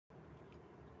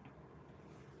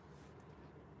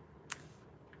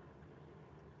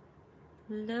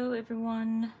Hello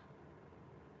everyone.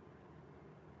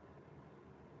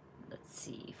 Let's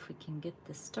see if we can get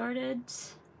this started.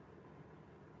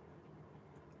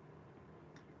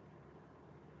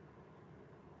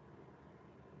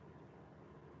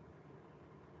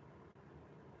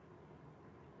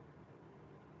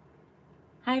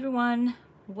 Hi everyone,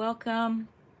 welcome.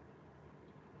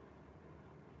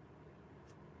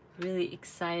 Really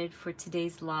excited for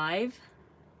today's live.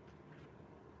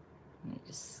 Let me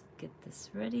just get this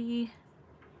ready.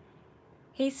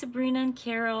 Hey Sabrina and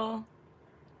Carol.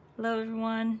 Hello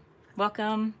everyone,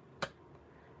 welcome.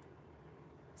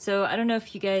 So I don't know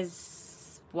if you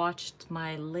guys watched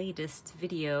my latest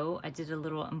video. I did a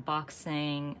little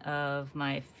unboxing of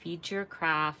my Feed Your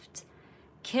Craft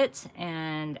kit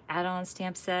and add-on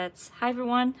stamp sets. Hi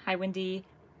everyone, hi Wendy,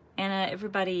 Anna,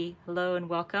 everybody, hello and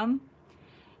welcome.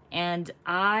 And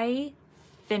I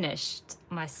finished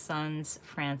my son's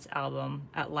France album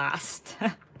at last.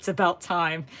 It's about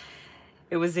time.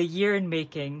 It was a year in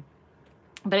making.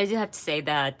 But I do have to say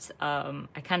that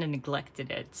I kind of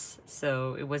neglected it.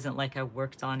 So it wasn't like I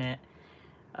worked on it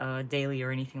daily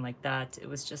or anything like that. It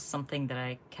was just something that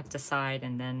I kept aside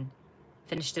and then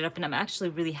finished it up. And I'm actually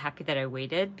really happy that I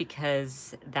waited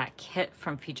because that kit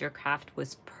from Feed Your Craft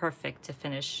was perfect to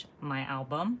finish my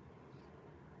album.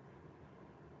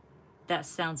 That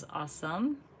sounds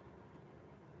awesome.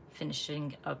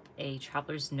 Finishing up a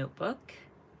traveler's notebook.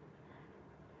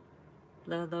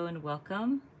 Hello and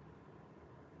welcome.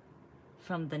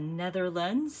 From the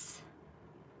Netherlands,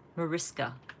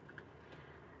 Mariska.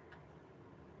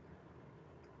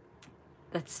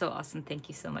 That's so awesome. Thank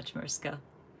you so much, Mariska.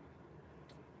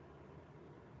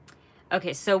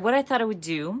 Okay, so what I thought I would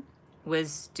do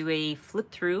was do a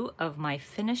flip through of my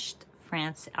finished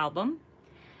France album.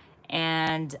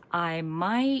 And I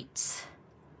might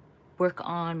work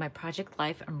on my project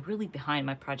life. I'm really behind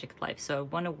my project life, so I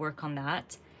want to work on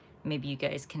that. Maybe you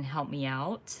guys can help me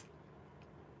out.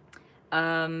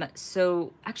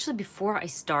 So actually before I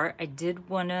start, I did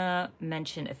want to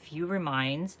mention a few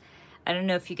reminds. I don't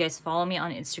know if you guys follow me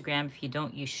on Instagram. If you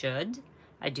don't, you should.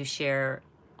 I do share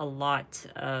a lot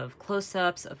of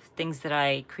close-ups of things that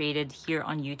I created here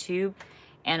on YouTube,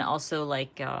 and also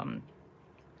like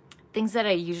things that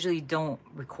I usually don't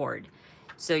record.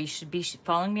 So you should be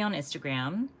following me on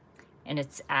Instagram, and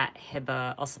it's at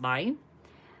Hiba Alsabai.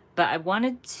 But I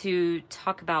wanted to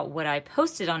talk about what I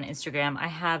posted on Instagram. I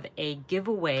have a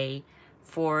giveaway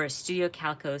for Studio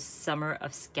Calico's Summer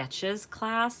of Sketches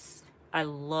class. I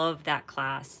love that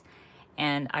class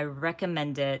and I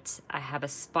recommend it. I have a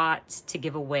spot to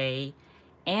give away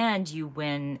and you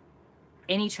win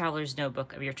any traveler's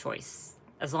notebook of your choice,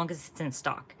 as long as it's in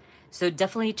stock. So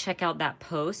definitely check out that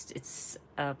post. It's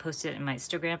posted in my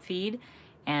Instagram feed,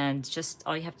 and just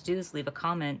all you have to do is leave a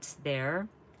comment there.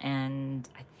 And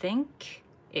I think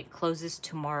it closes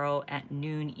tomorrow at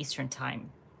noon Eastern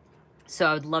time. So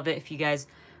I would love it if you guys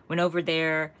went over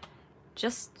there,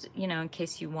 just, you know, in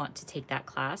case you want to take that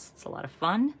class. It's a lot of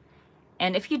fun.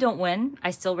 And if you don't win,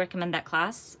 I still recommend that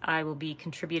class. I will be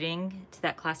contributing to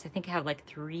that class. I think I have like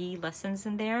 3 lessons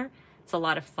in there. It's a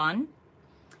lot of fun.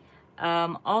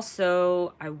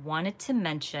 Also, I wanted to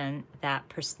mention that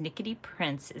Persnickety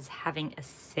Prints is having a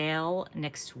sale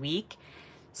next week.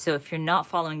 So if you're not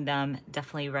following them,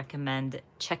 definitely recommend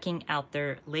checking out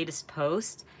their latest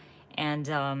post. And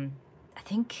I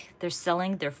think they're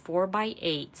selling their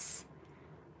 4x8s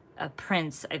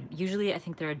prints. Usually I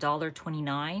think they're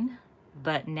 $1.29,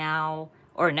 but now,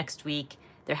 or next week,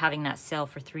 they're having that sale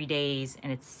for 3 days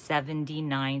and it's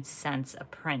 79 cents a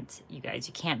print. You guys,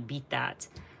 you can't beat that.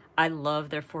 I love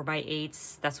their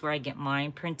 4x8s. That's where I get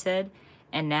mine printed.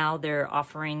 And now they're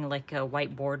offering like a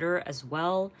white border as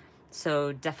well.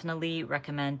 So definitely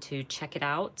recommend to check it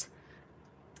out.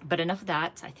 But enough of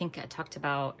that. I think I talked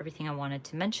about everything I wanted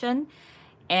to mention.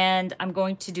 And I'm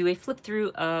going to do a flip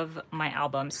through of my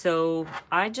album. So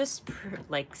I just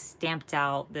like stamped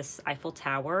out this Eiffel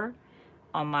Tower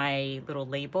on my little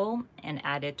label and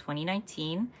added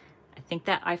 2019. I think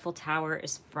that Eiffel Tower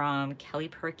is from Kelly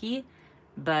Perky,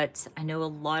 but I know a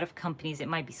lot of companies, it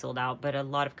might be sold out, but a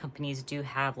lot of companies do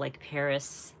have like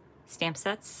Paris stamp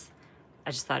sets.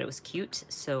 I just thought it was cute,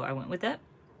 so I went with it.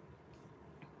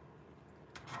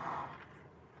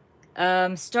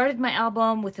 Started my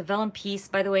album with a vellum piece.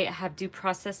 By the way, I have due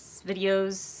process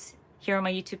videos here on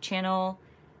my YouTube channel.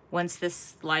 Once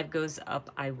this live goes up,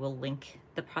 I will link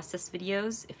the process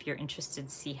videos if you're interested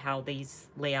to see how these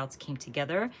layouts came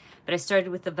together. But I started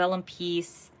with the vellum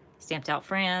piece, stamped out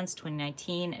France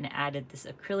 2019, and added this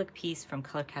acrylic piece from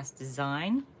Colorcast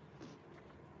Design.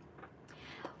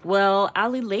 Well,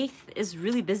 Ali Laith is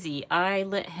really busy. I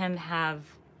let him have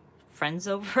friends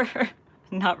over.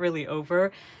 Not really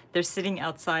over. They're sitting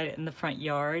outside in the front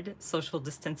yard, social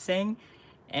distancing,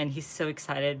 and he's so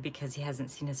excited because he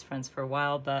hasn't seen his friends for a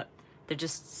while, but they're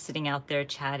just sitting out there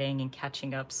chatting and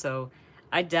catching up. So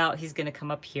I doubt he's gonna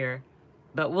come up here,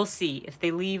 but we'll see. If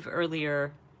they leave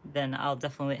earlier, then I'll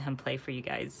definitely let him play for you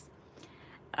guys.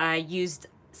 I used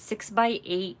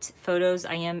 6x8 photos.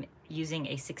 I am using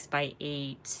a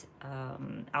 6x8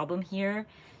 album here.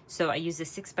 So I used a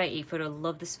 6x8 photo.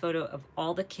 Love this photo of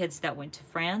all the kids that went to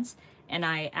France. And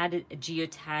I added a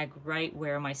geotag right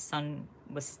where my son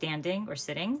was standing or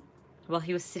sitting. Well,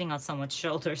 he was sitting on someone's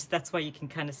shoulders. That's why you can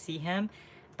kind of see him.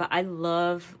 But I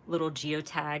love little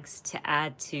geotags to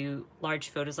add to large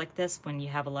photos like this. When you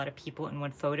have a lot of people in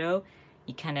one photo,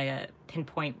 you kind of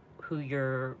pinpoint who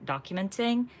you're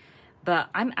documenting. But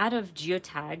I'm out of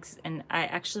geotags, and I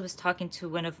actually was talking to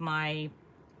one of my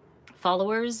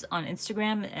followers on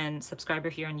Instagram and subscriber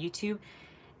here on YouTube,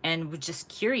 and was just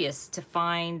curious to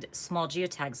find small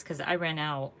geotags because I ran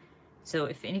out. So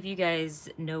if any of you guys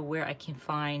know where I can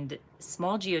find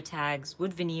small geotags,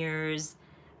 wood veneers,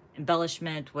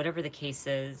 embellishment, whatever the case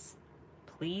is,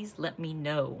 please let me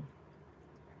know.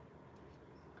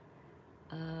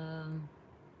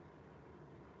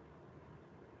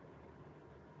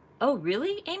 Oh,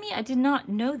 really, Amy? I did not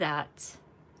know that.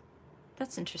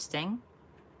 That's interesting.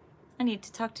 I need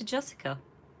to talk to Jessica.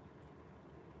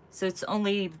 So it's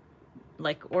only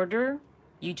like order?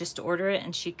 You just order it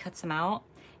and she cuts them out?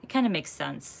 It kind of makes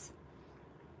sense.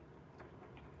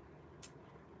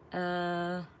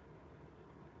 Oh,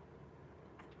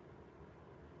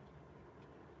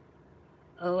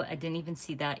 I didn't even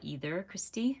see that either,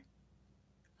 Christy.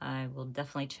 I will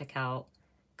definitely check out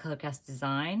Colorcast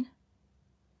Design.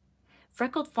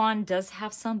 Freckled Fawn does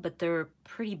have some, but they're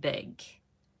pretty big.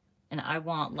 And I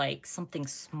want like something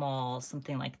small,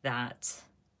 something like that,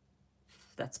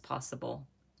 if that's possible.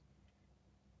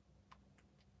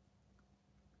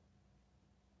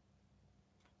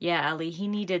 Yeah, Ali, he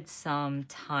needed some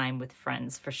time with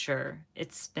friends for sure.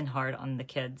 It's been hard on the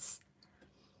kids.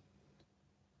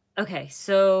 Okay,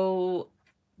 so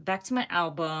back to my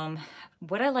album.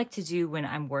 What I like to do when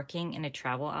I'm working in a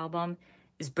travel album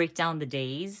is break down the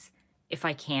days if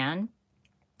I can.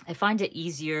 I find it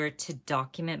easier to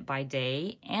document by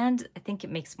day, and I think it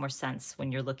makes more sense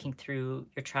when you're looking through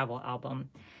your travel album.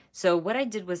 So what I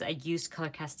did was I used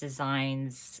Colorcast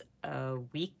Designs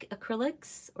week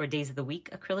acrylics or days of the week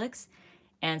acrylics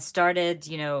and started,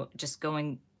 just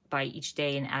going by each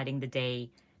day and adding the day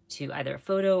to either a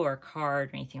photo or a card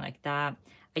or anything like that.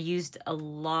 I used a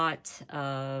lot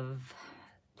of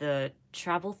the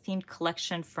travel themed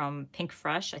collection from Pink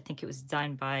Fresh. I think it was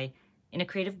done by In a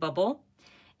Creative Bubble.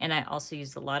 And I also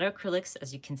used a lot of acrylics,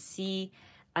 as you can see.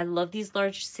 I love these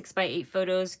large 6x8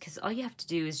 photos because all you have to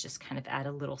do is just kind of add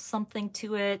a little something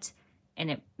to it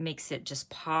and it makes it just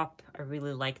pop. I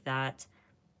really like that.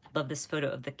 Love this photo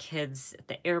of the kids at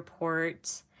the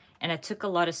airport. And I took a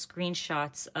lot of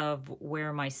screenshots of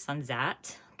where my son's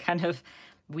at. Kind of,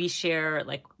 we share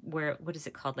like what is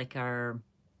it called? Like our,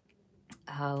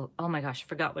 oh my gosh, I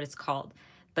forgot what it's called.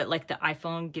 But like the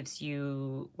iPhone gives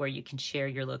you where you can share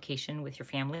your location with your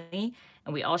family,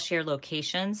 and we all share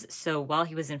locations. So while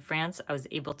he was in France, I was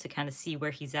able to kind of see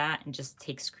where he's at and just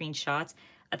take screenshots.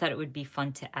 I thought it would be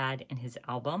fun to add in his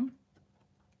album.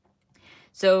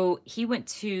 So he went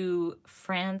to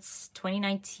France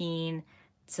 2019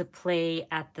 to play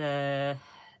at the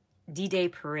D-Day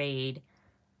parade,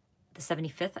 the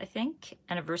 75th, I think,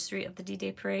 anniversary of the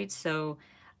D-Day parade. So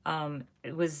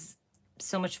it was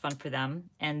so much fun for them.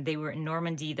 And they were in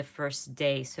Normandy the first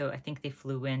day. So I think they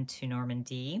flew into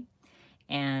Normandy.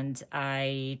 And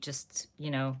I just,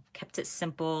 kept it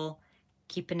simple,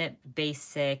 keeping it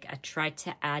basic. I tried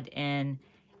to add in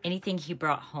anything he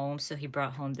brought home. So he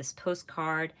brought home this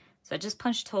postcard. So I just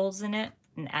punched holes in it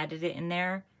and added it in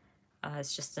there.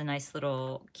 It's just a nice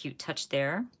little cute touch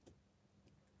there.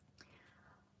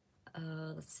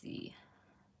 Let's see.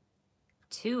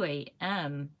 2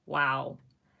 a.m. Wow.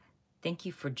 Thank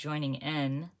you for joining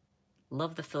in.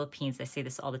 Love the Philippines. I say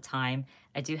this all the time.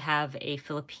 I do have a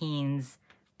Philippines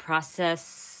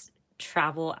process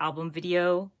travel album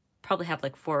video. Probably have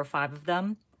like 4 or 5 of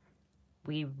them.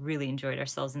 We really enjoyed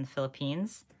ourselves in the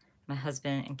Philippines. My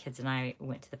husband and kids and I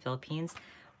went to the Philippines.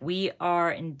 We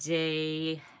are in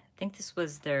day, I think this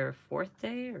was their 4th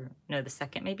day, or no, the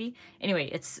 2nd maybe. Anyway,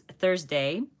 it's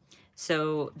Thursday.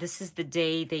 So this is the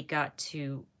day they got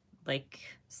to like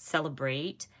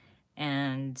celebrate,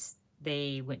 and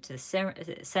they went to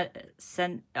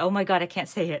the oh my God, I can't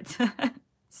say it.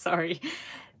 Sorry.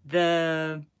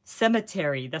 The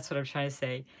cemetery, that's what I'm trying to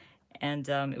say. And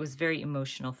it was very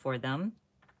emotional for them.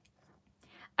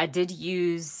 I did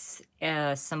use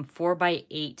some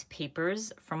 4x8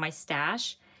 papers from my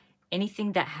stash.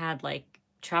 Anything that had like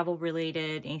travel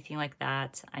related, anything like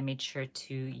that, I made sure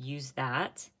to use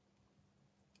that.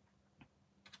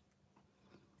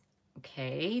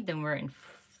 Okay, then we're in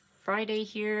Friday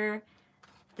here.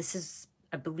 This is,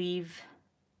 I believe,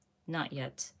 not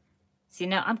yet. See,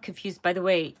 now I'm confused. By the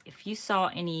way, if you saw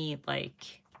any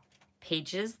like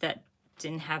pages that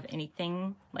didn't have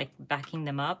anything like backing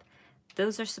them up,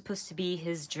 those are supposed to be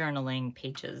his journaling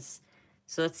pages.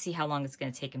 So let's see how long it's going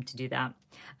to take him to do that.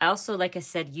 I also, like I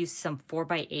said, used some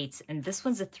 4x8s, and this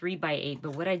one's a 3x8,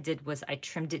 but what I did was I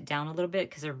trimmed it down a little bit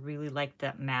because I really liked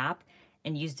that map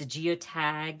and used a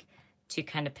geotag to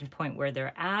kind of pinpoint where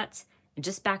they're at, and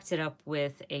just backed it up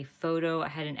with a photo. I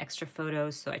had an extra photo,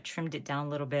 so I trimmed it down a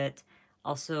little bit.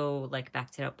 Also, like,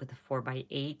 backed it up with a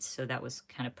 4x8, so that was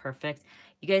kind of perfect.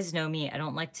 You guys know me, I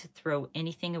don't like to throw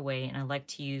anything away, and I like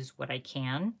to use what I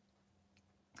can.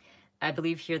 I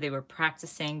believe here they were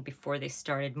practicing before they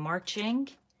started marching.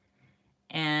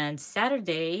 And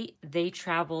Saturday, they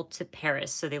traveled to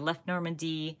Paris. So they left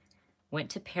Normandy, went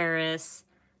to Paris.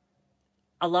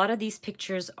 A lot of these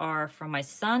pictures are from my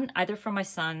son, either from my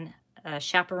son,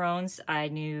 chaperones. I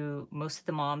knew most of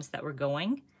the moms that were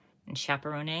going and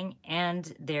chaperoning,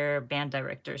 and their band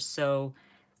directors. So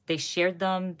they shared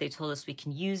them. They told us we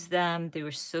can use them. They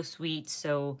were so sweet.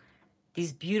 So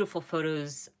these beautiful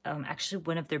photos, actually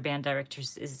one of their band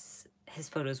directors, his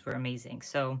photos were amazing.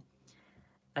 So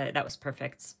that was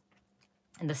perfect.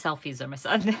 And the selfies are my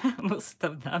son, most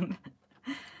of them.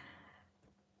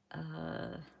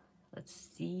 Let's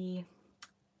see.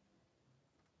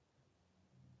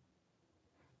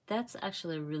 That's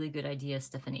actually a really good idea,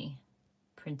 Stephanie,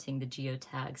 printing the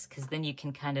geotags, because then you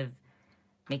can kind of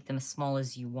make them as small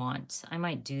as you want. I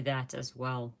might do that as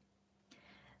well.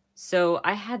 So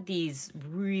I had these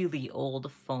really old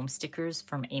foam stickers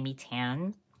from Amy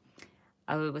Tan.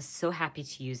 I was so happy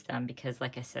to use them because,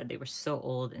 like I said, they were so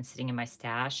old and sitting in my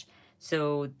stash.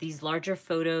 So these larger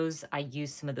photos, I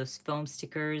used some of those foam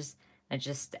stickers. I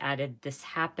just added "this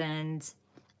happened."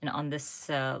 And on this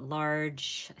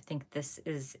large, I think this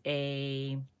is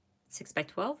a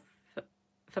 6x12,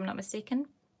 if I'm not mistaken.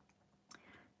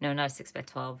 No, not a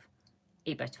 6x12,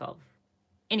 8x12.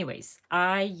 Anyways,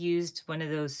 I used one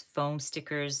of those foam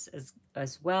stickers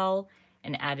as well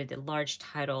and added a large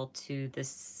title to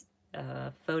this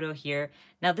photo here.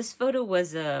 Now this photo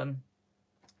was,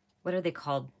 what are they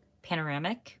called?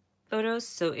 Panoramic photos.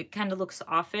 So it kind of looks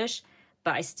offish,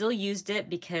 but I still used it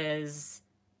because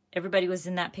everybody was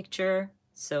in that picture.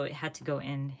 So it had to go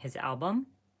in his album.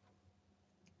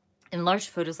 And large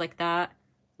photos like that,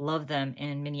 love them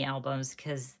in mini albums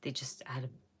because they just add a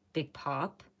big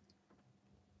pop.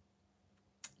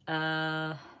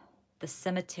 The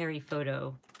cemetery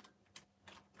photo,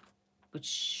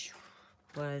 which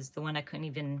was the one I couldn't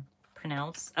even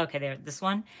pronounce. Okay, there, this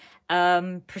one.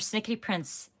 Persnickety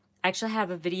prints. I actually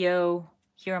have a video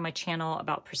here on my channel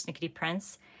about persnickety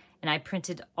prints, and I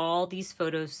printed all these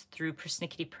photos through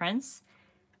persnickety prints.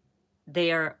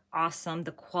 They are awesome.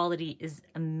 The quality is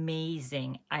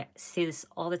amazing. I say this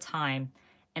all the time,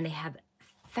 and they have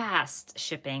fast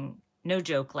shipping. No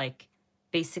joke, like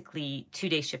basically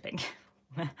 2-day shipping.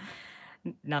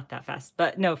 Not that fast,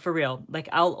 but no, for real. Like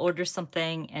I'll order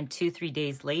something and 2-3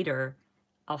 days later,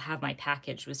 I'll have my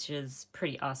package, which is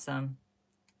pretty awesome.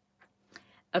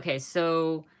 Okay,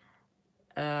 so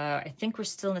I think we're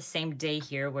still in the same day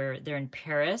here where they're in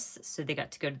Paris. So they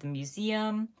got to go to the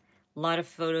museum. A lot of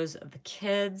photos of the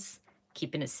kids,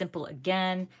 keeping it simple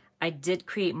again. I did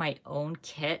create my own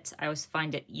kit. I always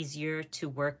find it easier to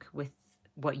work with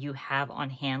what you have on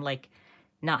hand, like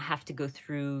not have to go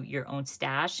through your own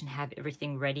stash and have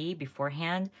everything ready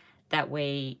beforehand. That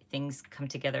way things come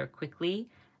together quickly.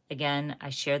 Again,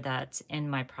 I share that in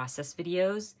my process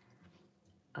videos.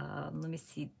 Let me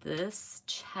see this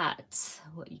chat.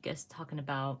 What you guys talking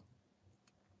about?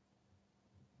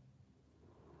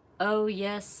 Oh,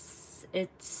 yes.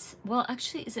 It's, well,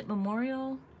 actually, is it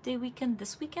Memorial Day weekend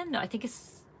this weekend? No, I think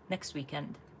it's next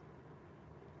weekend.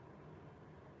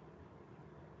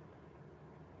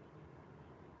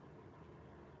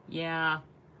 Yeah,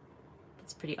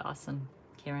 that's pretty awesome,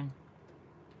 Karen.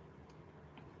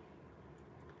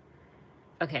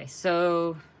 Okay,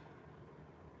 so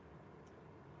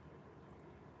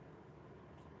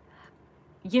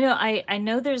you know, I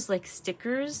know there's like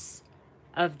stickers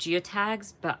of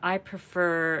geotags, but I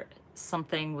prefer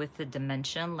something with a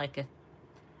dimension, like a,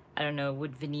 I don't know,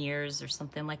 wood veneers or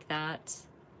something like that.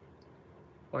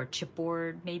 Or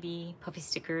chipboard, maybe, puffy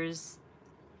stickers.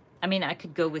 I mean, I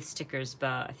could go with stickers,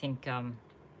 but I think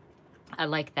I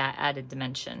like that added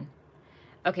dimension.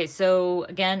 Okay, so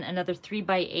again, another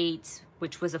 3x8,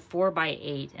 which was a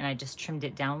 4x8, and I just trimmed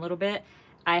it down a little bit.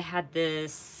 I had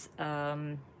this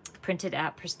printed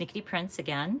at Persnickety Prints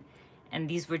again, and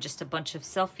these were just a bunch of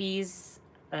selfies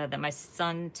that my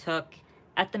son took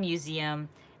at the museum.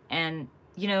 And,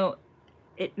 you know,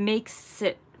 it makes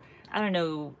it, I don't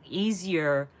know,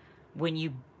 easier when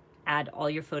you add all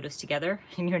your photos together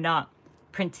and you're not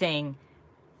printing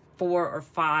 4 or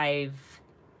 5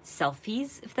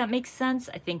 selfies, if that makes sense.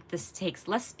 I think this takes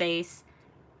less space,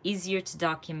 easier to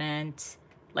document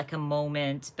like a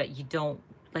moment, but you don't,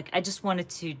 like, I just wanted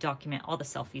to document all the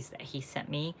selfies that he sent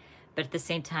me, but at the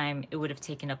same time, it would have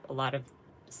taken up a lot of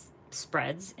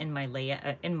spreads in my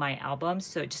layout, in my album,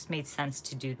 so it just made sense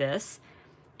to do this.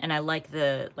 And I like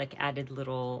the like added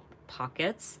little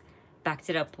pockets.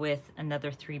 Backed it up with another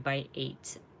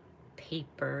 3x8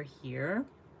 paper here.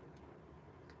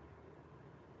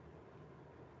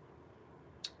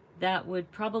 That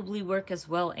would probably work as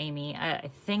well, Amy. I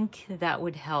think that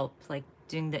would help, like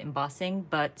doing the embossing,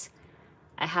 but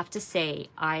I have to say,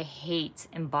 I hate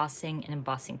embossing and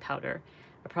embossing powder.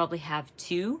 I probably have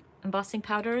 2 embossing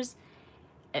powders.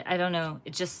 I don't know,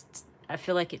 it just, I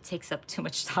feel like it takes up too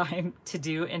much time to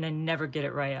do and I never get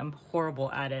it right. I'm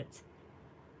horrible at it.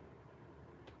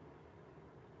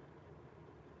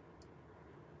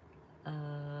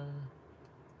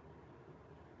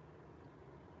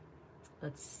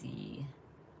 Let's see.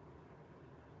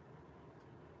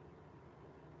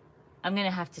 I'm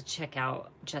gonna have to check out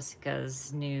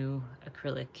Jessica's new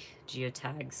acrylic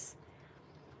geotags.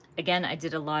 Again, I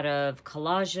did a lot of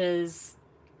collages.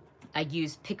 I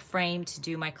used pick frame to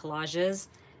do my collages.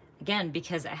 Again,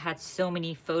 because I had so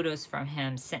many photos from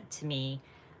him sent to me,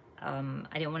 I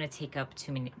didn't want to take up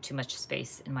too much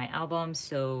space in my album.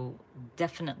 So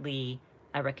definitely,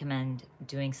 I recommend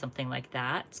doing something like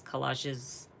that.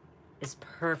 Collages is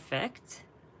perfect.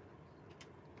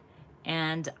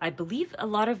 And I believe a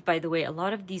lot of, by the way, a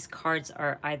lot of these cards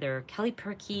are either Kelly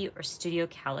Perky or Studio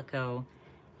Calico,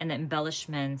 and the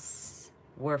embellishments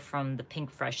were from the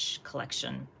Pink Fresh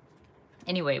collection.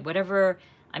 Anyway, whatever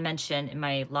I mention in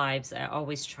my lives, I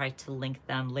always try to link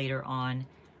them later on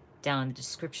down in the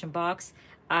description box.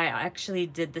 I actually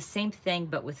did the same thing,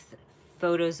 but with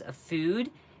photos of food.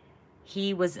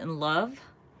 He was in love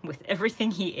with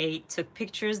everything he ate, took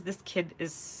pictures. This kid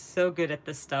is so good at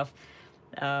this stuff.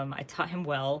 I taught him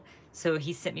well. So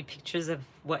he sent me pictures of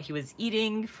what he was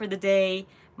eating for the day.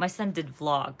 My son did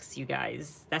vlogs, you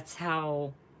guys. That's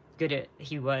how good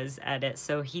he was at it.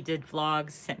 So he did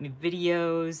vlogs, sent me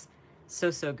videos.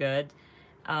 So good.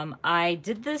 I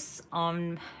did this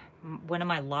on one of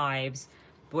my lives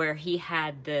where he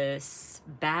had this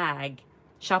bag,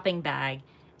 shopping bag,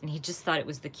 and he just thought it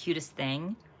was the cutest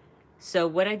thing. So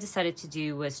what I decided to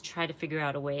do was try to figure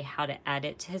out a way how to add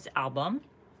it to his album.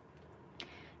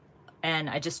 And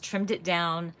I just trimmed it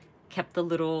down, kept the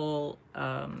little,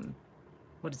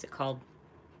 what is it called?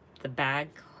 The bag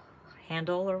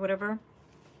handle or whatever.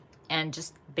 And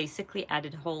just basically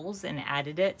added holes and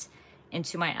added it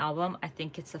into my album. I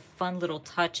think it's a fun little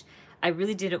touch. I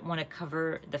really didn't want to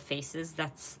cover the faces.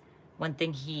 That's one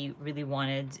thing he really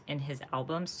wanted in his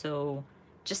album. So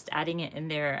just adding it in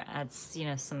there adds, you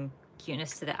know, some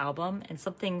cuteness to the album and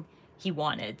something he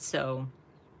wanted. So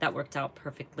that worked out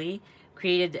perfectly.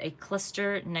 Created a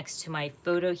cluster next to my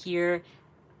photo here.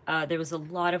 There was a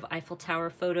lot of Eiffel Tower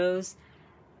photos.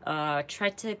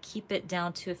 Tried to keep it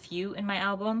down to a few in my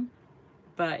album,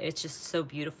 but it's just so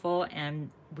beautiful. And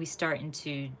we start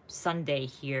into Sunday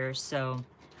here, so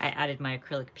I added my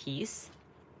acrylic piece.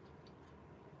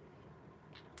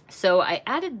 So I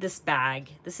added this bag.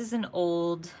 This is an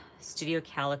old Studio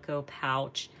Calico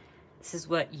pouch. This is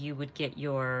what you would get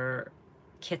your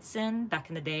kits in back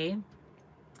in the day.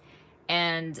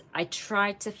 And I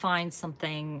tried to find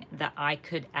something that I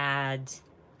could add.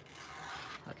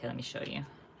 Okay, let me show you.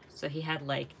 So he had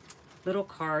like little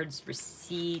cards,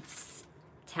 receipts,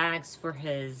 tags for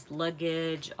his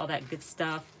luggage, all that good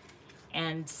stuff.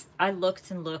 And I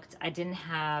looked and looked. I didn't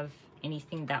have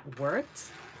anything that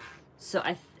worked. So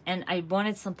I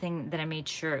wanted something that I made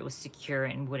sure it was secure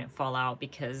and wouldn't fall out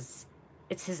because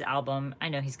it's his album. I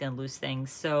know he's gonna lose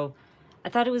things. So I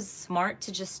thought it was smart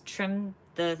to just trim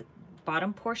the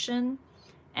bottom portion,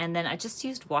 and then I just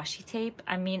used washi tape.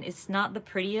 I mean, it's not the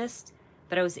prettiest,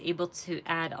 but I was able to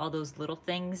add all those little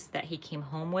things that he came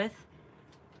home with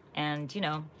and, you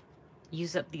know,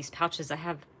 use up these pouches. I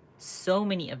have so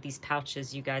many of these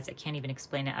pouches, you guys, I can't even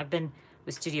explain it. I've been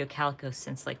with Studio Calico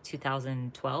since like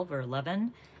 2012 or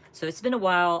 11, so it's been a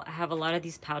while. I have a lot of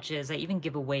these pouches. I even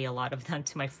give away a lot of them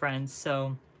to my friends,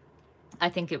 so I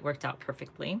think it worked out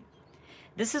perfectly.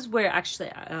 This is where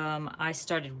actually I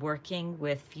started working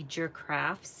with Feed Your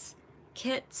Crafts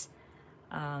kit.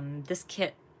 This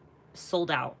kit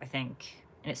sold out, I think,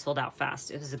 and it sold out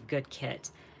fast. It was a good kit,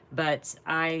 but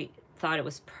I thought it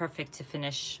was perfect to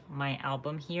finish my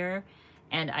album here,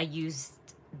 and I used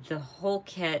the whole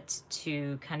kit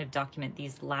to kind of document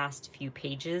these last few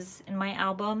pages in my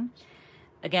album.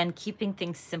 Again, keeping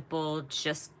things simple,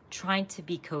 just trying to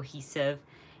be cohesive,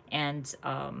 and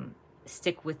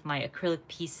stick with my acrylic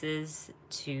pieces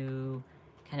to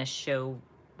kind of show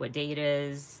what day it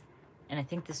is. And I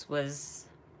think this was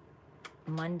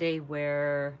Monday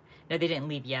where, no, they didn't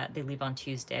leave yet. They leave on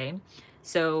Tuesday.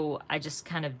 So I just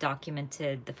kind of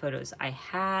documented the photos I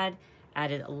had,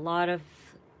 added a lot of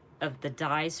the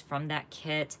dies from that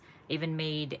kit. I even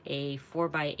made a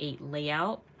 4x8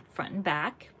 layout front and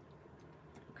back.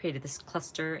 Created this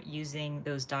cluster using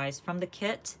those dies from the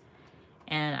kit.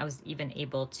 And I was even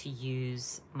able to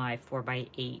use my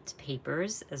 4x8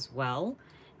 papers as well.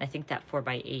 I think that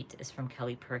 4x8 is from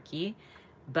Kelly Perky.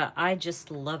 But I just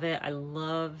love it. I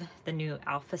love the new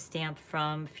Alpha stamp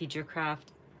from Feed Your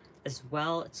Craft as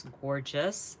well. It's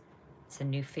gorgeous. It's a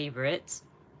new favorite.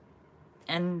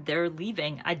 And they're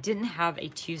leaving. I didn't have a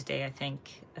Tuesday, I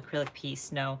think, acrylic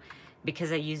piece, no,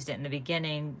 because I used it in the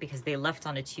beginning because they left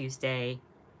on a Tuesday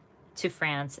to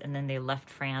France, and then they left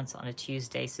France on a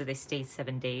Tuesday, so they stayed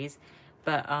 7 days.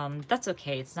 But that's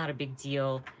okay. It's not a big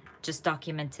deal. Just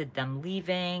documented them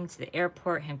leaving to the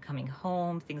airport, him coming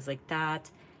home, things like that,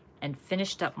 and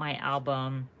finished up my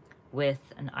album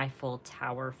with an Eiffel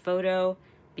Tower photo.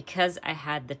 Because I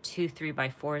had the 2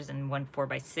 3x4s and 1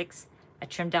 4x6, I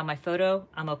trimmed down my photo.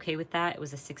 I'm okay with that. It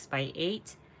was a 6x8.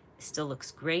 It still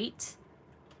looks great.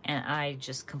 And I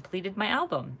just completed my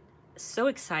album. So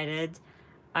excited.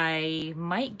 I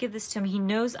might give this to him. He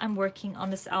knows I'm working on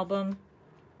this album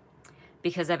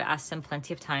because I've asked him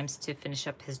plenty of times to finish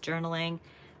up his journaling,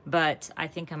 but I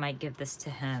think I might give this to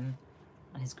him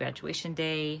on his graduation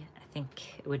day. I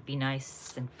think it would be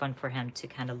nice and fun for him to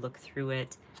kind of look through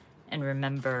it and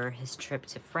remember his trip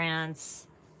to France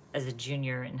as a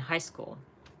junior in high school.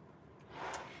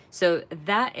 So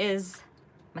that is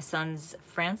my son's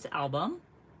France album.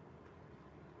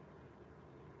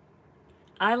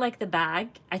 I like the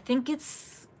bag. I think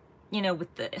it's, you know,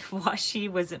 with the washi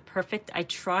wasn't perfect. I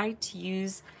tried to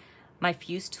use my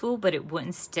fuse tool, but it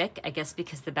wouldn't stick, I guess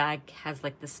because the bag has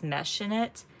like this mesh in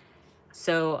it.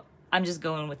 So I'm just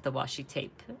going with the washi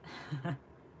tape.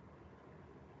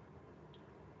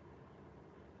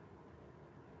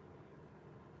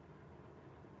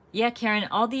 Yeah, Karen,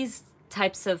 all these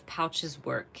types of pouches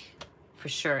work for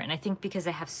sure. And I think because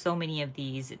I have so many of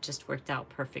these, it just worked out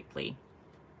perfectly.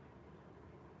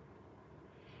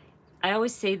 I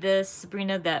always say this,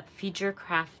 Sabrina, that Feed Your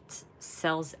Craft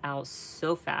sells out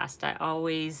so fast. I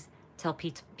always tell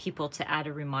people to add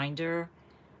a reminder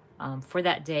for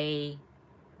that day,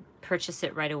 purchase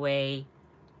it right away.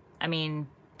 I mean,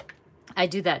 I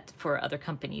do that for other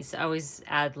companies. I always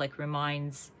add like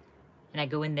reminds, and I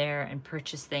go in there and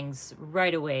purchase things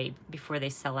right away before they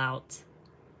sell out.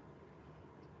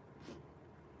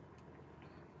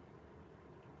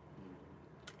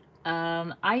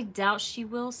 I doubt she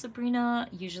will, Sabrina.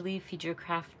 Usually Feed Your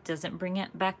Craft doesn't bring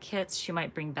it back kits. She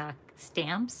might bring back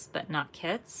stamps, but not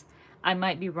kits. I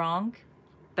might be wrong,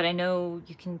 but I know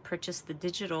you can purchase the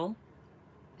digital,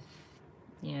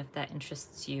 you know, if that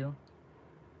interests you.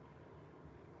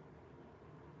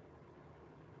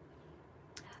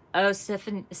 Oh,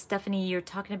 Stephanie, you're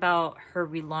talking about her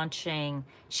relaunching.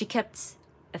 She kept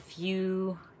a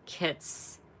few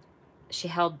kits. She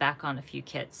held back on a few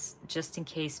kits just in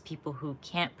case people who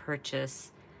can't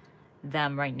purchase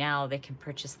them right now, they can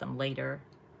purchase them later.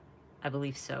 I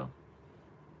believe so.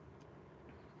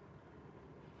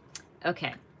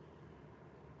 Okay.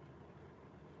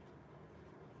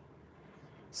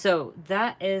 So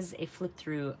that is a flip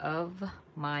through of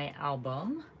my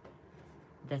album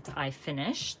that I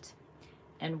finished.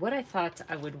 And what I thought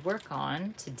I would work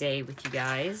on today with you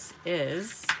guys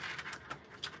is,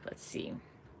 let's see,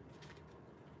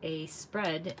 a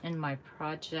spread in my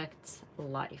project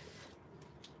life.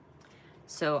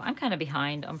 So I'm kind of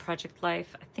behind on project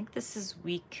life. I think this is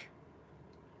week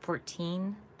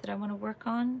 14 that I want to work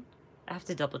on. I have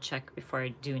to double check before I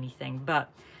do anything,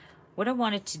 but what I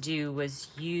wanted to do was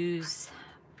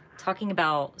talking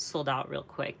about sold out real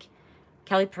quick.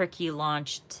 Kelly Perky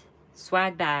launched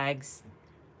swag bags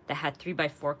that had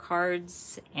 3x4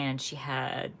 cards, and she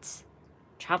had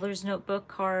traveler's notebook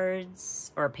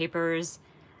cards or papers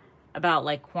about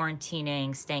like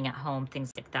quarantining, staying at home,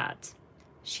 things like that.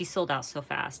 She sold out so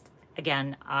fast.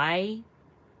 Again, I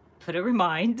put a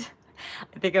remind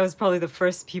I think I was probably the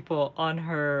first people on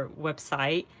her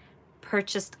website,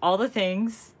 purchased all the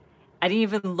things. I didn't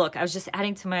even look. I was just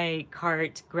adding to my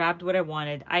cart, grabbed what I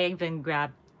wanted. I even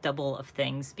grabbed double of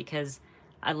things because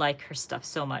I like her stuff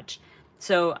so much.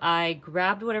 So I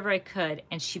grabbed whatever I could,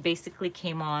 and she basically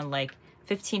came on like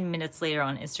 15 minutes later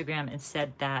on Instagram and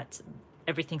said that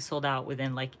everything sold out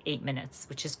within like 8 minutes,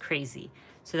 which is crazy.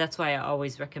 So that's why I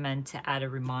always recommend to add a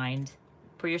remind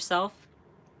for yourself.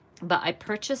 But I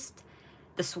purchased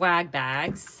the swag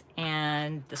bags,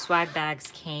 and the swag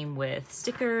bags came with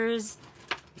stickers,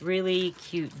 really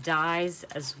cute dies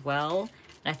as well.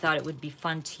 And I thought it would be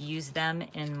fun to use them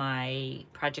in my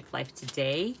project life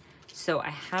today. So I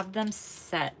have them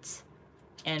set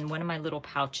in one of my little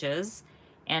pouches,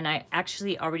 and I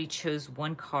actually already chose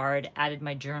one card, added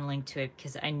my journaling to it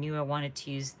because I knew I wanted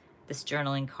to use this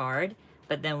journaling card.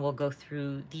 But then we'll go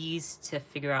through these to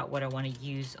figure out what I want to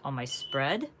use on my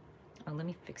spread. Oh, let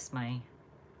me fix my,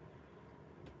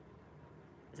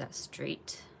 is that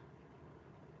straight?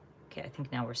 Okay, I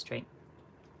think now we're straight.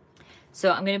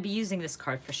 So I'm going to be using this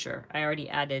card for sure. I already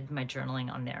added my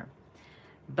journaling on there.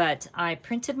 But I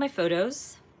printed my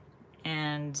photos,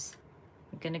 and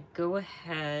I'm going to go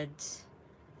ahead,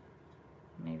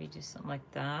 maybe do something like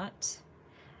that.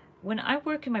 When I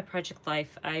work in my project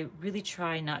life, I really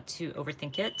try not to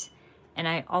overthink it. And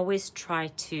I always try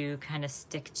to kind of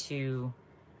stick to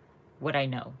what I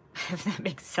know, if that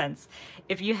makes sense.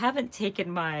 If you haven't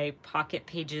taken my Pocket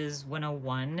Pages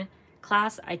 101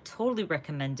 class, I totally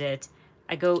recommend it.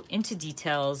 I go into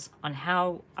details on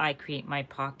how I create my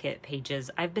pocket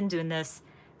pages. I've been doing this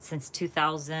since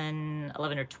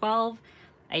 2011 or 12.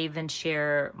 I even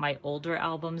share my older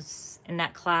albums in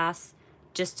that class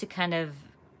just to kind of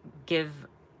give,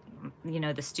 you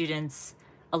know, the students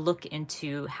a look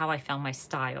into how I found my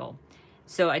style.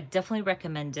 So I definitely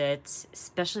recommend it,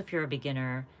 especially if you're a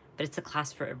beginner, but it's a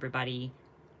class for everybody.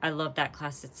 I love that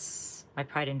class. It's my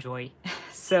pride and joy.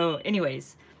 So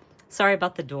anyways, sorry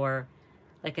about the door.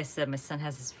 Like I said, my son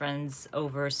has his friends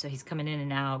over, so he's coming in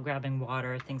and out, grabbing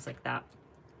water, things like that.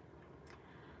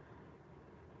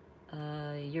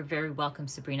 You're very welcome,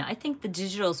 Sabrina. I think the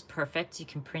digital is perfect. You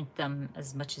can print them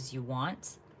as much as you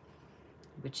want,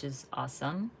 which is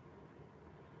awesome.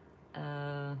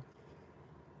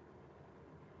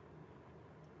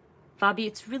 Fabi,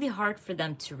 it's really hard for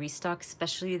them to restock,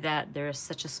 especially that they're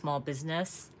such a small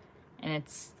business. And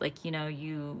it's like, you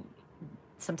know,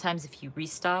 sometimes if you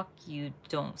restock, you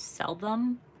don't sell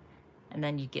them, and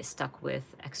then you get stuck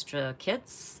with extra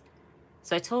kits.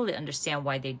 So I totally understand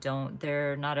why they don't.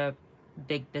 They're not a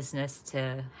big business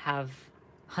to have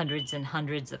hundreds and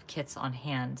hundreds of kits on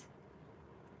hand.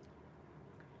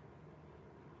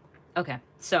 Okay,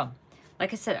 so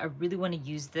like I said, I really want to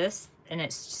use this, and it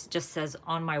just says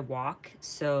on my walk.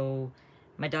 So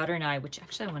my daughter and I, which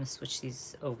actually I want to switch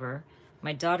these over.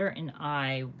 My daughter and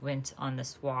I went on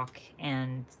this walk,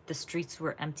 and the streets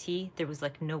were empty. There was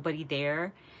like nobody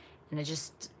there, and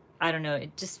I don't know,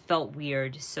 it just felt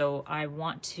weird. So I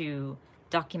want to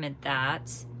document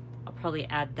that. I'll probably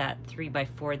add that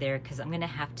 3x4 there because I'm gonna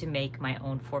have to make my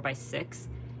own 4x6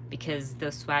 because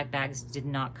those swag bags did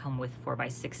not come with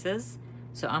 4x6s.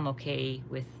 So I'm okay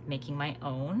with making my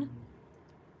own.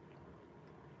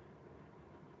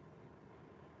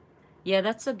 Yeah,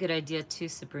 that's a good idea too,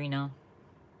 Sabrina.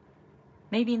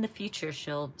 Maybe in the future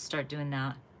she'll start doing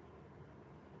that.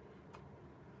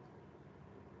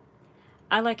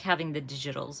 I like having the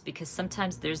digitals because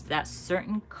sometimes there's that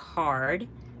certain card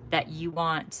that you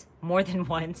want more than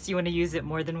once. You want to use it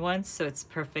more than once, so it's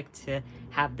perfect to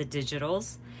have the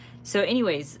digitals. So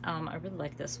anyways, I really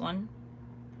like this one.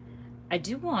 I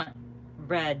do want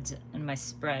red in my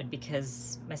spread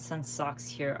because my son's socks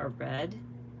here are red.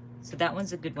 So that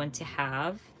one's a good one to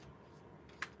have.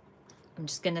 I'm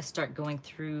just gonna start going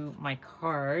through my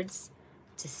cards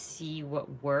to see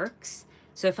what works.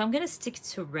 So if I'm gonna stick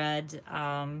to red,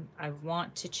 I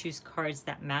want to choose cards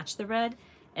that match the red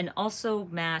and also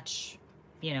match,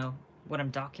 you know, what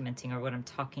I'm documenting or what I'm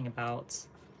talking about.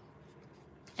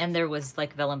 And there was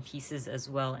like vellum pieces as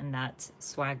well in that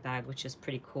swag bag, which is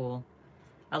pretty cool.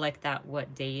 I like that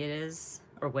what day it is,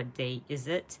 or what day is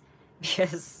it,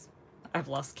 because I've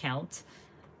lost count.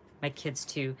 My kids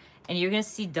too. And you're gonna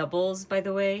see doubles, by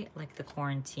the way, like the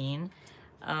quarantine,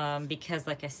 because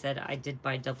like I said, I did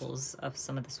buy doubles of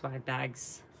some of the swag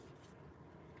bags.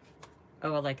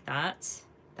 Oh, I like that.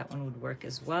 That one would work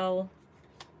as well.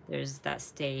 There's that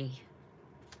stay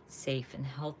safe and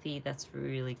healthy. That's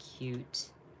really cute.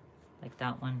 Like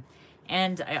that one.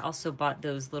 And I also bought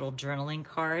those little journaling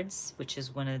cards, which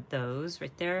is one of those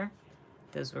right there.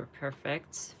 Those were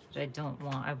perfect, but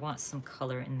I want some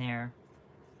color in there.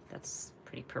 That's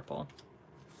pretty purple.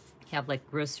 You have like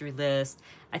grocery list.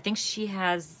 I think she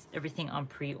has everything on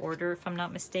pre-order, if I'm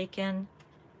not mistaken.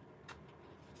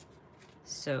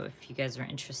 So if you guys are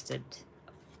interested,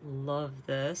 love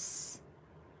this.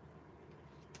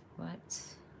 What?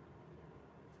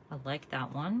 I like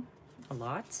that one a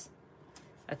lot.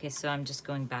 Okay, so I'm just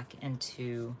going back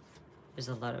into, there's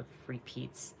a lot of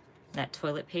repeats. That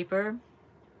toilet paper,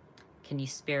 can you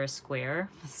spare a square?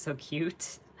 So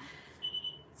cute.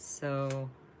 So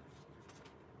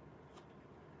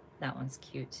that one's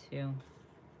cute too.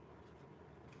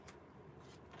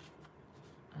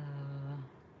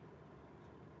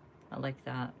 I like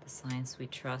that, the Science We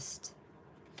Trust.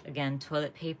 Again,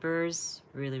 toilet papers,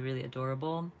 really, really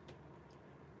adorable.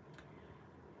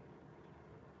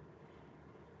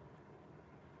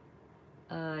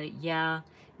 Yeah,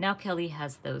 now Kelly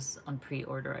has those on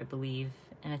pre-order, I believe.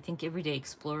 And I think Everyday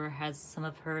Explorer has some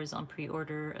of hers on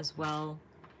pre-order as well.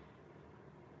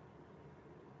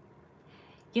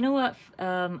 You know what?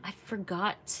 I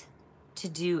forgot to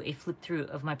do a flip through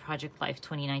of my Project Life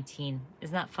 2019.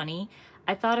 Isn't that funny?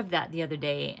 I thought of that the other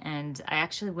day, and I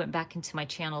actually went back into my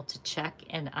channel to check,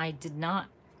 and I did not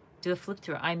do a flip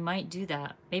through. I might do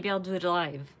that. Maybe I'll do it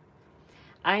live.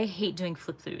 I hate doing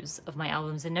flip throughs of my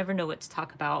albums. I never know what to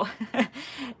talk about,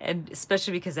 and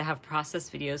especially because I have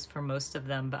process videos for most of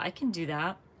them, but I can do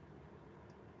that.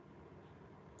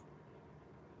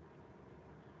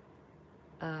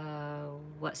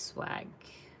 What swag?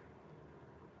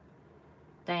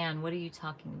 Diane, what are you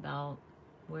talking about?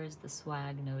 Where's the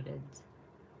swag noted?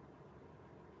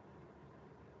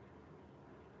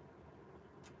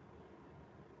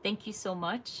 Thank you so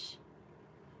much.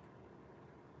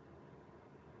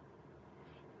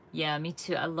 Yeah, me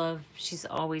too. I love, she's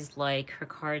always like, her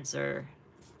cards are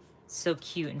so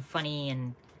cute and funny,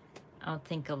 and I don't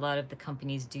think a lot of the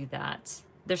companies do that.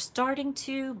 They're starting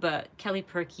to, but Kelly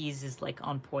Perky's is like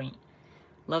on point.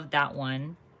 Love that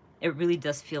one. It really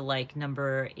does feel like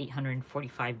number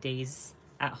 845 days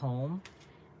at home.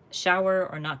 Shower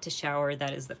or not to shower,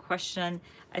 that is the question.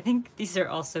 I think these are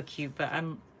also cute, but I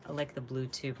like the blue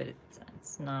too, but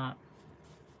it's not,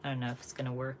 I don't know if it's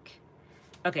gonna work.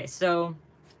 Okay, so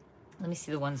let me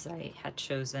see the ones I had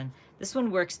chosen. This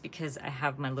one works because I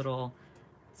have my little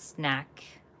snack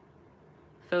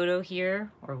photo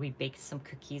here, or we baked some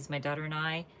cookies, my daughter and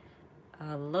I.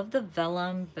 Love the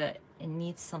vellum, but it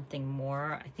needs something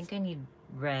more. I think I need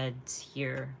red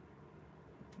here.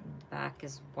 The back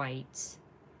is white.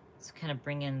 So kind of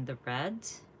bring in the red.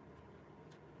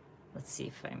 Let's see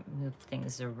if I move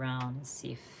things around and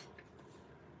see if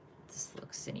this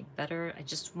looks any better. I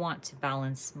just want to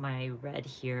balance my red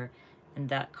here, and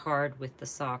that card with the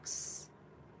socks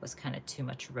was kind of too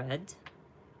much red.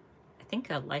 I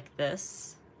think I like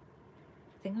this.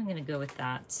 I think I'm gonna go with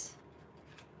that.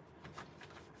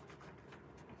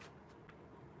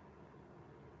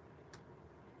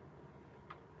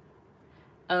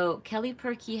 Oh, Kelly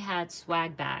Perky had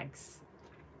swag bags.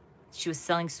 She was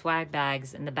selling swag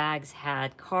bags, and the bags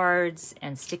had cards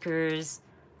and stickers,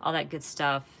 all that good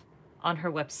stuff on her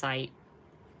website.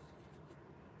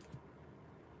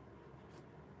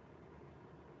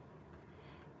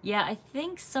 Yeah, I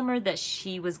think summer that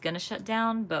she was gonna shut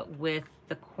down, but with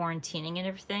the quarantining and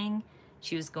everything,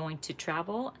 she was going to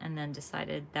travel, and then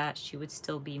decided that she would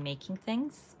still be making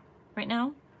things right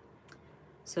now.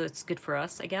 So it's good for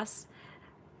us, I guess.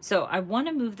 So I want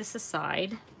to move this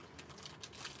aside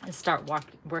and start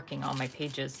working on my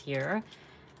pages here.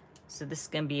 So this is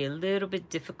going to be a little bit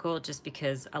difficult just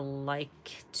because I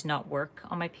like to not work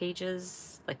on my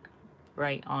pages, like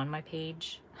right on my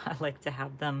page. I like to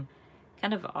have them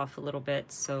kind of off a little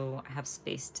bit so I have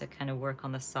space to kind of work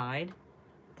on the side.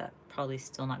 That probably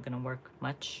still not going to work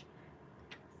much.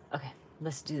 Okay,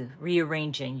 let's do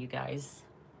rearranging, you guys.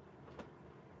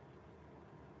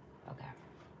 Okay.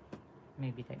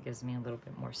 Maybe that gives me a little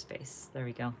bit more space. There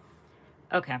we go.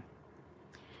 Okay.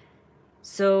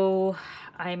 So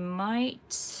I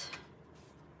might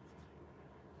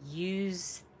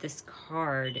use this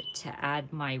card to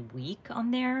add my week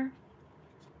on there.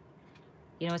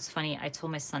 You know, it's funny. I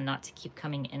told my son not to keep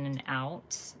coming in and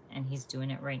out, and he's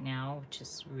doing it right now, which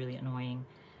is really annoying.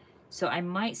 So I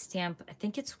might stamp, I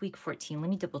think it's week 14. Let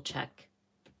me double check.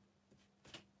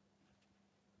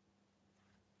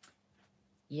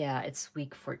 Yeah, it's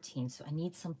week 14, so I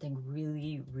need something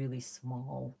really, really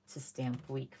small to stamp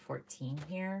week 14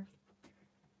 here.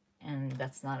 And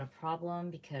that's not a problem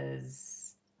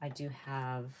because I do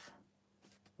have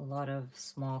a lot of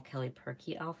small Kelly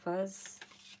Perky alphas.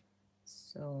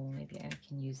 So maybe I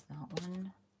can use that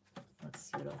one. Let's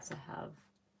see what else I have.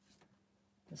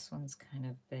 This one's kind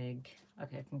of big.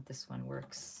 Okay, I think this one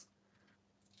works.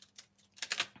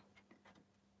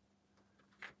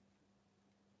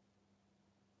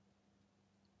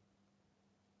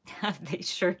 They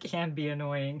sure can be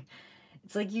annoying.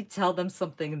 It's like you tell them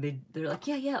something and they're like,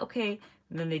 yeah, yeah, okay.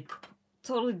 And then they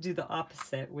totally do the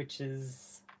opposite, which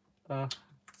is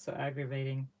so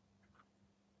aggravating.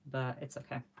 But it's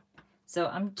okay. So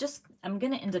I'm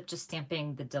gonna end up just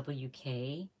stamping the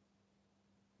WK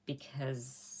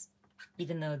because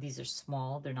even though these are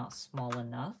small, they're not small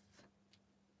enough.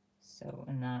 So,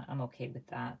 and that, I'm okay with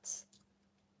that.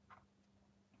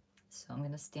 So I'm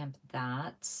gonna stamp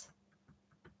that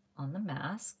on the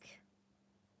mask.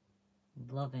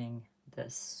 Loving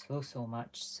this so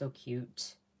much, so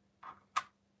cute.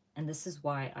 And this is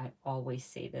why I always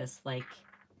say this, like,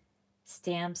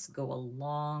 stamps go a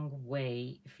long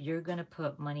way. If you're gonna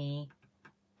put money,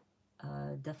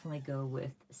 definitely go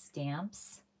with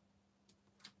stamps.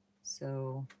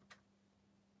 So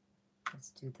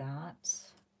let's do that.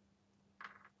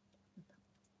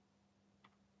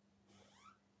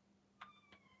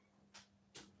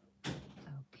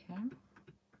 Okay.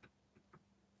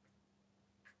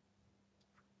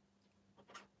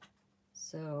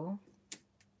 So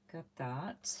got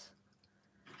that.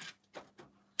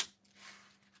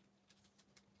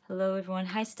 Hello everyone.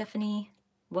 Hi Stephanie.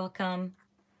 Welcome.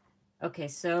 Okay,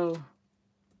 so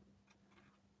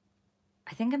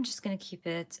I think I'm just going to keep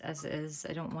it as is.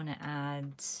 I don't want to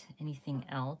add anything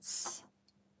else.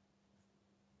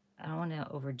 I don't want to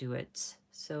overdo it.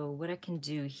 So what I can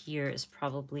do here is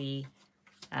probably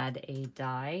add a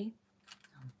die.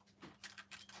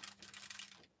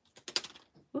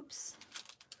 Oops.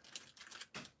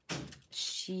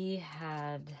 She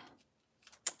had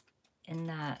in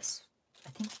that, I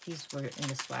think these were in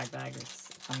the swag bag,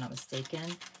 if I'm not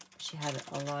mistaken. She had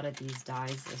a lot of these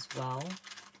dies as well.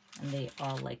 And they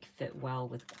all like fit well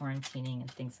with quarantining and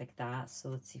things like that. So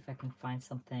let's see if I can find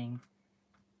something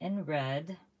in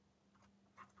red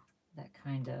that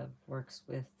kind of works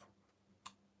with,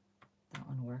 that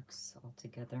one works all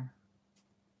together.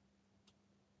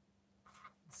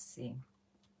 Let's see.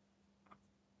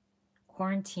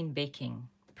 Quarantine baking,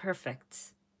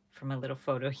 perfect for my little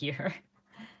photo here.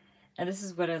 And this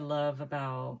is what I love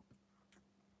about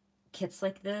kits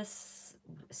like this,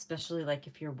 especially like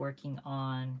if you're working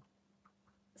on,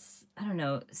 I don't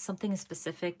know, something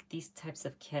specific. These types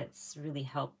of kits really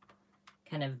help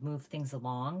kind of move things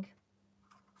along.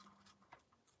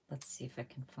 Let's see if I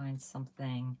can find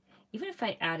something. Even if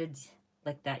I added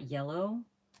like that yellow,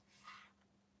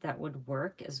 that would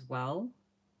work as well.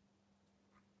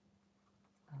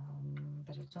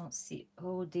 But I don't see,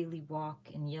 oh, daily walk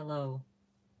in yellow.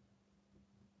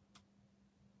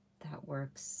 That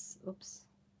works. Oops,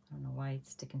 I don't know why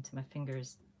it's sticking to my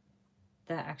fingers.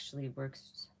 That actually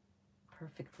works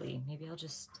perfectly. Maybe I'll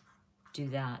just do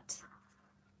that.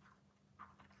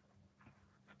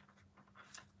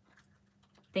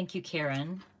 Thank you,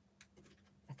 Karen.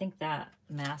 I think that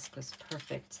mask was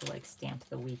perfect to like stamp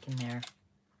the week in there.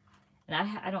 And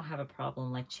I don't have a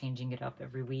problem like changing it up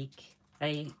every week.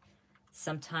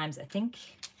 Sometimes, I think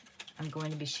I'm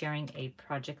going to be sharing a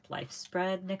Project Life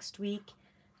spread next week.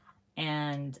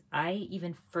 And I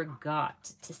even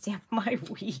forgot to stamp my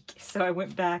week. So I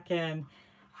went back in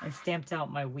and stamped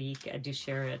out my week. I do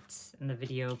share it in the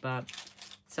video, but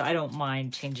so I don't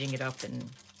mind changing it up and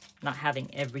not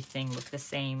having everything look the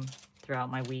same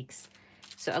throughout my weeks.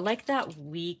 So I like that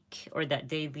week or that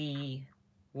daily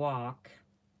walk.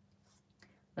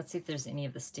 Let's see if there's any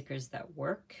of the stickers that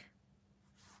work.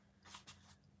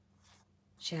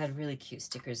 She had really cute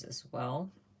stickers as well.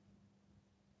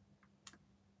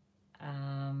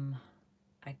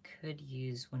 I could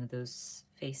use one of those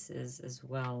faces as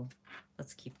well.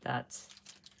 Let's keep that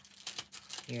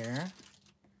here.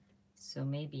 So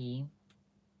maybe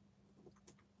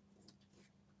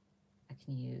I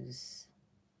can use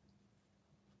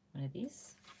one of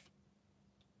these.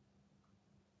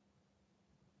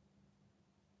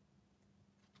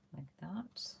 Like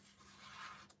that.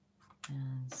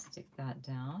 And stick that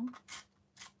down.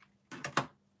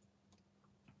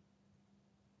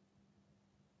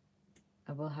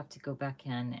 I will have to go back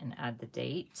in and add the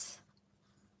date.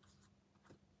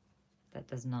 That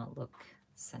does not look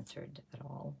centered at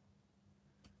all.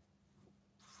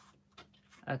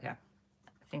 Okay,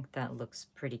 I think that looks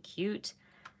pretty cute.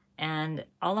 And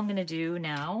all I'm gonna do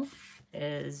now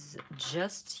is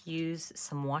just use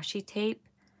some washi tape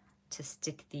to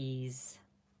stick these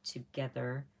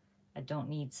together. I don't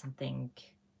need something,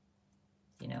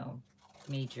 you know,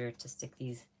 major to stick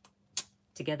these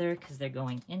together because they're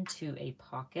going into a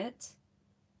pocket.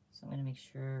 So I'm going to make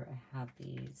sure I have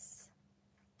these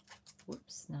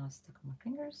Whoops, now it's stuck on my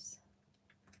fingers.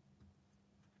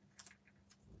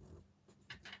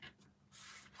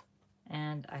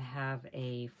 And I have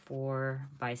a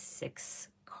 4x6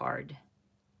 card.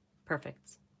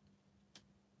 Perfect.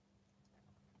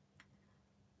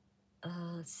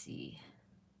 Let's see.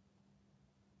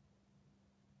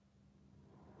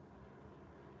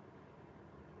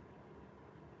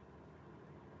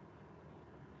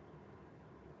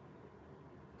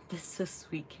 That's so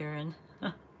sweet, Karen.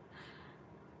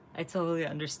 I totally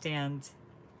understand.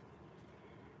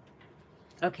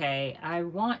 Okay, I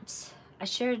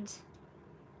shared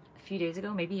a few days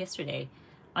ago, maybe yesterday,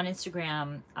 on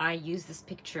Instagram, I use this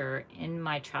picture in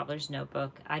my traveler's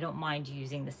notebook. I don't mind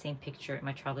using the same picture in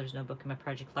my traveler's notebook in my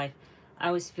project life. I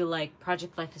always feel like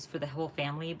project life is for the whole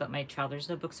family, but my traveler's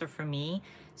notebooks are for me.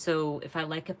 So if I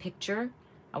like a picture,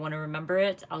 I want to remember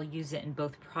it, I'll use it in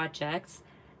both projects.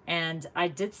 And I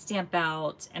did stamp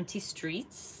out empty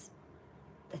streets.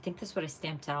 I think that's what I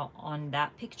stamped out on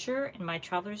that picture in my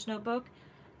traveler's notebook.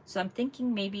 So I'm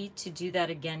thinking maybe to do that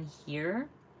again here.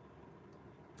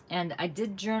 And I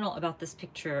did journal about this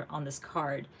picture on this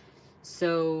card.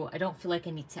 So I don't feel like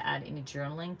I need to add any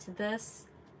journaling to this,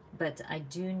 but I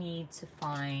do need to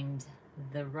find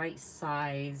the right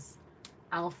size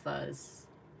alphas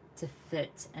to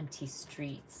fit empty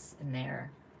streets in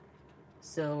there.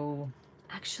 So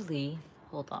actually,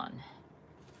 hold on.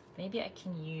 Maybe I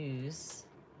can use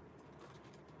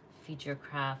Feed Your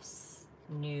Crafts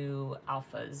new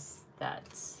alphas that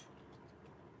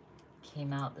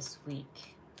came out this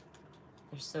week.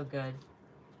 They're so good.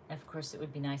 And of course, it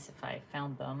would be nice if I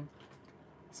found them.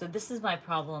 So this is my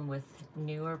problem with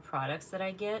newer products that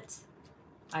I get.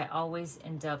 I always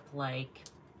end up like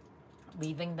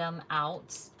leaving them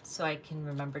out so I can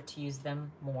remember to use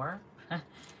them more. And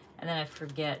then I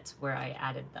forget where I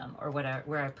added them or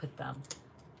where I put them.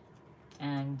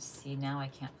 And see, now I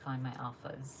can't find my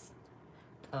alphas.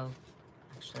 Oh,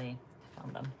 actually, I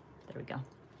found them. There we go.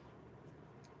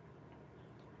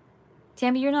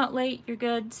 Tammy, you're not late. You're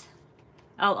good.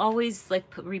 I'll always like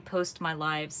repost my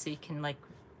lives so you can like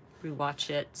rewatch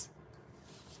it.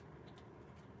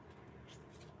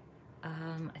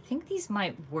 I think these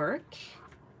might work.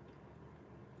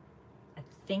 I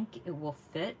think it will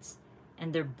fit,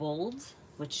 and they're bold,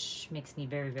 which makes me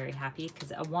very, very happy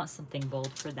because I want something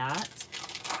bold for that.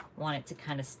 I want it to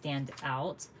kind of stand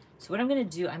out. So what I'm gonna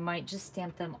do, I might just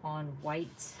stamp them on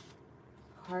white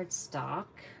cardstock.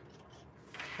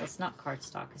 Well, it's not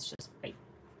cardstock, it's just white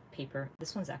paper.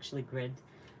 This one's actually grid,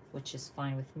 which is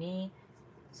fine with me.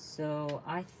 So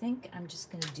I think I'm just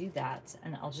gonna do that,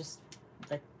 and I'll just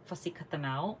like fussy cut them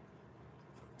out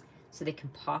so they can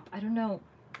pop. I don't know,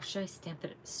 should I stamp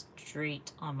it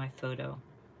straight on my photo?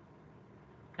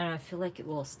 I don't know, I feel like it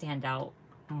will stand out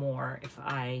more if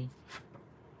I,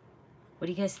 what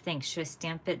do you guys think? Should I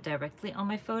stamp it directly on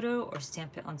my photo or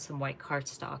stamp it on some white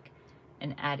cardstock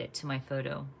and add it to my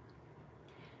photo?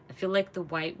 I feel like the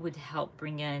white would help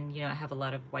bring in, you know, I have a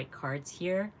lot of white cards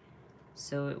here,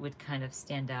 so it would kind of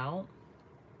stand out.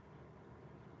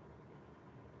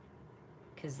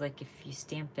 Because like if you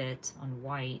stamp it on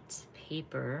white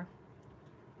paper,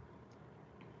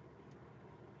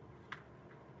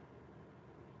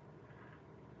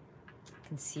 you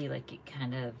can see like it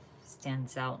kind of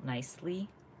stands out nicely.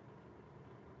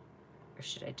 Or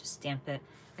should I just stamp it?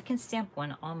 I can stamp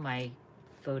one on my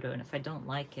photo, and if I don't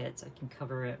like it, I can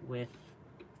cover it with,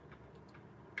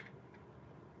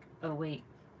 oh wait,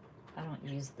 I don't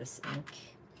use this ink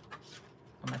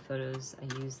on my photos.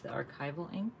 I use the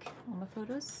archival ink on my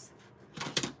photos.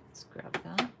 Let's grab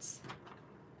that.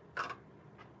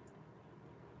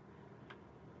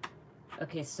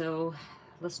 Okay, so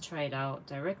let's try it out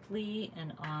directly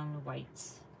and on white.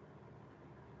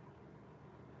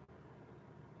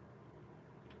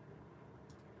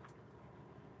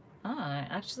 Ah, it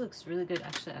actually looks really good.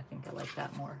 Actually, I think I like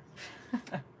that more.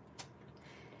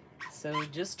 So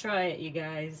just try it, you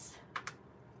guys.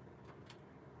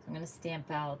 So I'm gonna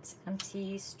stamp out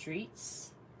empty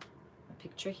streets, a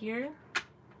picture here.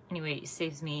 Anyway, it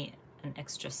saves me an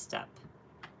extra step.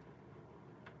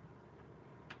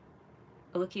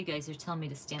 Oh, look, you guys are telling me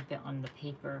to stamp it on the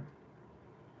paper.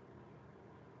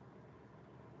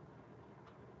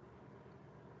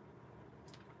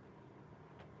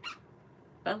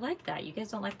 But I like that. You guys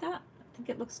don't like that? I think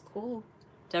it looks cool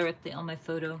directly on my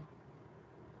photo.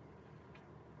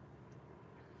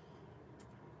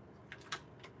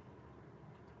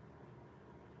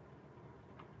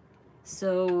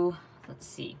 So let's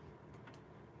see.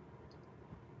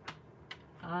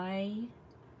 I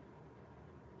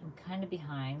am kind of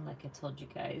behind, like I told you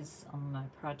guys, on my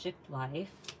project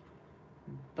life.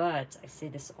 But I say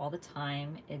this all the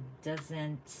time, it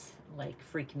doesn't like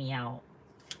freak me out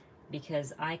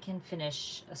because I can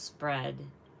finish a spread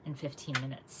in 15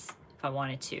 minutes if I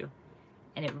wanted to.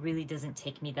 And it really doesn't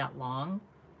take me that long.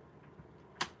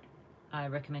 I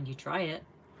recommend you try it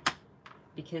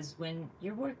because when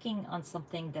you're working on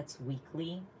something that's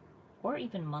weekly or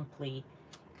even monthly,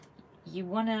 you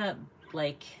want to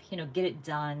like, you know, get it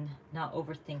done, not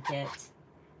overthink it.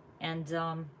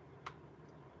 And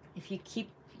if you keep,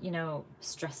 you know,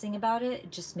 stressing about it,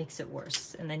 it just makes it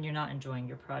worse. And then you're not enjoying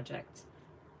your project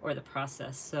or the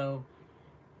process. So,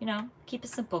 you know, keep it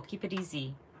simple, keep it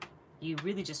easy. You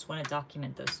really just want to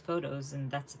document those photos, and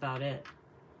that's about it.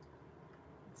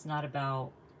 It's not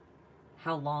about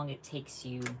how long it takes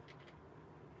you.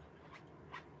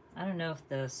 I don't know if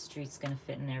the street's gonna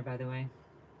fit in there, by the way.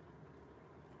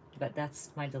 But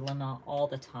that's my dilemma all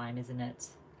the time, isn't it?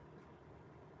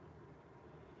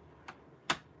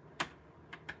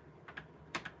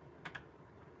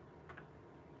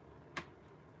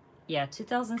 Yeah,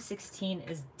 2016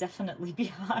 is definitely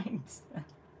behind.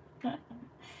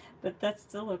 But that's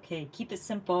still okay. Keep it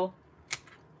simple,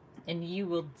 and you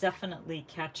will definitely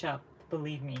catch up,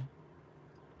 believe me.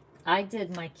 I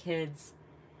did my kids'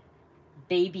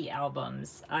 baby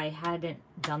albums. I hadn't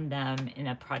done them in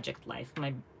a project life.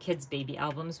 My kids' baby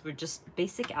albums were just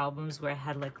basic albums where I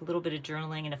had like a little bit of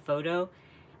journaling and a photo.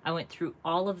 I went through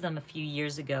all of them a few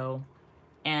years ago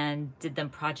and did them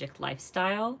project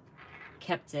lifestyle.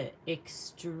 Kept it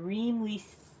extremely,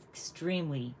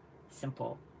 extremely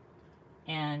simple.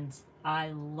 And I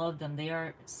love them. They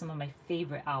are some of my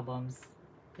favorite albums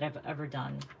that I've ever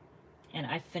done. And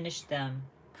I finished them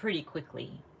pretty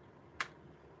quickly.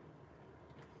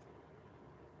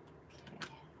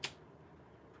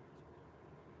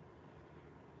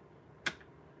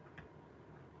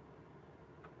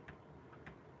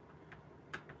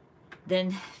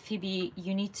 Then Phoebe,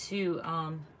 you need to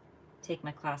take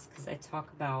my class because I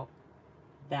talk about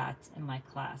that in my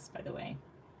class, by the way,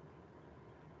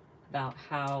 about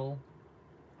how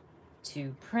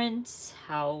to print,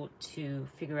 how to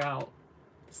figure out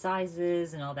the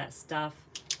sizes and all that stuff.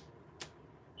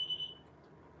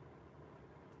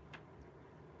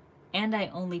 And I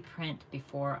only print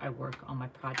before I work on my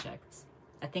projects.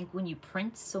 I think when you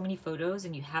print so many photos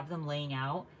and you have them laying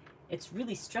out, it's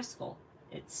really stressful.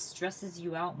 It stresses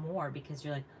you out more because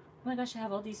you're like, oh my gosh, I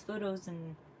have all these photos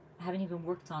and I haven't even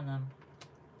worked on them.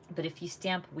 But if you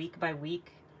stamp week by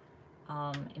week,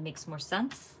 it makes more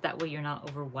sense. That way you're not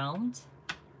overwhelmed.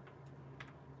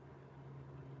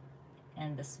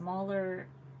 And the smaller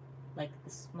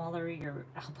your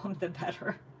album, the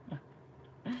better.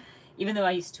 Even though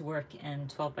I used to work in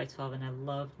 12 by 12 and I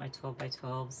loved my 12 by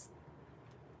 12s.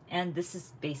 And this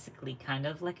is basically kind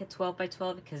of like a 12 by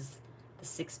 12 because the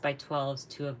 6 by 12s,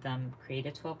 two of them create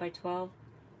a 12 by 12.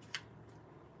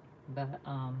 But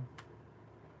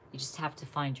you just have to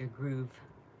find your groove.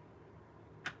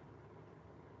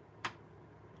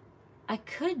 I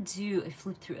could do a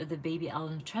flip through of the baby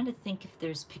album. I'm trying to think if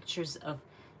there's pictures of,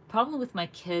 probably with my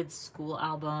kids' school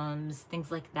albums,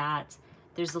 things like that.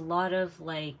 There's a lot of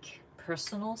like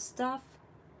personal stuff,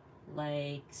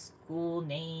 like school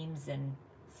names and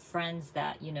friends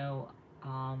that, you know,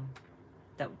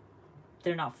 that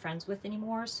they're not friends with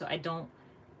anymore. So I don't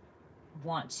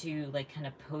want to like kind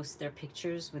of post their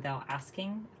pictures without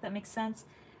asking, if that makes sense.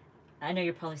 I know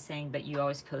you're probably saying, but you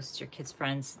always post your kids'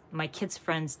 friends. My kids'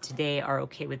 friends today are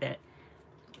okay with it,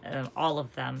 all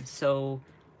of them. So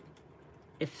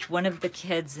if one of the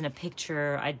kids in a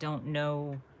picture I don't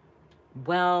know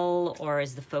well or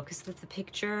is the focus of the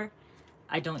picture,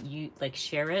 I don't like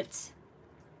share it.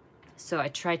 So I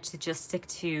try to just stick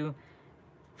to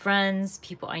friends,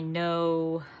 people I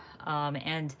know,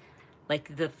 and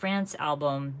like the France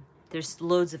album, there's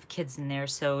loads of kids in there,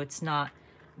 so it's not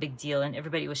a big deal. And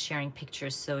everybody was sharing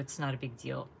pictures, so it's not a big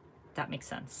deal. That makes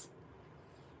sense.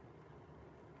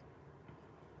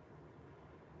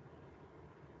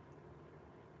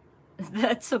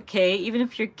 That's okay, even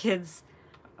if your kids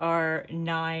are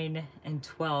 9 and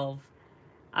 12.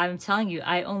 I'm telling you,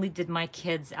 I only did my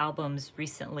kids' albums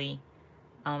recently,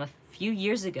 a few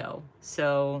years ago.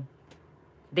 So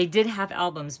they did have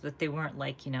albums, but they weren't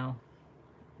like, you know,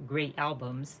 great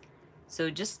albums. So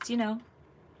just, you know,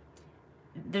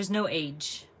 there's no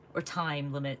age or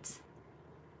time limit.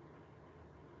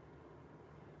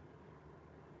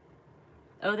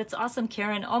 Oh, that's awesome,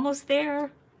 Karen. Almost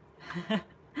there.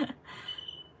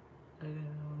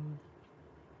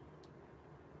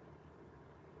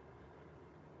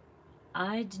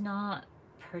 I did not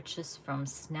purchase from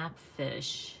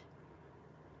Snapfish.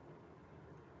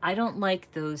 I don't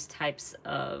like those types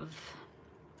of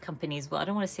companies. Well, I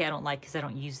don't want to say I don't like because I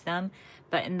don't use them,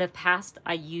 but in the past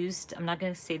I used, I'm not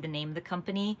going to say the name of the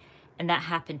company, and that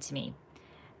happened to me.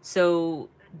 So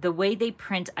the way they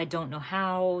print, I don't know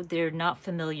how. They're not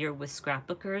familiar with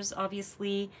scrapbookers,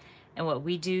 obviously, and what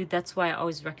we do. That's why I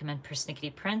always recommend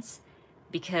Persnickety Prints,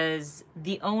 because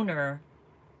the owner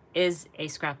is a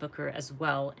scrapbooker as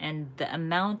well, and the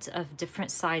amount of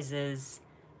different sizes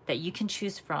that you can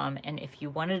choose from, and if you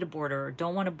wanted a border or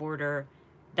don't want a border,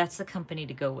 that's the company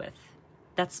to go with.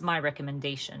 That's my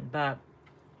recommendation, but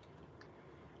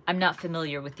I'm not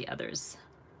familiar with the others.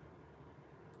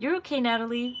 You're okay,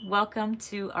 Natalie. Welcome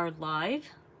to our live.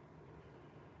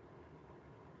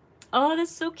 Oh,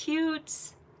 that's so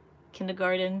cute.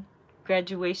 Kindergarten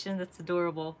graduation, that's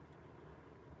adorable.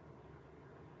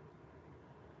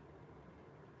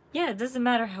 Yeah, it doesn't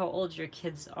matter how old your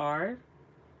kids are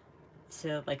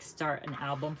to like start an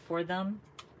album for them.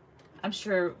 I'm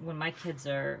sure when my kids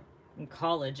are in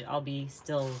college, I'll be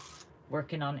still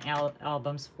working on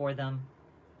albums for them.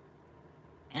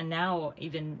 And now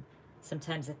even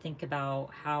sometimes I think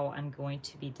about how I'm going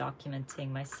to be documenting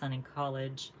my son in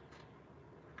college,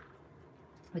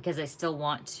 because I still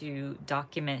want to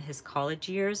document his college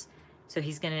years. So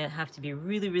he's gonna have to be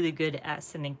really, really good at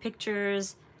sending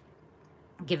pictures,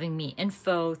 giving me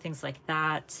info, things like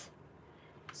that.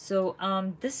 So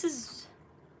this is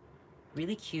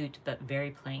really cute, but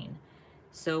very plain.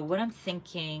 So what I'm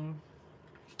thinking,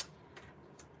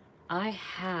 I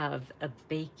have a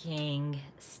baking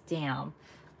stamp.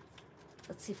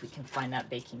 Let's see if we can find that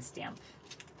baking stamp,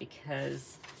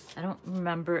 because I don't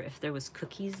remember if there was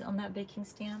cookies on that baking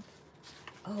stamp.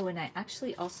 Oh, and I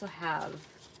actually also have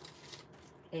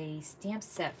a stamp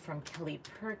set from Kelly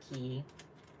Perky.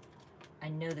 I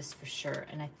know this for sure,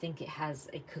 and I think it has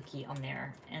a cookie on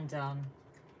there. And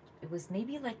it was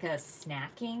maybe like a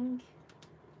snacking,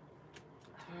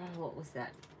 what was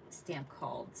that stamp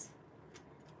called?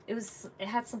 It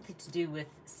had something to do with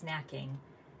snacking.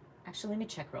 Actually, let me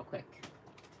check real quick.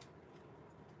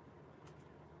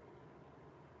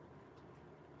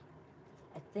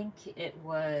 I think it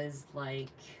was like,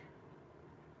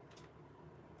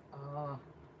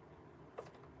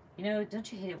 you know,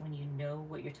 don't you hate it when you know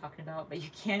what you're talking about, but you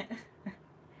can't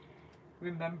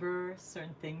remember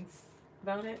certain things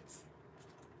about it?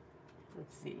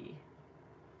 Let's see.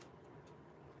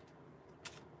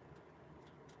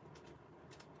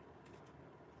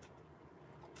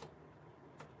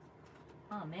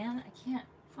 Oh man, I can't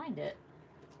find it.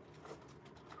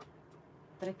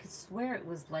 But I could swear it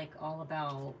was like all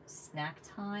about snack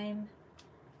time.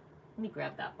 Let me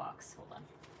grab that box, hold on.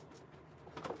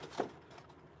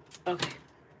 Okay.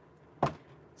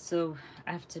 So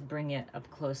I have to bring it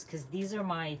up close because these are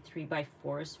my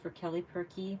 3x4s for Kelly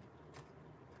Perky.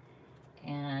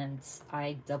 And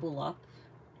I double up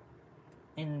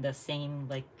in the same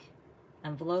like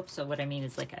envelope. So what I mean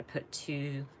is like I put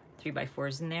 2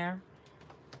 3x4s in there.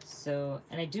 So,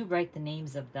 and I do write the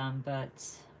names of them,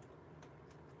 but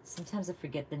sometimes I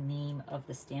forget the name of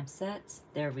the stamp set.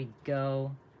 There we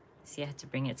go. See, I had to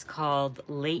bring it. It's called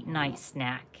Late Night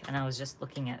Snack. And I was just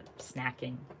looking at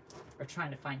snacking, or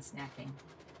trying to find snacking.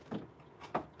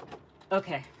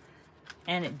 Okay.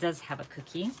 And it does have a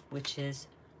cookie, which is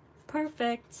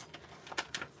perfect.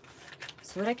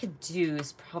 So what I could do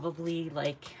is probably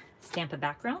like stamp a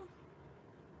background,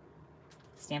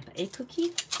 stamp a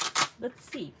cookie. Let's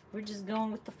see. We're just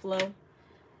going with the flow.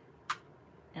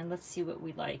 And let's see what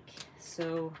we like.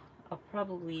 So I'll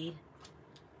probably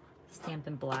stamp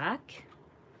in black.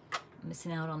 I'm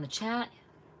missing out on the chat.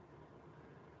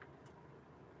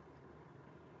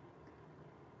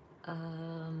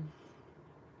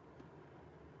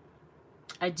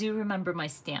 I do remember my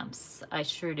stamps. I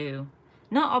sure do.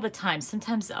 Not all the time.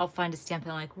 Sometimes I'll find a stamp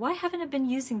and I'm like, why haven't I been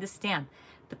using this stamp?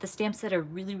 But the stamps that I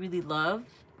really, really love,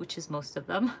 which is most of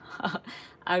them,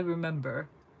 I remember.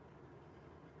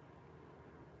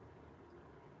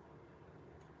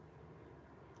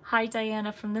 Hi,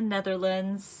 Diana from the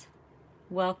Netherlands.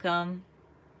 Welcome.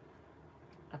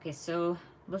 Okay, so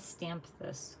let's stamp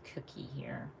this cookie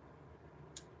here.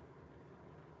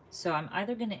 So I'm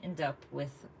either going to end up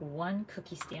with 1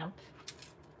 cookie stamp,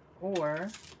 or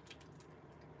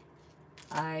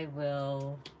I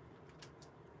will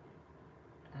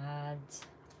add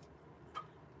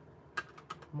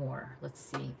more. Let's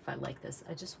see if I like this.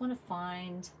 I just want to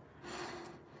find,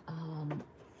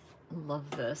 love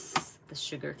this, the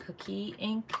sugar cookie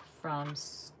ink from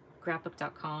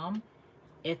scrapbook.com.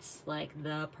 It's like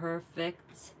the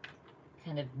perfect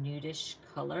kind of nudish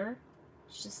color.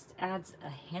 Just adds a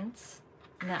hint.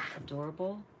 Isn't that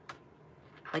adorable?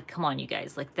 Like, come on, you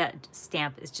guys. Like, that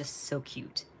stamp is just so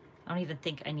cute. I don't even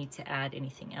think I need to add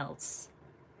anything else.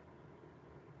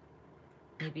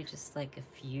 Maybe just like a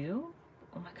few.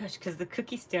 Oh my gosh, because the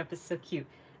cookie stamp is so cute.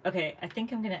 Okay, I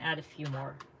think I'm gonna add a few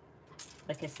more.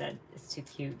 Like I said, it's too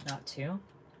cute not to.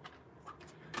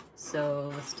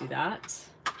 So let's do that.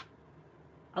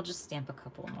 I'll just stamp a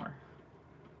couple more.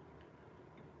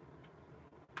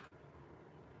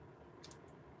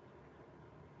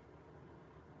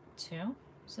 Two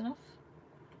is enough.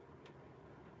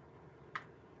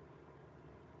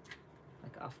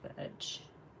 Like off the edge.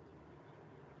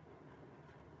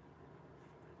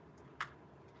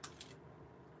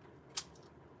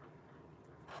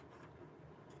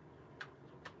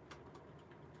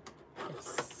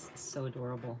 It's so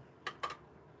adorable.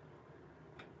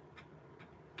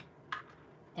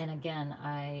 And again,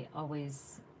 I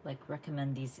always like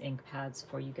recommend these ink pads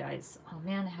for you guys. Oh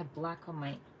man, I had black on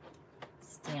my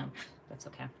stamp. That's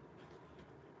okay.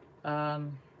 I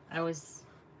always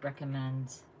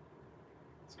recommend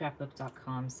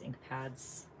scrapbook.com's ink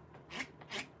pads.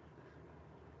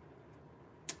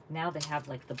 Now they have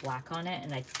like the black on it,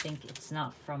 and I think it's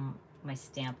not from my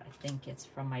stamp. I think it's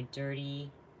from my dirty,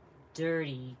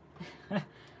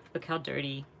 look how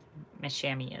dirty my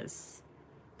chamois is.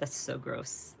 That's so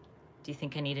gross. Do you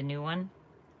think I need a new one?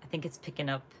 I think it's picking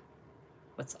up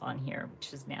what's on here,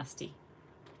 which is nasty.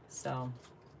 So,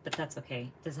 but that's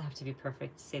okay. It doesn't have to be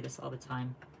perfect. I say this all the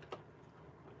time.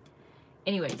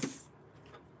 Anyways,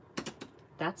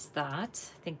 that's that.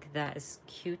 I think that is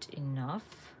cute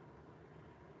enough.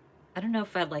 I don't know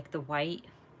if I like the white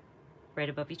right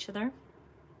above each other.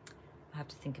 I'll have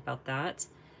to think about that.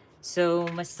 So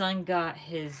my son got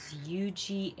his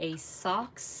UGA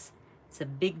socks. It's a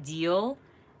big deal.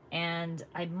 And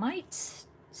I might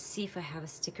see if I have a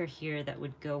sticker here that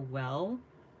would go well.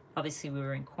 Obviously we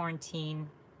were in quarantine.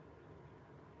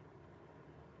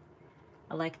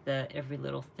 I like the every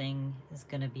little thing is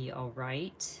gonna be all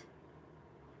right.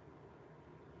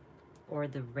 Or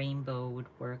the rainbow would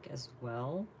work as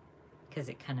well, because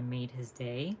it kind of made his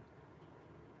day.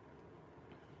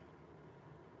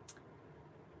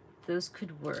 Those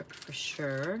could work for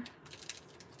sure.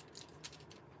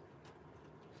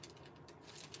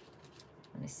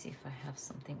 Let me see if I have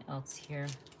something else here.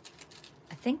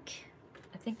 I think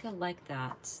I like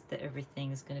that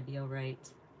everything is gonna be all right.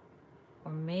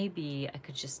 Or maybe I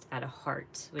could just add a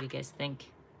heart. What do you guys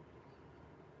think?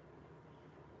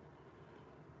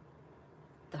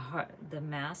 The heart, the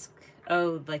mask.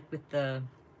 Oh, like with the,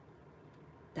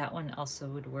 that one also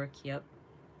would work. Yep,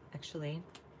 actually.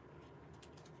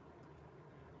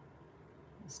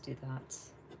 Let's do that.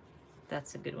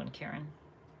 That's a good one, Karen.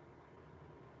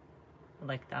 I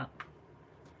like that.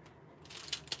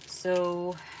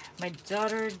 So my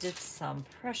daughter did some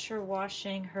pressure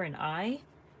washing, her and I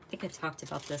think I talked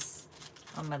about this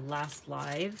on my last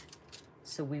live.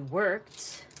 So we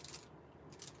worked,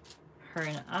 her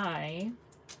and I.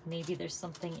 Maybe there's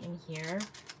something in here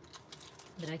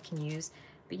that I can use.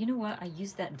 But you know what? I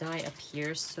used that die up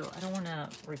here, so I don't want to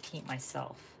repeat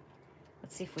myself.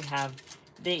 Let's see if we have...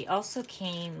 They also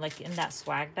came, like in that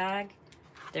swag bag,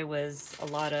 there was a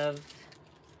lot of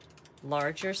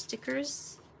larger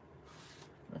stickers.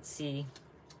 Let's see.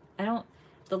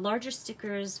 The larger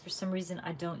stickers, for some reason,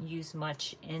 I don't use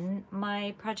much in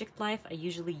my project life. I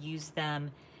usually use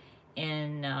them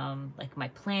in like my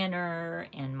planner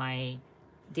and my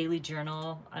daily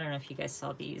journal. I don't know if you guys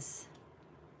saw these,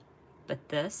 but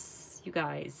this, you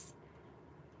guys,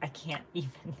 I can't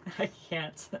even, I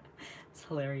can't. It's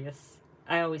hilarious.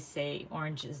 I always say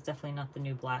orange is definitely not the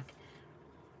new black.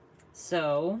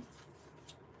 So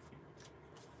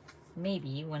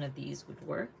maybe one of these would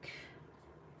work.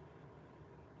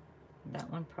 That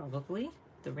one probably,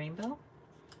 the rainbow.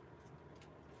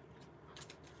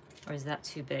 Or is that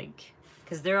too big?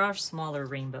 Because there are smaller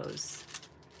rainbows.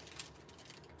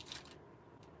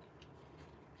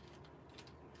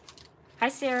 Hi,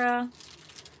 Sarah.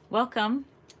 Welcome.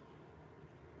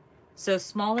 So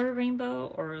smaller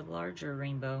rainbow or larger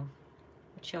rainbow?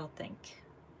 What y'all think?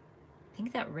 I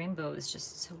think that rainbow is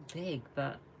just so big,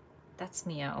 but that's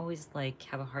me. I always like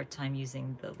have a hard time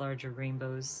using the larger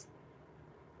rainbows.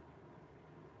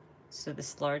 So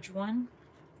this large one,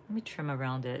 let me trim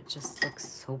around it. It just looks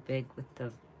so big with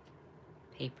the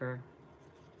paper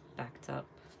backed up.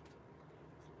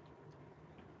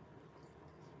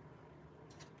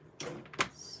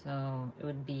 So it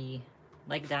would be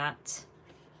like that,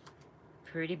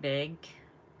 pretty big,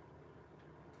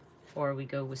 or we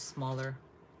go with smaller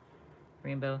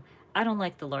rainbow. I don't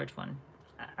like the large one.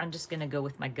 I'm just gonna go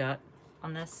with my gut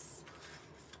on this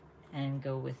and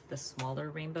go with the smaller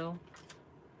rainbow.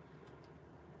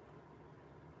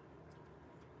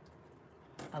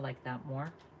 I like that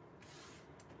more.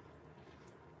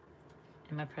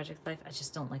 In my project life, I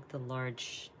just don't like the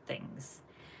large things.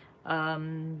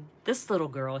 This little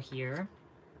girl here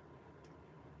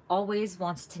always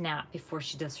wants to nap before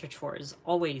she does her chores.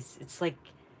 Always. It's like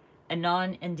a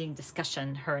non-ending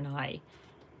discussion, her and I.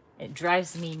 It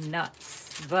drives me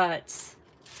nuts, but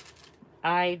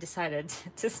I decided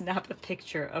to snap a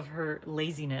picture of her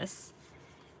laziness,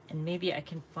 and maybe I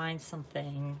can find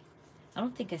something. I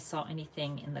don't think I saw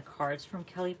anything in the cards from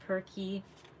Kelly Perky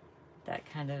that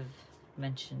kind of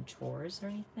mentioned chores or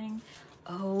anything.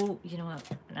 Oh, you know what?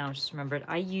 Now I just remembered.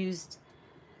 I used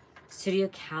Studio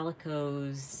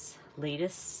Calico's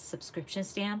latest subscription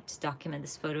stamp to document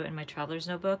this photo in my traveler's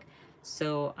notebook.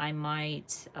 So I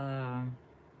might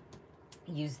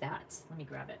use that. Let me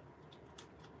grab it.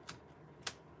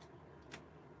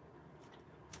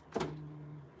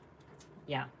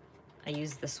 Yeah, I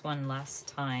used this one last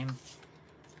time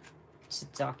to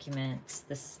document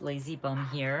this lazy bum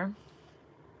here.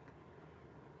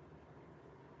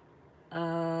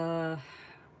 I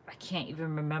can't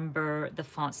even remember the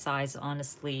font size,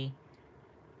 honestly.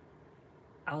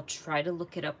 I'll try to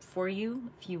look it up for you.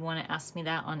 If you want to ask me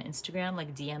that on Instagram,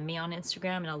 like DM me on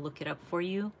Instagram and I'll look it up for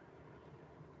you.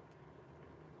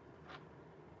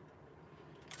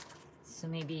 So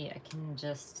maybe I can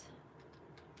just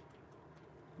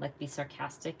like be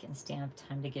sarcastic and stamp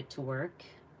time to get to work.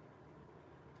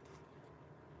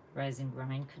 Rise and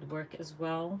grind could work as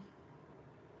well.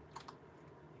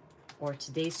 Or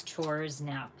today's chores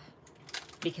nap.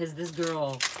 Because this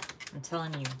girl, I'm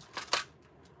telling you.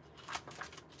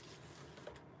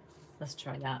 Let's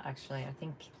try that actually. I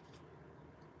think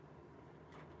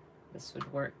this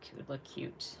would work. It would look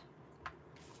cute.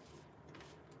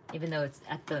 Even though it's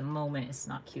at the moment it's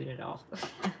not cute at all.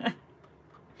 And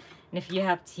if you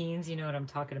have teens, you know what I'm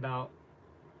talking about.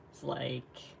 It's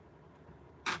like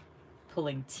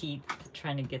pulling teeth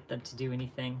trying to get them to do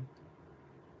anything.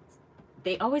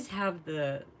 They always have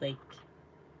the like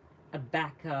a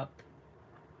backup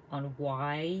on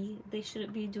why they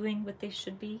shouldn't be doing what they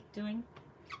should be doing.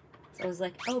 So I was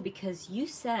like, oh, because you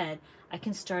said I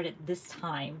can start at this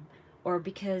time, or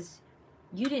because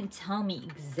you didn't tell me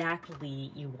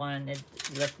exactly you wanted,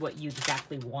 like what you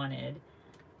exactly wanted.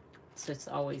 So it's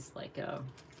always like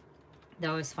they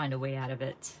always find a way out of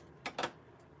it.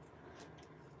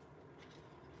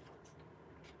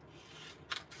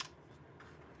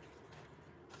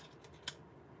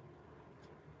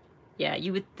 Yeah,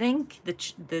 you would think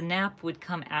the nap would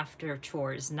come after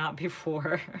chores, not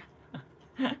before.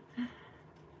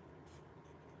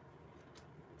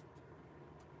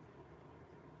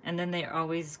 And then they're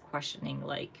always questioning,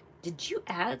 like, did you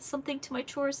add something to my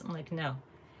chores? I'm like, no.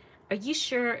 Are you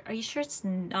sure? Are you sure it's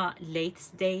not Late's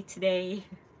day today?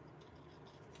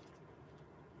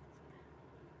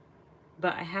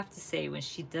 But I have to say, when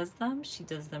she does them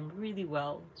really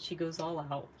well. She goes all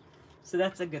out. So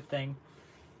that's a good thing.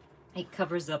 It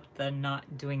covers up the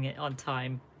not doing it on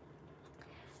time.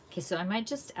 Okay, so I might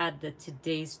just add the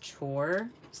today's chore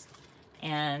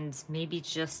and maybe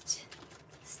just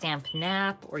stamp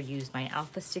nap or use my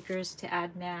alpha stickers to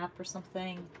add nap or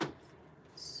something.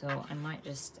 So I might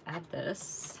just add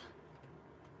this.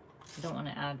 I don't want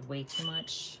to add way too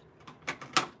much.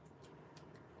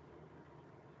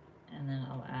 And then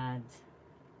I'll add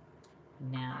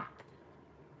nap.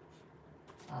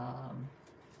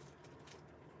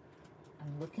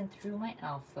 I'm looking through my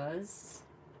alphas.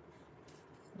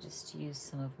 I'll just use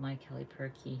some of my Kelly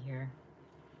Perky here.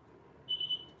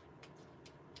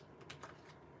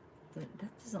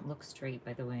 That doesn't look straight,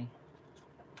 by the way.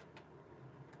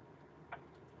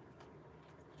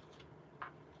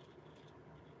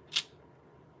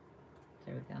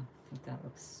 There we go. I think that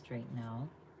looks straight now.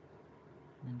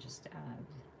 And then just add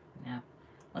nap.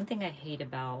 One thing I hate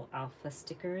about alpha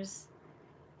stickers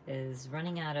is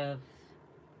running out of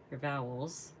your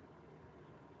vowels,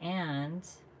 and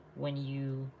when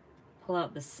you pull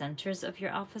out the centers of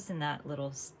your alphas in that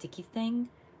little sticky thing,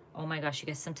 oh my gosh, you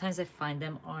guys, sometimes I find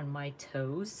them on my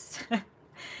toes and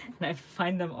I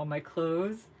find them on my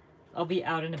clothes. I'll be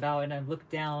out and about and I look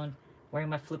down wearing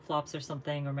my flip-flops or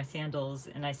something or my sandals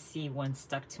and I see one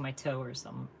stuck to my toe or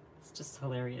something. It's just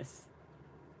hilarious.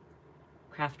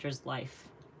 Crafter's life.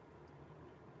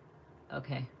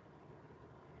 Okay.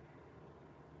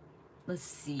 Let's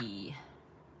see.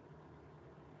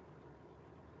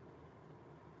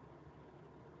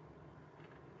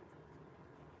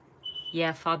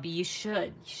 Yeah, Fabi, you should.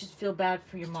 You should feel bad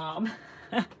for your mom.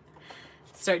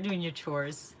 Start doing your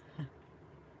chores.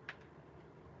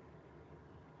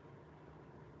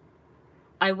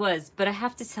 I was, but I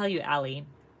have to tell you, Allie,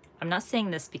 I'm not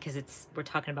saying this because we're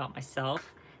talking about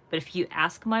myself. But if you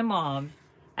ask my mom,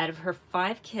 out of her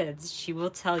 5 kids, she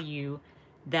will tell you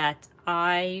that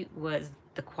I was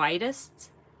the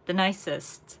quietest, the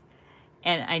nicest,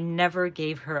 and I never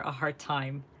gave her a hard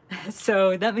time.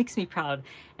 So that makes me proud.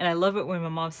 And I love it when my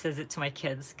mom says it to my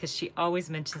kids, because she always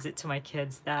mentions it to my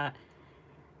kids that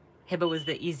Hiba was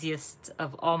the easiest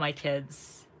of all my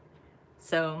kids.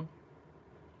 So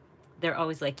they're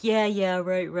always like, yeah, yeah,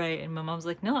 right, right. And my mom's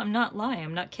like, no, I'm not lying.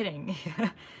 I'm not kidding.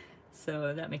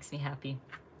 So that makes me happy.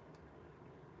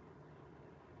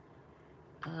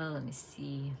 Let me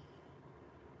see.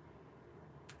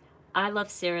 I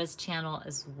love Sarah's channel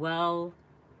as well.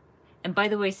 And by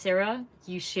the way, Sarah,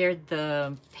 you shared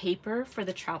the paper for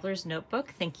the Traveler's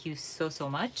Notebook. Thank you so, so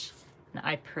much. And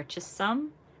I purchased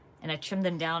some and I trimmed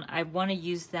them down. I want to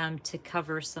use them to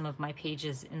cover some of my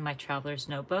pages in my Traveler's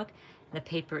Notebook. The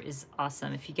paper is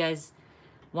awesome. If you guys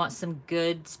want some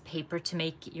good paper to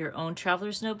make your own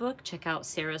Traveler's Notebook, check out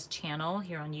Sarah's channel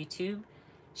here on YouTube.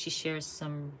 She shares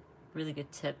some really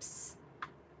good tips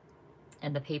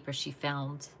and the paper she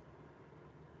found.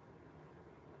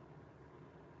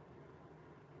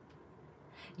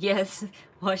 Yes,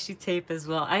 washi tape as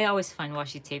well. I always find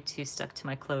washi tape too stuck to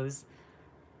my clothes.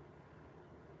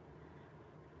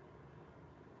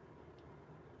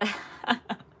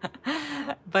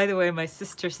 By the way, my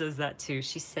sister says that too.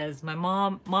 She says, my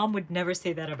mom would never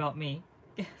say that about me.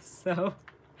 So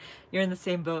you're in the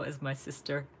same boat as my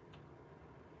sister.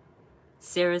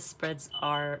 Sarah's spreads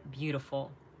are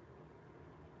beautiful.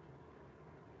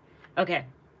 Okay,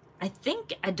 I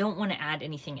think I don't want to add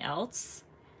anything else.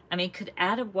 I mean, could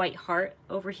add a white heart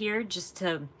over here just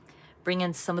to bring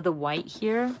in some of the white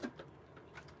here.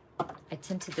 I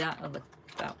tend to that. Oh, look,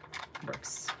 that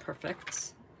works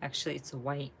perfect. Actually, it's a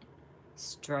white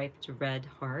striped red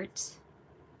heart.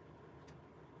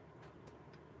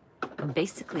 And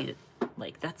basically,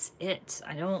 like, that's it.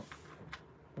 I don't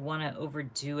want to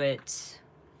overdo it.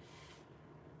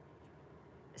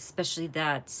 Especially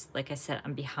that, like I said,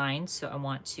 I'm behind, so I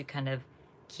want to kind of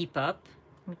keep up.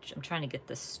 I'm trying to get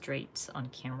this straight on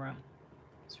camera.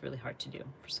 It's really hard to do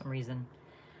for some reason.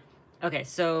 Okay,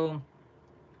 so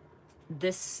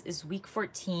this is week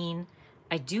 14.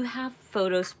 I do have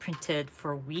photos printed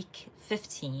for week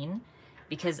 15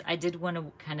 because I did want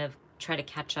to kind of try to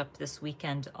catch up this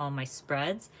weekend on my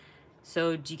spreads.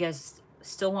 So do you guys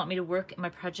still want me to work in my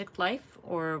project life,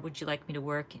 or would you like me to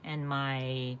work in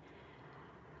my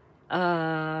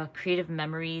Creative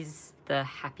Memories, the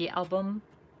Happy Album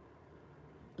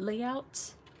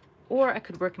layout? Or I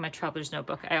could work in my Traveler's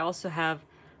Notebook. I also have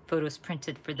photos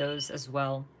printed for those as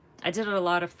well. I did a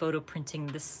lot of photo printing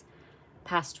this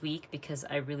past week because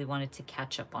I really wanted to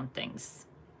catch up on things.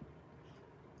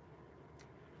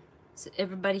 So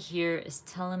everybody here is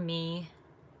telling me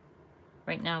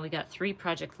right now we got 3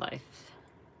 Project Life.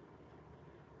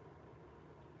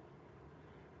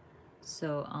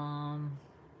 So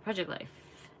Project Life.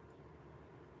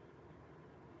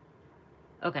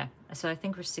 Okay, so I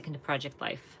think we're sticking to Project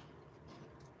Life.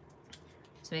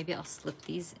 So maybe I'll slip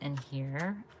these in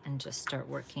here and just start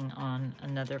working on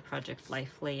another Project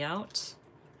Life layout.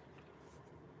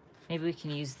 Maybe we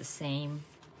can use the same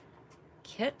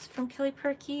kit from Kelly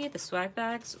Perky, the swag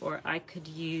bags, or I could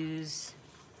use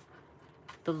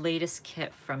the latest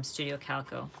kit from Studio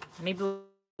Calico. Maybe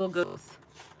we'll go both.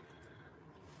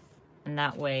 And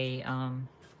that way,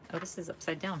 oh, this is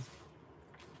upside down.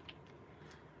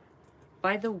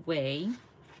 By the way,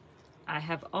 I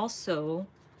have also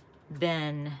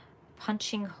been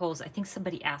punching holes. I think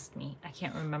somebody asked me, I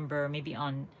can't remember, maybe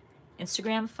on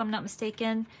Instagram if I'm not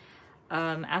mistaken,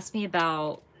 asked me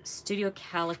about Studio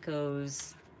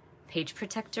Calico's page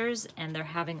protectors, and they're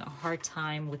having a hard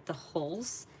time with the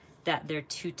holes, that they're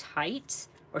too tight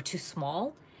or too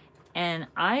small. And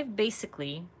I've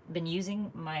basically been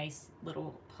using my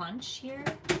little punch here,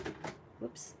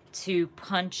 whoops, to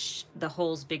punch the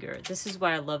holes bigger. This is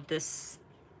why I love this,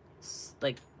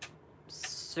 like,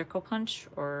 circle punch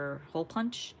or hole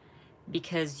punch,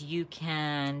 because you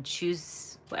can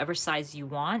choose whatever size you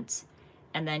want,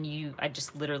 and then I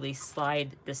just literally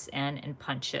slide this in and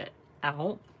punch it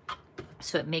out,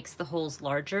 so it makes the holes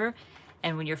larger.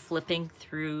 And when you're flipping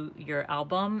through your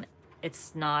album,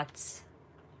 it's not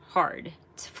hard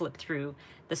to flip through.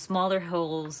 The smaller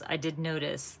holes, I did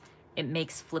notice, it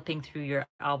makes flipping through your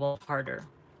album harder.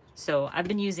 So I've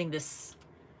been using this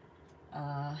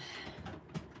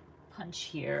punch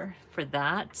here for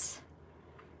that.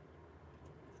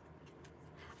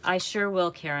 I sure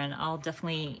will, Karen. I'll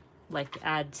definitely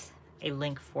add a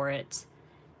link for it.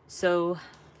 So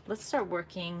let's start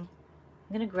working.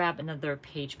 I'm gonna grab another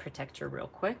page protector real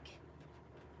quick.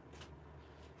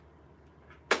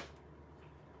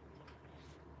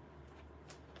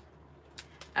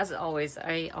 As always,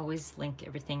 I always link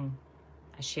everything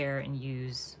I share and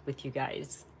use with you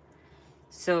guys.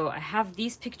 So I have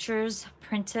these pictures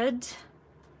printed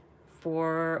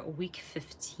for week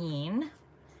 15.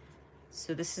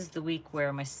 So this is the week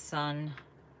where my son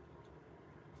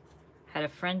had a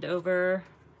friend over,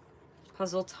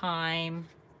 puzzle time,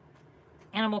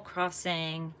 Animal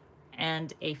Crossing,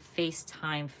 and a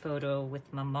FaceTime photo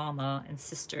with my mama and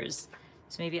sisters.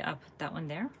 So maybe I'll put that one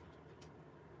there.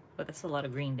 But that's a lot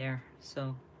of green there.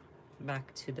 So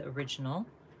back to the original.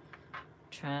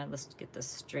 Let's get this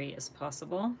straight as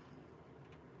possible.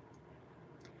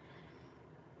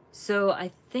 So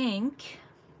I think,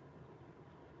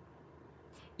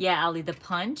 yeah, Ali, the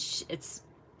punch, it's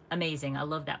amazing. I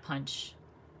love that punch.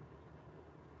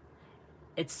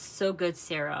 It's so good,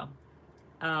 Sarah.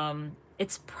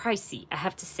 It's pricey, I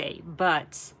have to say,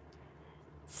 but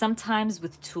sometimes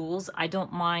with tools, I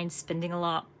don't mind spending a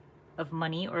lot of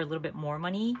money or a little bit more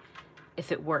money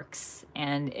if it works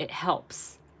and it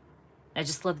helps. I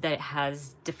just love that it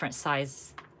has different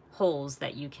size holes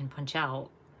that you can punch out.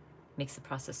 Makes the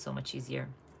process so much easier.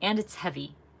 And it's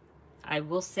heavy. I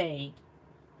will say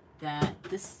that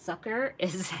this sucker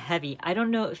is heavy. I don't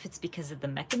know if it's because of the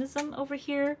mechanism over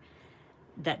here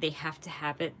that they have to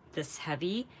have it this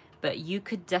heavy, but you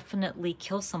could definitely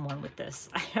kill someone with this.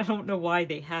 I don't know why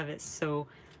they have it so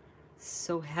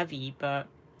heavy, but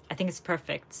I think it's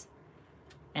perfect.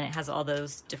 And it has all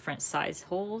those different size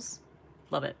holes.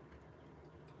 Love it.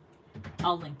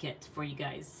 I'll link it for you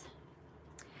guys.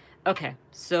 Okay,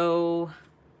 so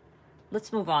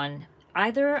let's move on.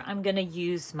 Either I'm gonna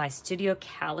use my Studio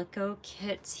Calico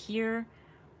kit here,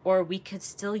 or we could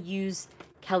still use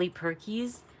Kelly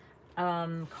Perky's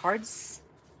cards.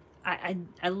 I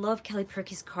love Kelly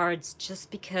Perky's cards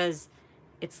just because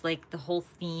it's like the whole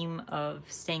theme of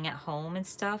staying at home and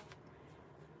stuff.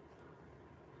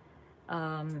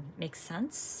 Makes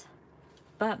sense.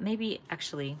 But maybe,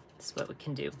 actually, this is what we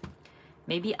can do.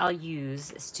 Maybe I'll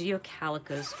use Studio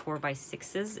Calico's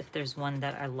 4x6s if there's one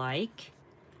that I like,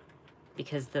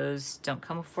 because those don't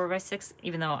come with 4x6,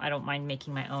 even though I don't mind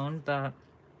making my own, but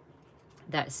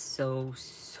that is so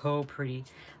pretty.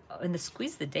 Oh, and the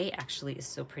Squeeze the Day actually is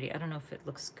so pretty. I don't know if it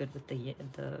looks good with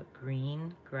the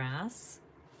green grass.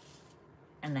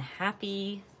 And the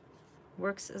Happy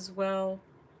works as well.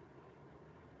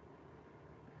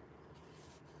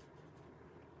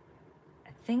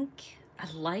 I think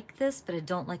I like this, but I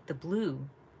don't like the blue.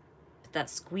 But that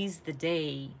Squeeze the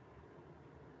Day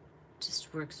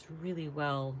just works really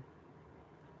well.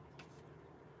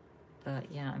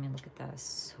 But yeah, I mean, look at that. It's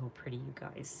so pretty, you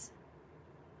guys.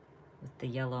 With the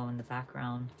yellow in the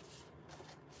background.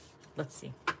 Let's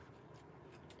see.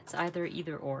 It's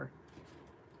either or.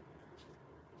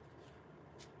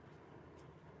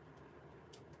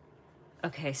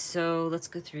 Okay, so let's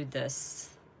go through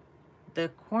this. The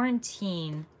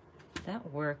quarantine,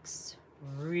 that works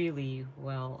really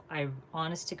well. I,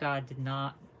 honest to God, did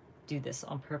not do this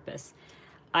on purpose.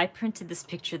 I printed this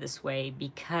picture this way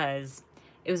because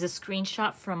it was a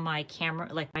screenshot from my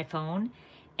camera, like my phone.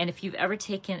 And if you've ever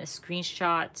taken a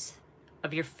screenshot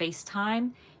of your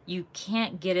FaceTime, you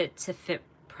can't get it to fit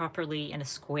properly in a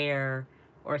square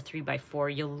or a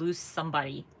 3x4. You'll lose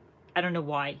somebody. I don't know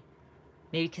why.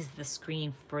 Maybe because of the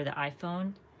screen for the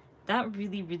iPhone. That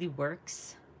really, really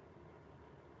works.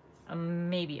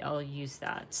 Maybe I'll use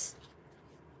that.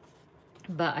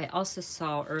 But I also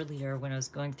saw earlier when I was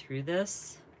going through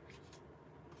this,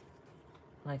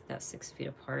 like that 6 feet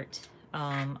apart,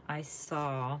 I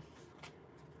saw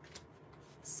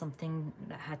something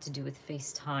that had to do with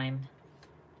FaceTime.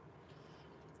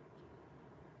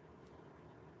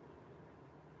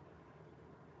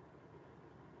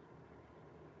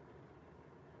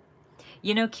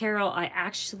 You know, Carol, I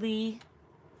actually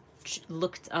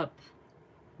looked up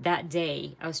that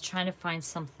day. I was trying to find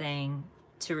something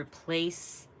to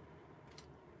replace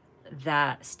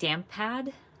that stamp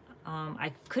pad.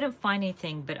 I couldn't find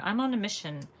anything, but I'm on a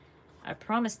mission. I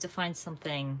promised to find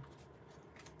something.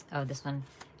 Oh, this one.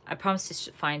 I promised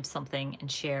to find something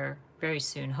and share very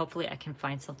soon. Hopefully I can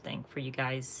find something for you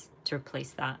guys to replace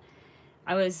that.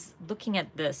 I was looking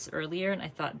at this earlier and I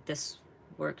thought this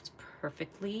worked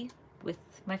perfectly with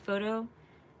my photo.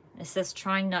 It says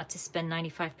trying not to spend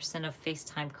 95% of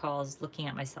FaceTime calls looking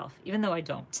at myself, even though I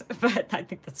don't, but I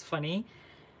think that's funny.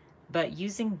 But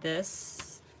using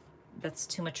this, that's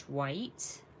too much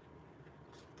white.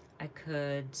 I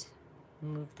could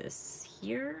move this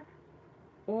here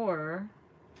or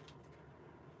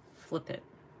flip it.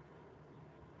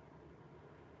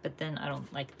 But then I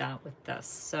don't like that with this,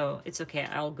 so it's okay.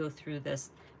 I'll go through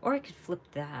this, or I could flip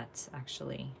that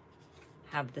actually.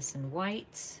 Have this in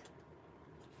white.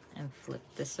 and flip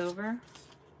this over.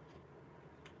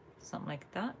 Something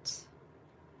like that.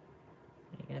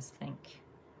 What do you guys think?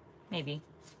 Maybe.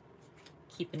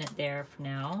 Keeping it there for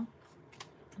now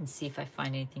and see if I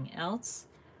find anything else.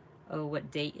 Oh,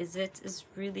 what date is it is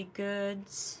really good.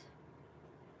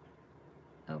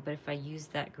 Oh, but if I use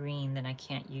that green, then I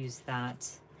can't use that.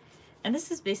 And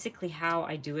this is basically how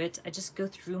I do it. I just go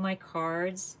through my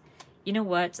cards. You know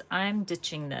what? I'm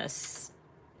ditching this.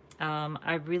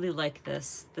 I really like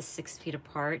this, the 6 feet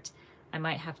apart. I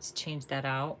might have to change that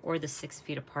out, or the 6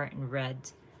 feet apart in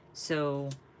red. So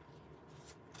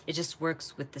it just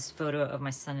works with this photo of my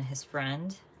son and his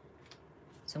friend.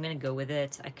 So I'm gonna go with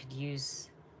it. I could use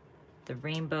the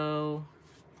rainbow.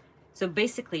 So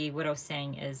basically what I was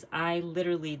saying is I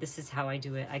literally, this is how I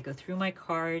do it. I go through my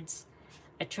cards.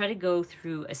 I try to go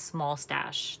through a small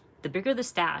stash. The bigger the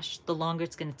stash, the longer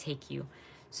it's gonna take you.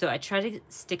 So I try to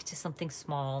stick to something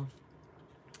small.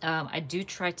 I do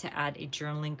try to add a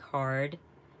journaling card.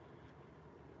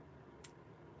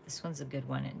 This one's a good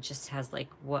one. It just has like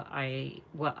what I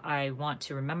want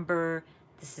to remember.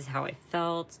 This is how I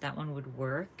felt. That one would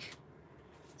work.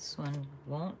 This one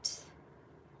won't.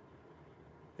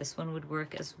 This one would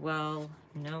work as well.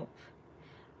 Nope.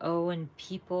 Oh, and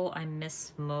people I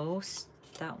miss most.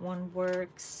 That one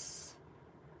works.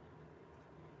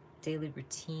 Daily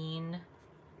routine.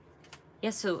 Yeah,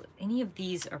 so any of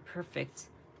these are perfect.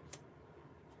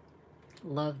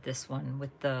 Love this one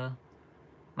with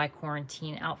my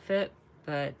quarantine outfit,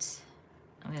 but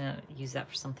I'm gonna use that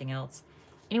for something else.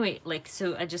 Anyway, like,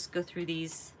 so I just go through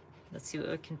these. Let's see what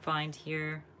we can find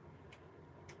here.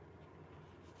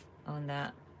 On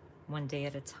that, one day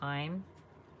at a time.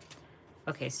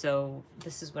 Okay, so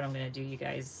this is what I'm gonna do, you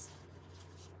guys.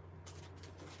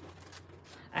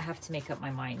 I have to make up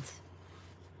my mind.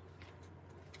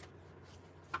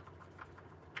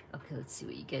 Okay, let's see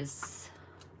what you guys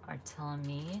are telling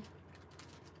me.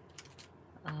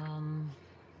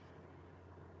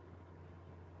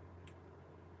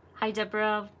 Hi,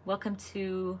 Deborah. Welcome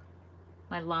to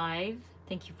my live.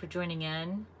 Thank you for joining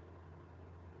in.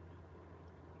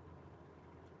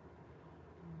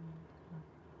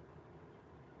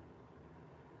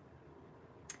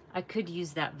 I could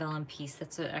use that vellum piece.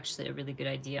 That's actually a really good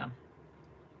idea.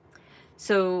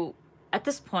 So at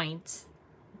this point,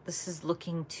 this is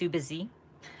looking too busy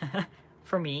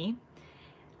for me.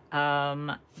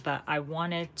 But I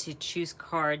wanted to choose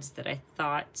cards that I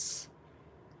thought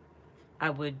I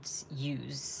would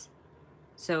use.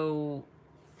 So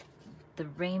the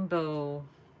rainbow,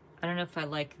 I don't know if I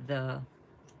like the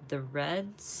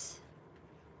reds.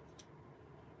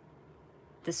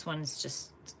 This one's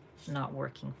just not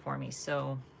working for me,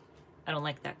 so I don't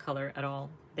like that color at all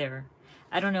there.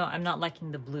 I don't know, I'm not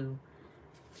liking the blue,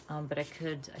 but I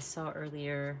saw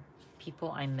earlier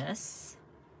people I miss.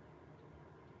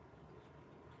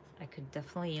 I could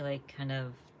definitely like kind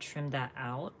of trim that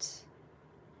out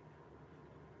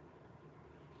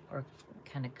or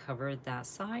kind of cover that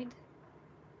side.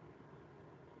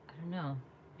 I don't know.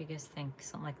 What do you guys think?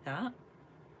 Something like that?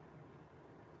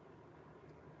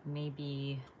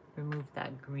 Maybe remove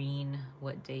that green.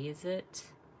 What day is it?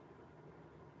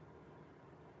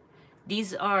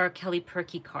 These are Kelly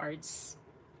Perky cards.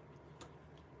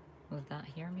 Move that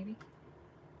here maybe.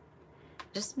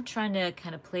 Just I'm trying to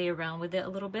kind of play around with it a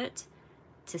little bit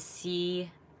to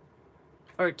see,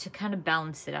 or to kind of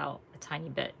balance it out a tiny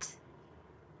bit.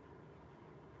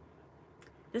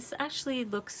 This actually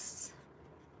looks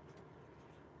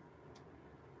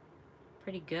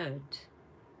pretty good.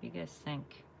 What do you guys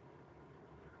think?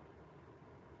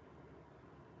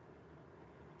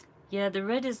 Yeah, the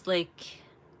red is like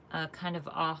kind of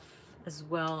off as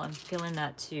well. I'm feeling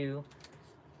that too.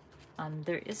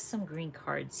 There is some green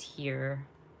cards here,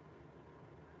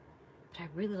 but I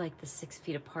really like the 6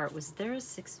 feet apart. Was there a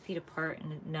 6 feet apart?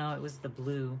 And no, it was the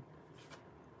blue.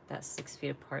 That 6 feet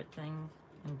apart thing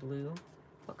in blue.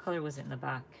 What color was it in the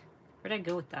back? Where'd I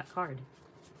go with that card?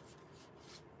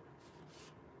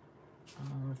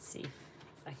 Let's see if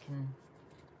I can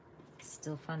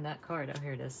still find that card. Oh,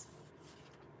 here it is.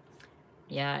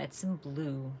 Yeah, it's in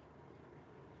blue.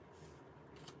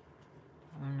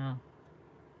 I don't know.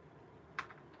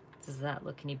 Does that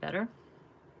look any better?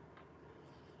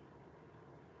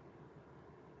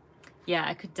 Yeah,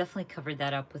 I could definitely cover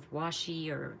that up with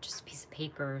washi or just a piece of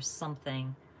paper or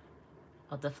something.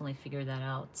 I'll definitely figure that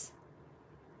out.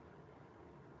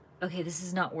 Okay, this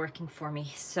is not working for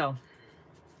me, so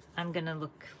I'm gonna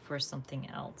look for something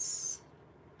else.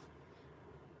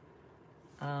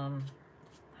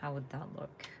 How would that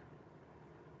look?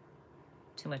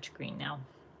 Too much green now.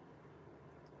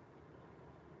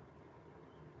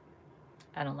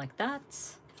 I don't like that.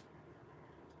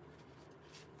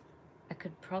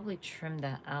 could probably trim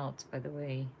that out, by the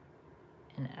way,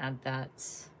 and add that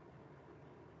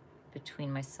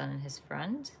between my son and his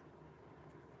friend.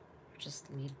 Or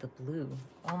just leave the blue.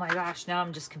 Oh my gosh, now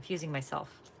I'm just confusing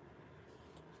myself.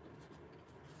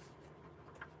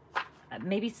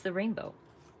 Maybe it's the rainbow.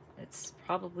 It's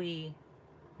probably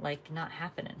like not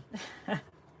happening.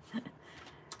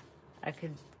 I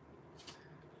could,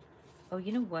 oh,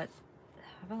 you know what?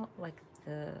 How about like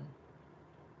the,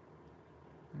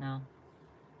 no,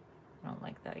 I don't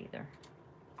like that either.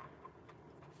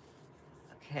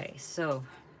 Okay, so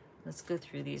let's go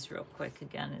through these real quick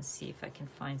again and see if I can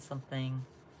find something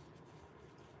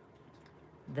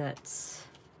that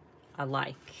I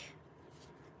like.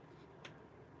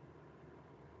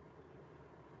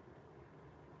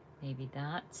 Maybe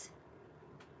that.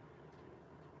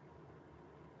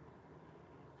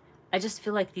 I just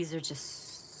feel like these are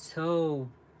just so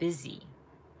busy.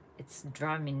 It's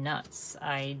driving me nuts.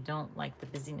 I don't like the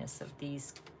busyness of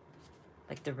these,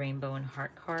 like the rainbow and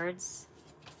heart cards.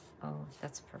 Oh,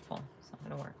 that's purple. It's not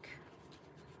gonna work.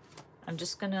 I'm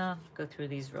just gonna go through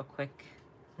these real quick.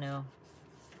 No,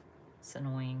 it's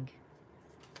annoying.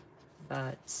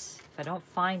 But if I don't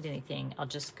find anything, I'll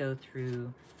just go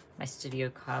through my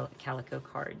Studio Calico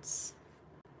cards.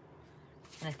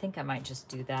 And I think I might just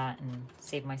do that and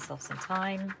save myself some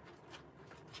time.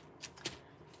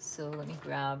 So let me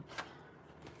grab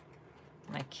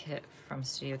my kit from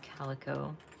Studio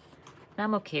Calico. And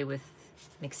I'm okay with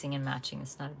mixing and matching.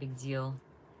 It's not a big deal.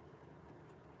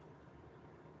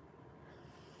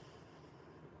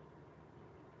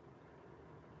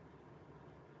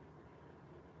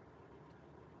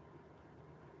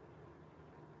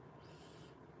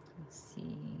 Let's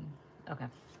see. Okay.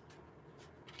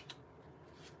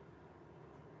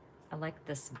 I like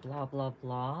this blah, blah,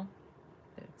 blah,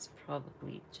 but it's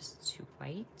probably just too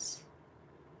white.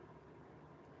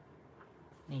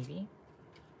 Maybe.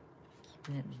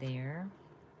 Keeping it there.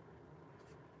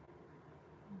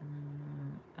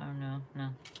 Oh no, no.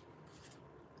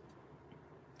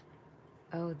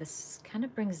 Oh, this kind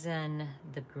of brings in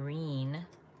the green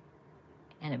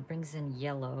and it brings in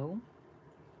yellow.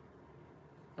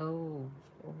 Oh,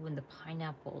 and the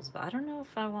pineapples, but I don't know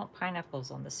if I want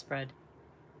pineapples on the spread.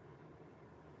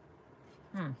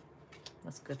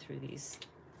 Let's go through these.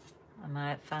 I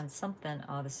might find something.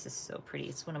 Oh, this is so pretty.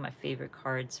 It's one of my favorite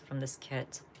cards from this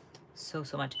kit. So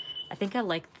much. I think I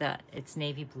like that it's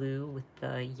navy blue with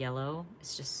the yellow.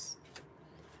 It's just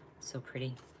so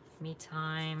pretty. Me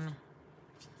time.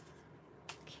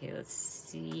 Okay, let's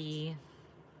see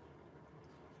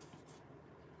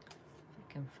if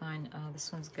I can find, oh,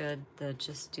 this one's good. The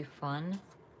Just Do Fun,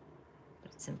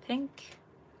 but it's in pink.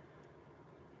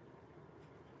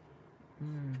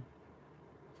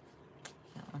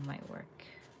 That one might work.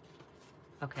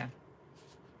 Okay.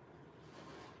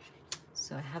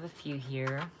 So I have a few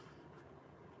here.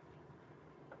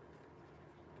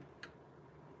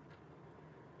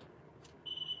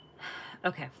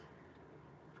 Okay.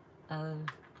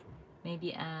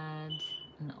 Maybe add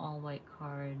an all-white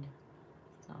card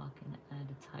stock and add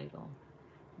a title.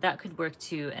 That could work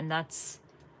too, and that's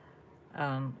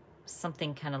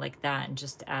something kind of like that, and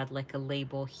just add like a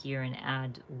label here and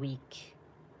add week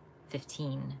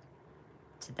 15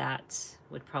 to that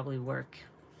would probably work.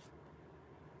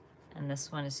 And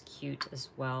this one is cute as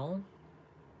well,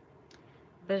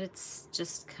 but it's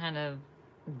just kind of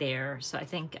there. So I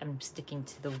think I'm sticking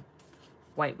to the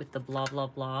white with the blah, blah,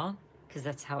 blah, because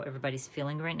that's how everybody's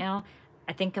feeling right now.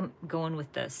 I think I'm going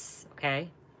with this, okay?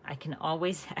 I can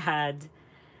always add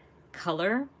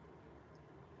color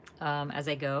as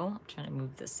I go. I'm trying to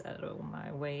move this out of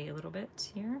my way a little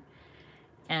bit here.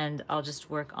 And I'll just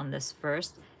work on this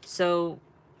first. So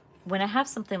when I have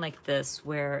something like this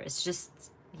where it's just,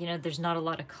 you know, there's not a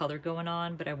lot of color going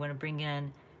on, but I want to bring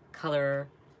in color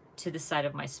to the side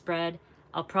of my spread,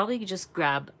 I'll probably just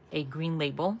grab a green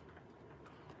label.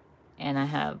 And I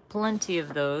have plenty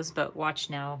of those, but watch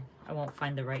now, I won't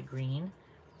find the right green.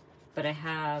 But I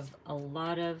have a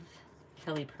lot of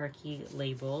Kelly Perky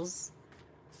labels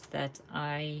that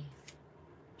I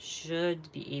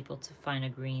should be able to find a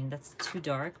green. That's too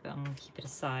dark, but I'm gonna keep it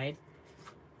aside.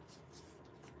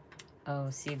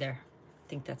 Oh, see there, I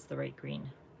think that's the right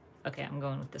green. Okay, I'm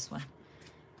going with this one.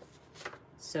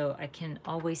 So I can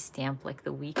always stamp like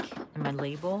the week in my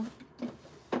label.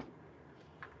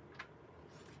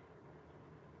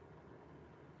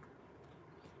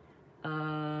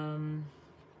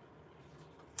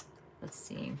 Let's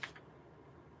see.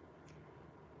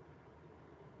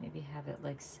 Maybe have it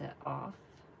like set off.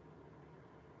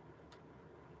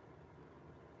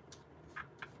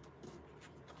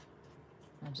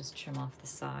 I'll just trim off the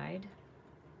side.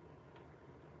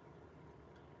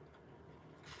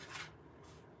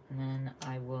 And then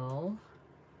I will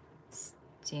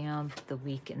stamp the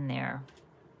week in there.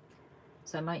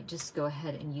 So I might just go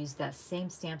ahead and use that same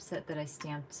stamp set that I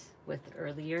stamped with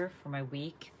earlier for my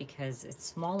week, because it's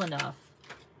small enough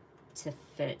to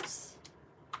fit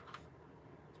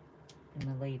in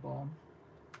the label.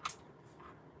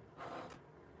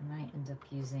 I might end up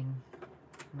using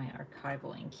my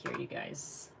archival ink here, you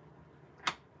guys.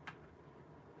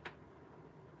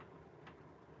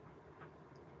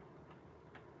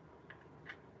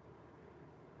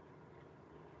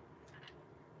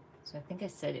 So I think I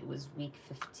said it was week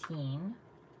 15.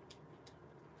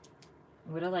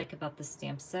 What I like about the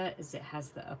stamp set is it has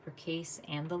the uppercase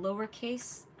and the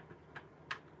lowercase.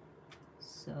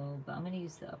 So, but I'm going to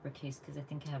use the uppercase because I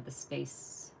think I have the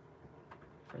space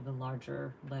for the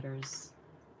larger letters.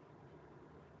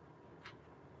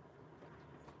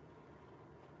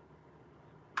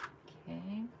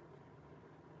 Okay.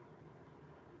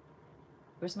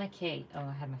 Where's my K? Oh,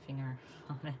 I had my finger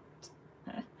on it.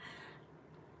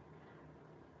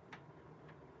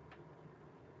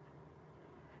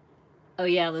 Oh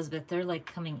yeah, Elizabeth, they're like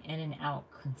coming in and out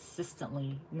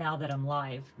consistently now that I'm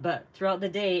live. But throughout the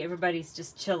day, everybody's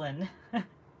just chilling.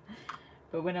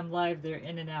 But when I'm live, they're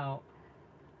in and out.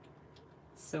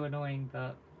 It's so annoying,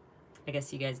 but I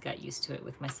guess you guys got used to it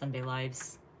with my Sunday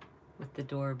lives, with the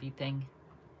door beeping.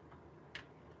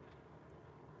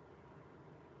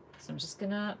 So I'm just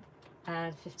gonna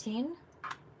add 15.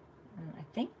 And I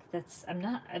think that's,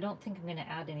 I don't think I'm gonna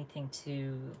add anything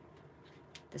to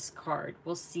this card.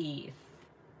 We'll see if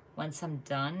once I'm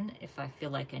done, if I feel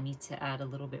like I need to add a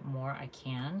little bit more, I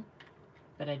can,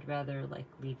 but I'd rather like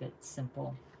leave it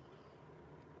simple.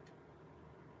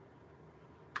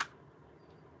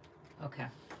 Okay.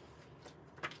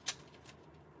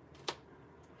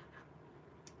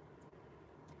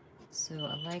 So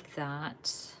I like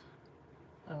that.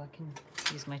 Oh, I can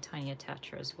use my tiny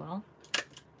attacher as well.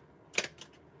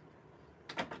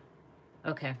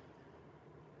 Okay.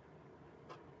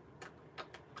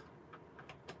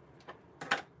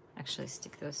 Actually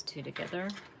stick those two together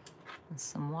with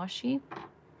some washi.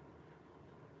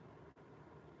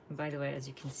 And by the way, as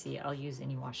you can see, I'll use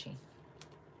any washi.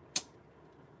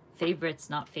 Favorites,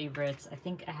 not favorites. I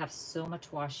think I have so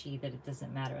much washi that it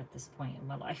doesn't matter at this point in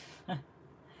my life.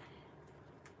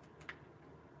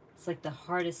 It's like the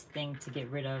hardest thing to get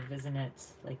rid of, isn't it?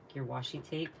 Like your washi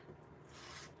tape.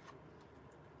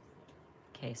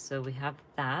 Okay, so we have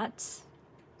that.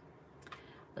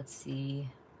 Let's see.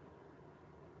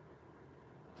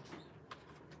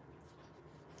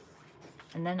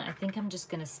 And then I think I'm just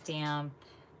gonna stamp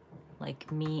like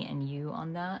me and you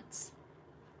on that.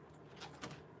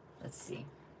 Let's see.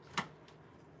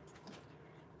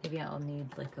 Maybe I'll need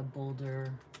like a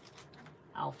bolder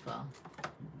alpha.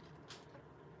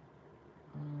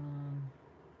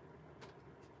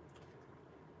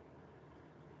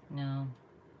 No.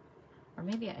 Or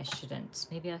maybe I shouldn't.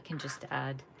 Maybe I can just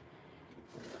add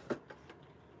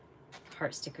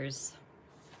heart stickers.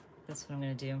 That's what I'm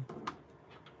gonna do.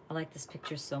 I like this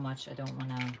picture so much, I don't want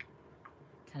to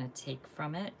kind of take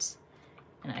from it.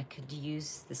 And I could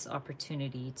use this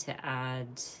opportunity to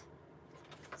add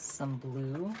some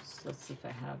blue. So let's see if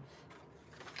I have,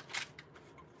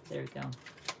 there we go.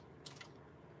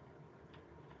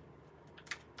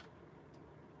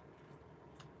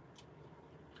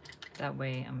 That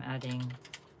way I'm adding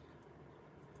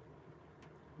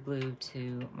blue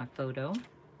to my photo.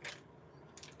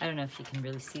 I don't know if you can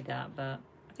really see that, but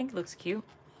I think it looks cute.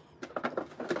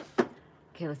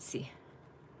 Okay, let's see.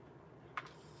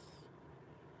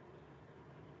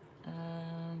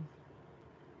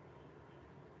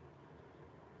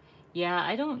 Yeah,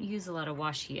 I don't use a lot of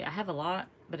washi. I have a lot,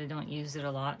 but I don't use it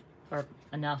a lot or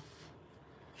enough.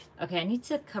 Okay, I need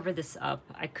to cover this up.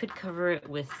 I could cover it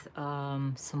with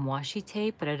some washi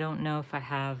tape, but I don't know if I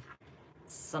have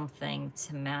something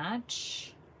to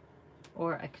match,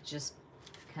 or I could just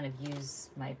kind of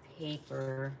use my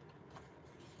paper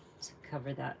to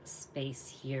cover that space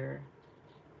here.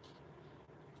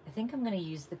 I think I'm going to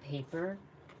use the paper,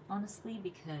 honestly,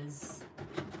 because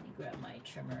let me grab my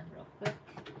trimmer real quick.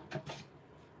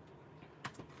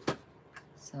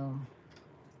 So,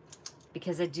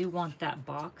 because I do want that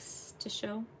box to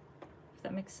show, if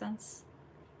that makes sense.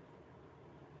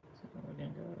 So we're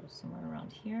going to go somewhere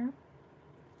around here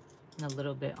and a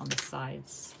little bit on the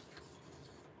sides.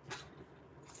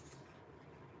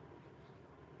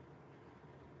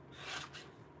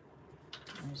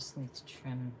 I just need to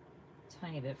trim a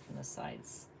tiny bit from the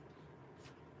sides.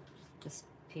 This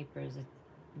paper is a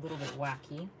little bit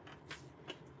wacky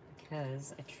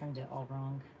because I trimmed it all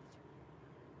wrong.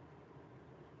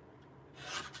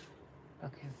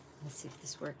 Okay. Let's see if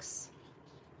this works.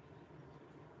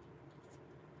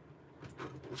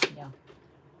 Yeah.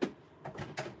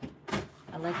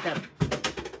 I like that.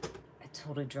 I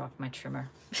totally dropped my trimmer.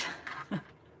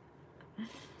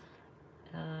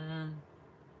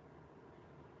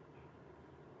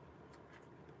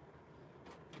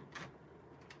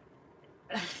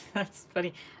 That's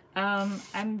funny.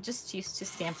 I'm just used to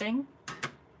stamping,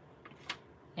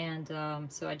 and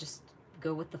so I just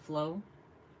go with the flow.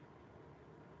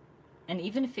 And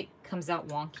even if it comes out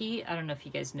wonky, I don't know if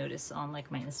you guys notice on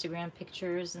like my Instagram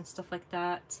pictures and stuff like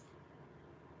that,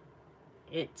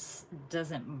 it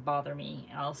doesn't bother me.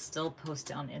 I'll still post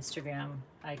it on Instagram.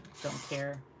 I don't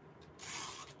care.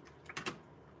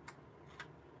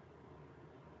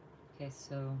 Okay,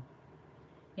 so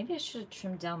maybe I should have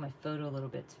trimmed down my photo a little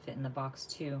bit to fit in the box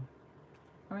too.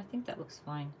 Or I think that looks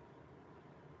fine.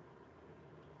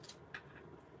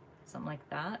 Something like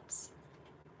that.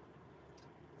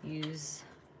 Use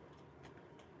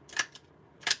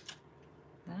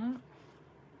that.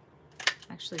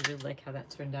 I actually really like how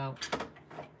that turned out.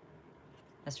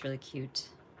 That's really cute.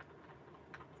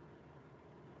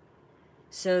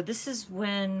 So this is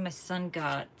when my son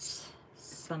got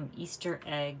some Easter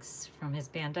eggs from his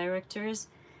band directors.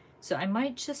 So I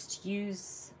might just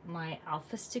use my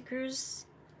alpha stickers.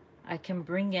 I can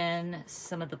bring in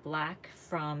some of the black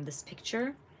from this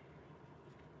picture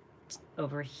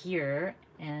over here,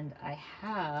 and I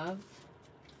have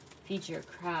Feed Your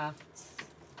Craft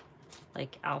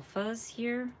like alphas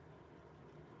here.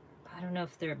 I don't know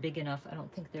if they're big enough. I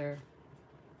don't think they're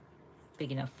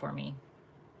big enough for me.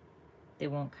 They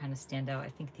won't kind of stand out. I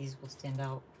think these will stand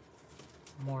out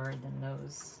more than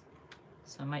those.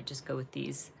 So I might just go with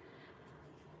these.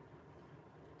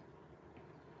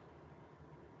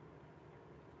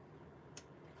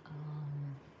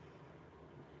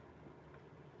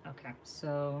 Okay,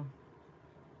 so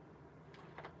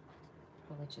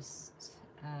probably just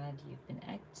add You've Been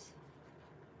Egged.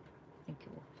 I think it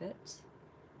will fit.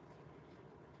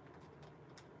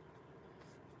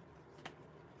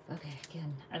 Okay,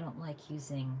 again, I don't like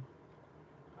using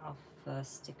alpha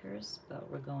stickers,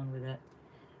 but we're going with it.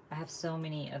 I have so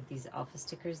many of these alpha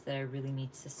stickers that I really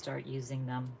need to start using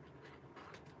them.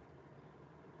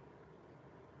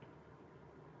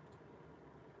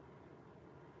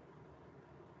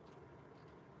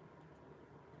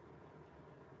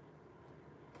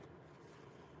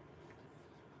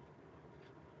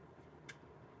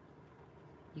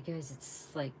 You guys, it's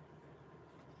like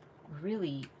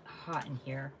really hot in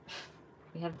here.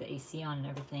 We have the AC on and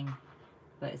everything,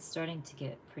 but it's starting to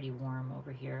get pretty warm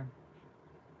over here.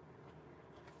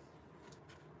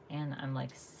 And I'm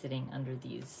like sitting under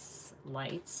these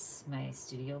lights, my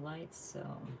studio lights, so.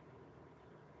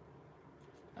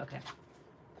 Okay.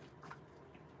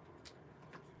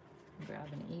 Grab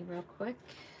an E real quick.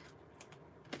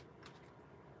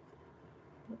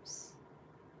 Oops.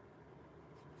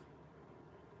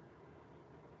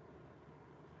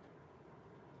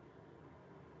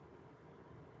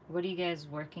 What are you guys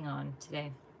working on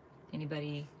today?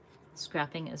 Anybody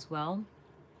scrapping as well?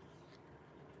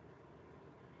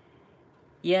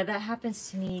 Yeah, that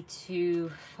happens to me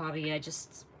too, Fabi. I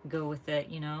just go with it,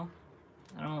 you know?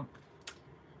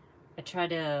 I try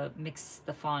to mix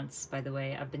the fonts, by the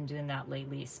way. I've been doing that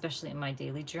lately, especially in my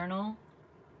daily journal.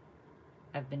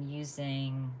 I've been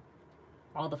using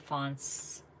all the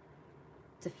fonts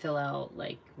to fill out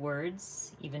like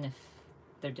words, even if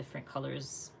they're different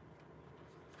colors,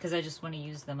 because I just want to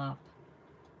use them up.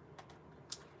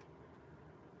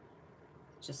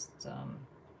 Just,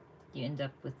 you end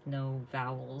up with no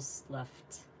vowels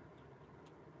left.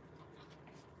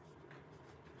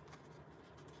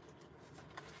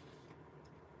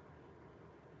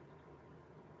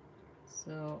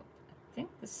 So I think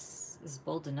this is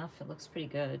bold enough. It looks pretty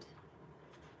good.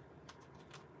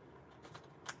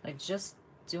 Like just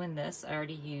doing this, I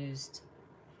already used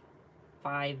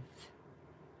 5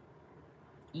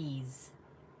 E's.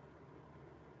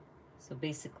 So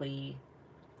basically,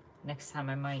 next time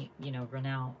I might, you know, run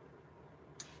out.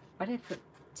 Why did I put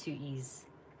 2 E's?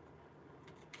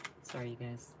 Sorry, you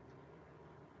guys.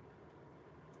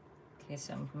 Okay,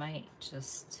 so I might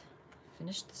just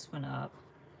finish this one up.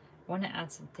 I want to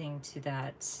add something to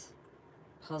that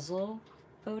puzzle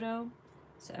photo.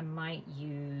 So I might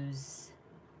use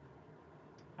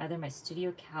either my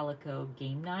Studio Calico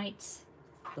Game Night,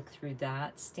 look through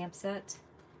that stamp set.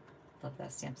 Love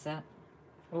that stamp set.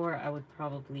 Or I would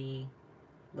probably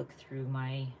look through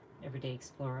my Everyday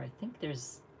Explorer. I think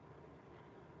there's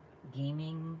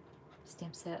gaming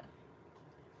stamp set.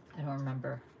 I don't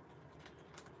remember.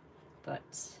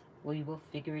 But we will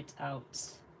figure it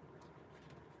out.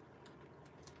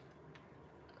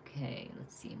 Okay,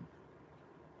 let's see.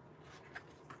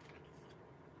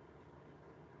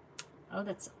 Oh,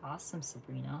 that's awesome,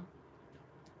 Sabrina.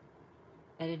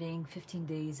 Editing 15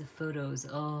 days of photos.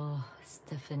 Oh,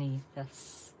 Stephanie,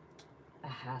 that's a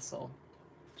hassle.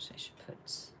 I should put...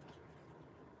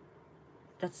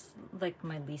 That's like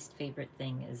my least favorite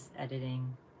thing is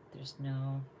editing. There's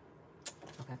no...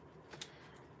 Okay.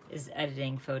 Is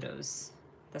editing photos.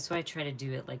 That's why I try to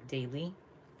do it like daily,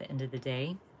 at the end of the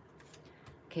day.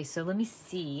 Okay, so let me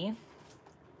see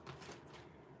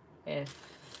if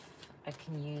I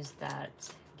can use that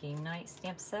game night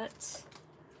stamp set.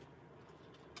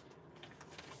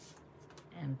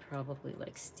 And probably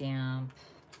like stamp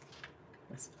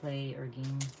Let's Play or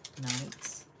Game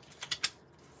Night.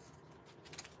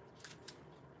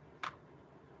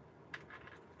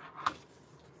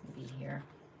 Maybe here.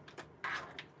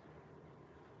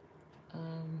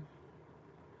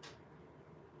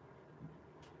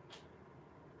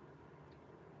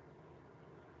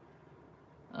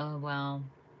 Oh, wow.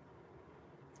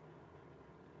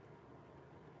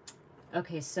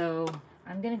 Okay, so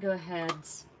I'm gonna go ahead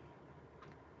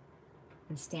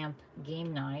and stamp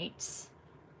Game Night.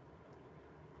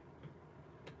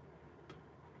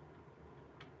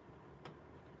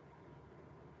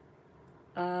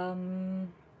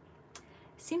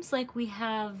 Seems like we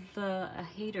have a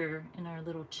hater in our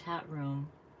little chat room.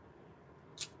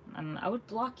 I would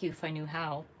block you if I knew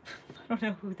how. I don't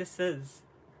know who this is.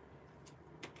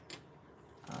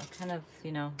 Kind of,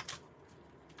 you know.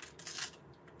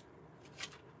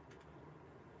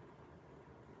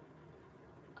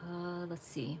 Let's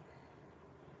see.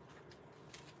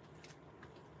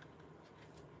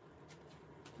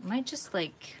 I might just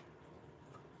like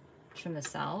trim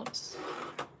this out.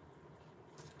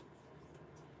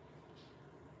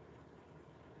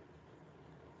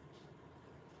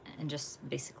 And just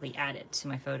basically add it to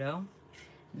my photo.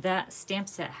 That stamp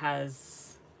set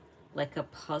has like a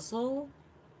puzzle,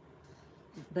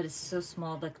 but it's so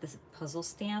small, like this puzzle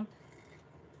stamp.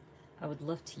 I would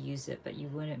love to use it, but you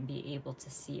wouldn't be able to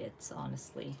see it,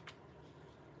 honestly.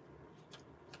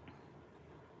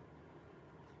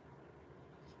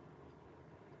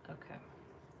 Okay.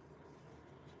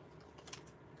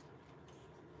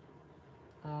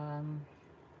 Let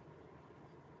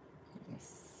me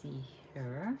see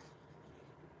here.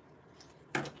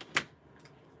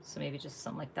 So maybe just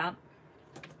something like that.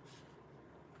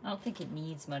 I don't think it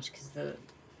needs much because the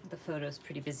photo is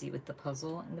pretty busy with the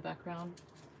puzzle in the background.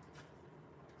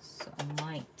 So I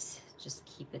might just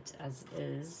keep it as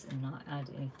is and not add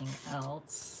anything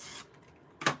else.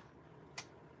 What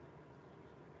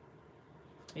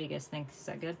do you guys think? Is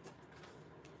that good?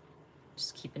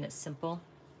 Just keeping it simple.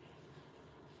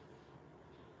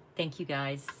 Thank you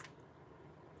guys.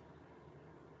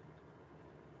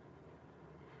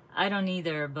 I don't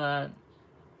either, but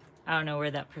I don't know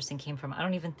where that person came from. I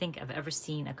don't even think I've ever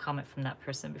seen a comment from that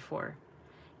person before.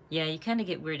 Yeah, you kind of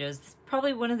get weirdos. It's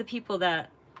probably one of the people that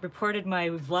reported my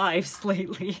lives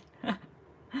lately.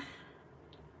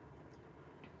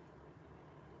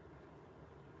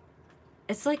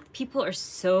 It's like people are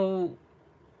so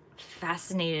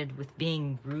fascinated with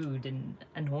being rude and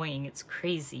annoying. It's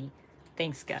crazy.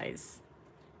 Thanks, guys.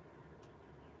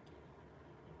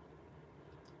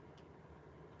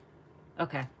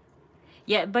 Okay.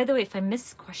 Yeah, by the way, if I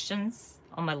miss questions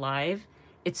on my live,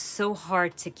 it's so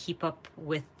hard to keep up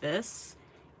with this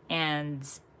and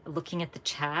looking at the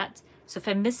chat. So if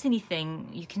I miss anything,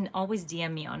 you can always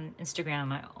DM me on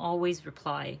Instagram. I always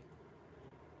reply.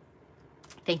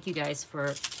 Thank you guys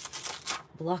for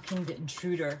blocking the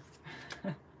intruder.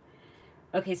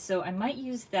 Okay, so I might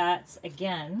use that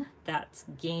again, that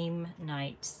Game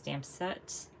Night stamp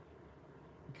set.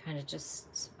 Kind of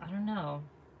just, I don't know.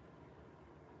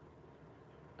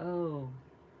 Oh.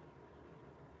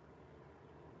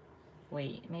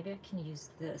 Wait, maybe I can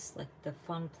use this, like the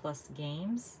Fun Plus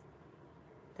Games.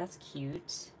 That's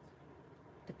cute.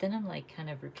 But then I'm like kind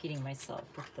of repeating myself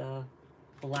with the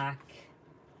black,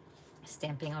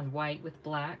 stamping on white with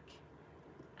black.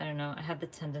 I don't know, I have the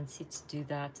tendency to do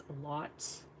that a lot.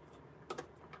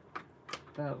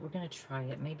 But we're gonna try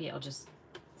it. Maybe I'll just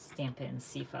stamp it and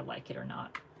see if I like it or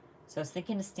not. So I was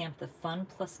thinking to stamp the Fun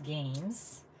Plus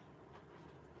Games.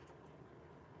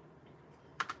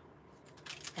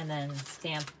 And then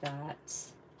stamp that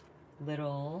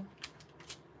little,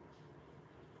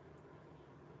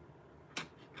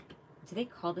 do they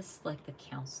call this like the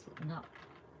council, not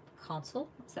console?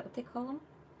 Is that what they call them?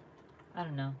 I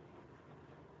don't know.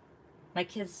 My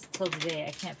kids till today,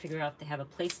 I can't figure out if they have a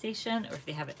PlayStation or if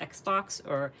they have an Xbox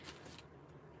or,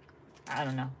 I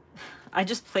don't know. I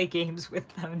just play games with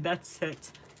them, that's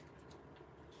it.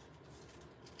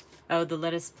 Oh, the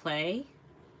let us play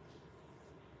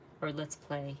or let's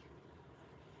play.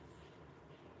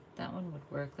 That one would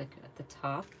work like at the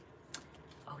top.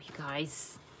 Oh, you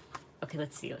guys. Okay,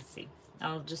 let's see, let's see.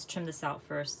 I'll just trim this out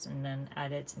first and then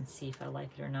add it and see if I like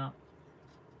it or not.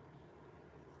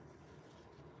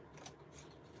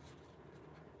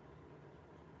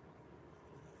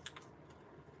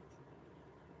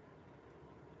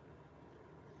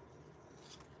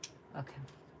 Okay,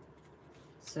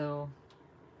 so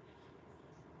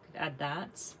I could add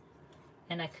that,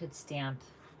 and I could stamp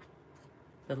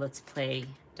the let's play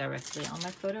directly on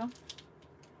my photo.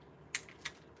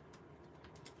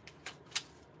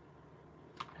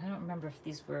 I don't remember if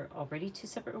these were already two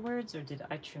separate words or did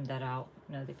I trim that out?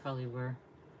 No, they probably were.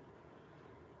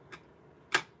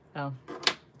 Oh,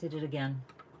 did it again.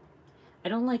 I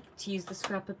don't like to use the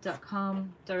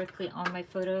scrapbook.com directly on my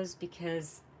photos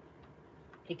because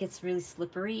it gets really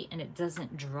slippery and it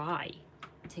doesn't dry.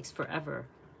 It takes forever.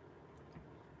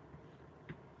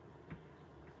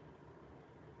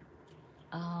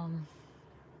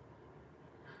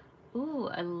 Ooh,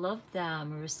 I love that,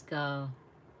 Mariska.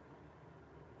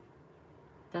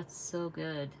 That's so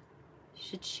good. You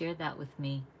should share that with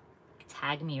me.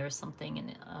 Tag me or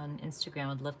something on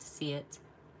Instagram. I'd love to see it.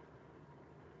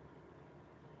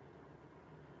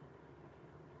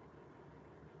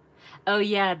 Oh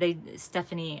yeah,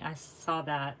 Stephanie, I saw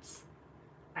that.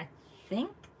 I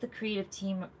think the creative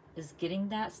team is getting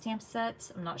that stamp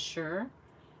set. I'm not sure,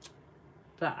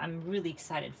 but I'm really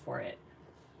excited for it,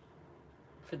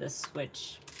 for this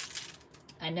switch.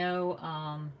 I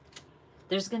know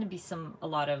there's going to be a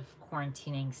lot of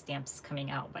quarantining stamps coming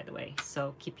out, by the way,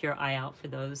 so keep your eye out for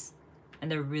those,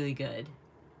 and they're really good.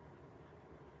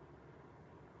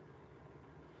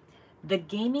 The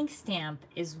gaming stamp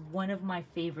is one of my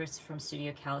favorites from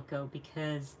Studio Calico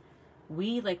because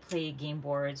we like play game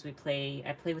boards. I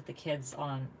play with the kids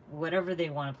on whatever they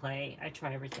want to play. I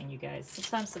try everything, you guys.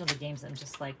 Sometimes some of the games I'm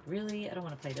just like, really? I don't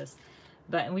want to play this.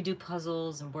 And we do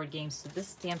puzzles and board games. So this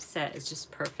stamp set is just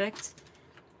perfect.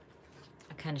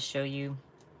 I'll kind of show you.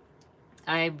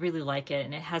 I really like it.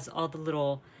 And it has all the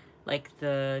little, like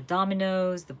the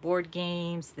dominoes, the board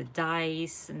games, the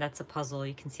dice, and that's a puzzle.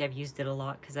 You can see I've used it a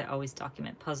lot because I always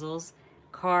document puzzles,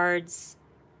 cards.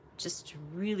 Just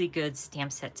really good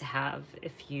stamp set to have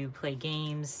if you play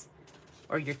games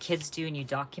or your kids do and you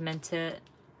document it.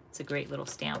 It's a great little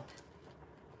stamp.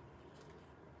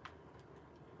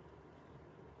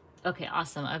 Okay,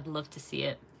 awesome. I'd love to see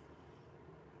it.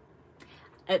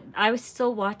 I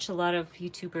still watch a lot of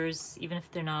YouTubers, even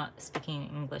if they're not speaking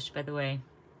English, by the way.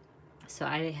 So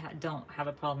I don't have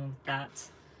a problem with that.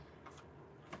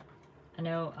 I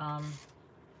know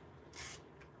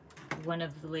one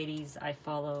of the ladies I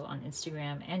follow on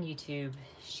Instagram and YouTube,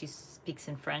 she speaks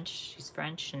in French. She's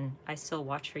French, and I still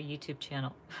watch her YouTube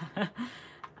channel.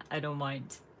 I don't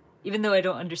mind. Even though I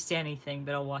don't understand anything,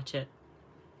 but I'll watch it.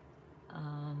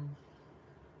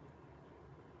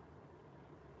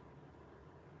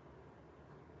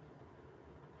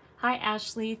 Hi,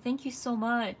 Ashley. Thank you so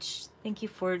much. Thank you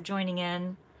for joining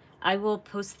in. I will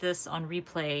post this on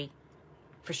replay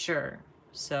for sure.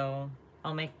 So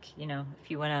I'll make,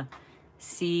 if you want to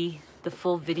see the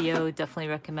full video, definitely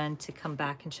recommend to come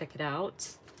back and check it out.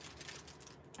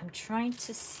 I'm trying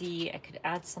to see, I could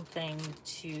add something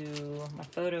to my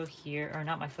photo here, or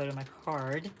not my photo, my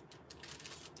card.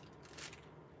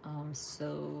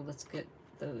 So let's get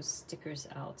those stickers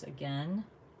out again.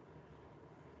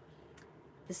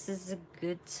 This is a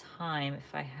good time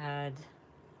if I had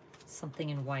something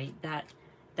in white.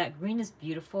 That green is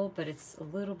beautiful, but it's a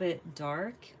little bit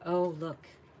dark. Oh, look.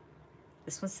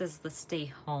 This one says, let's stay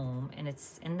home, and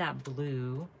it's in that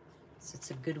blue. So it's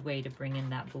a good way to bring in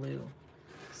that blue.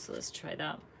 So let's try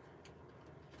that.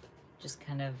 Just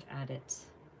kind of add it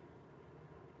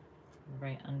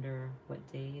right under,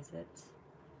 what day is it?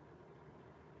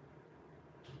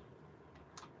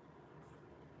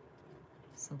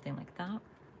 Something like that.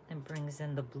 And brings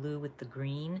in the blue with the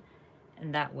green,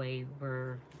 and that way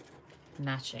we're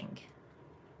matching.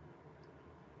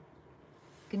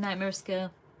 Good night,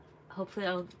 Mariska. Hopefully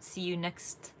I'll see you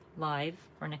next live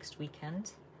or next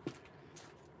weekend.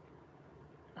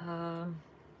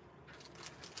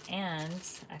 And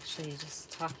actually, just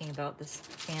talking about the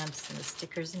stamps and the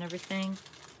stickers and everything,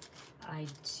 I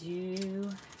do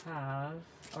have,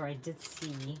 or I did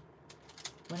see,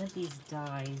 one of these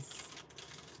dies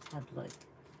had like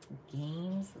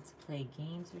games. Let's play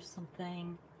games or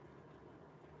something.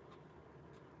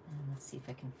 And let's see if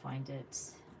I can find it.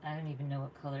 I don't even know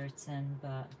what color it's in,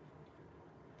 but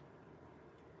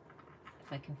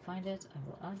if I can find it, I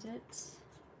will add it.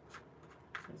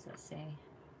 What does that say?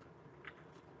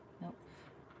 Nope.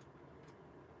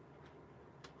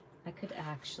 I could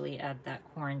actually add that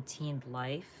quarantined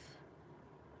life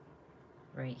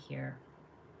right here.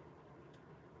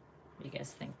 What do you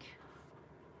guys think?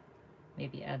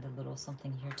 Maybe add a little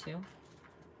something here too,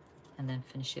 and then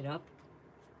finish it up.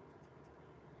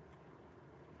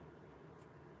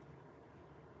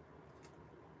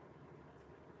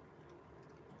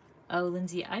 Oh,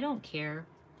 Lindsay, I don't care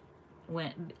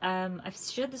when, I've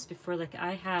shared this before, like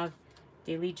I have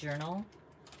daily journal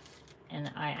and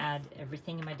I add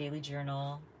everything in my daily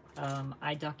journal.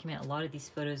 I document a lot of these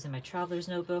photos in my traveler's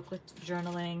notebook with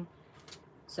journaling.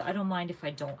 So I don't mind if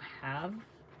I don't have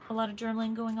a lot of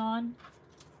journaling going on.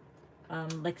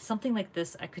 Like something like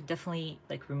this, I could definitely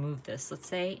like remove this, let's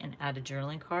say, and add a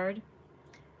journaling card.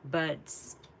 But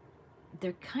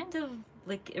they're kind of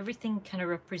like everything kind of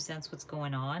represents what's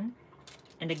going on.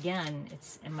 And again,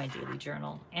 it's in my daily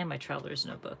journal and my traveler's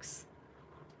notebooks.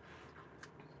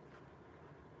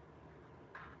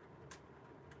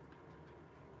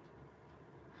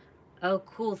 Oh,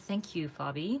 cool. Thank you,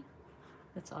 Fabi.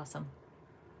 That's awesome.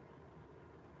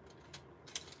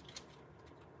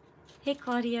 Hey,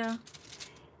 Claudia.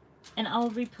 And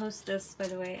I'll repost this, by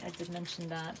the way. I did mention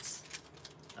that.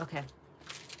 Okay.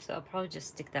 So I'll probably just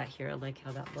stick that here. I like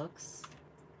how that looks.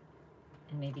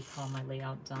 And maybe call my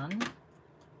layout done.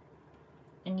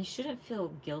 And you shouldn't feel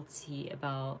guilty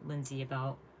about, Lindsay,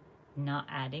 about not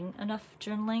adding enough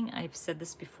journaling. I've said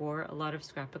this before. A lot of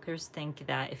scrapbookers think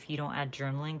that if you don't add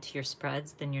journaling to your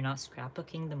spreads, then you're not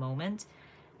scrapbooking the moment.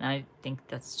 And I think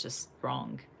that's just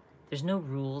wrong. There's no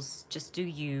rules. Just do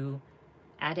you.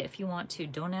 Add it if you want to.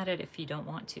 Don't add it if you don't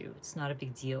want to. It's not a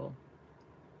big deal.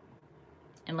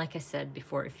 And like I said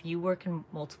before, if you work in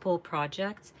multiple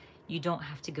projects, you don't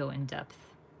have to go in depth.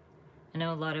 I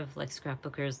know a lot of like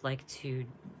scrapbookers like to,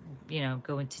 you know,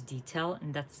 go into detail,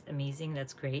 and that's amazing.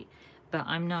 That's great. But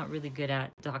I'm not really good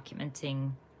at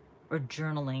documenting or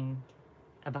journaling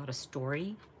about a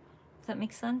story, if that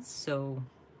makes sense. So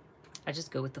I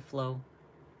just go with the flow.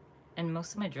 And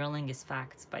most of my journaling is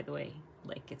facts, by the way.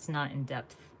 Like, it's not in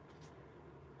depth.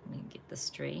 Let me get this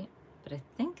straight. But I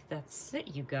think that's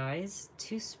it, you guys.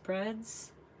 2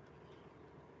 spreads.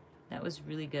 That was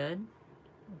really good.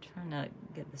 I'm trying to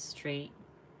get this straight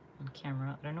on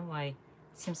camera. I don't know why. It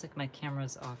seems like my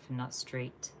camera's off and not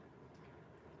straight.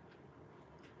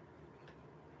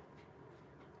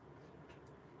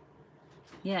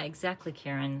 Yeah, exactly,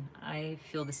 Karen. I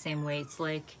feel the same way. It's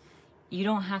like you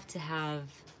don't have to have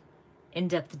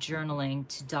in-depth journaling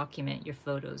to document your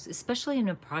photos, especially in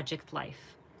a project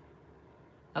life.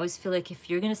 I always feel like if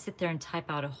you're going to sit there and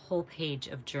type out a whole page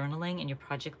of journaling in your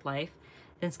project life,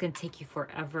 then it's going to take you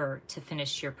forever to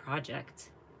finish your project.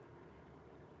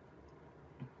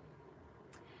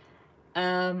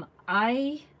 You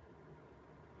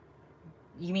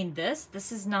mean this?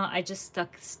 This is not, I just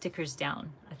stuck stickers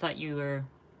down. I thought you were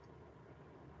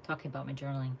talking about my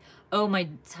journaling. Oh,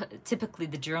 typically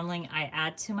the journaling I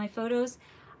add to my photos,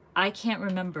 I can't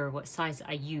remember what size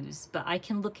I use, but I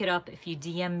can look it up. If you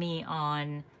DM me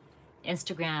on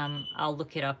Instagram, I'll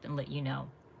look it up and let you know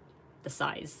the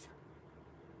size.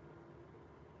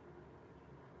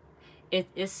 It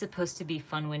is supposed to be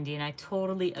fun, Wendy, and I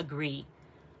totally agree.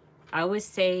 I always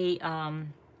say, you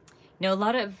know, a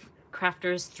lot of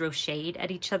crafters throw shade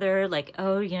at each other, like,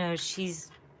 oh, you know, she's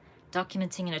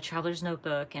documenting in a traveler's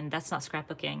notebook and that's not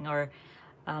scrapbooking, or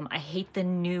I hate the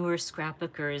newer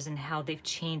scrapbookers and how they've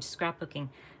changed scrapbooking.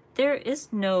 There is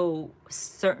no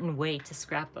certain way to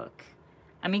scrapbook.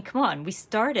 I mean, come on, we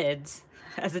started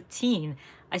as a teen.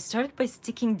 I started by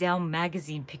sticking down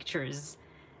magazine pictures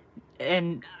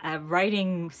and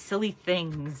writing silly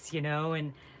things, you know,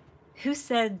 and who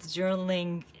said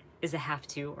journaling is a have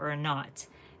to or a not?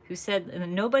 Who said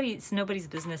it's nobody's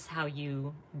business how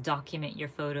you document your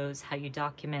photos, how you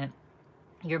document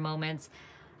your moments.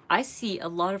 I see a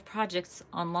lot of projects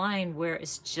online where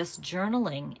it's just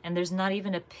journaling and there's not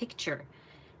even a picture.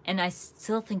 And I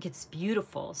still think it's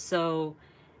beautiful. So,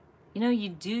 you know, you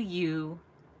do you.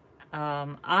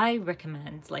 I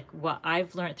recommend, like what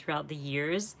I've learned throughout the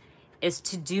years is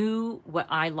to do what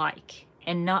I like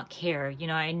and not care. You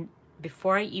know,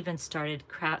 before I even started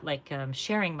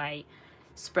sharing my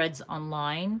spreads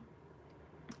online,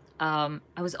 I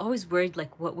was always worried,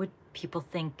 like, what would people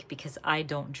think because I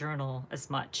don't journal as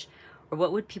much? Or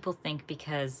what would people think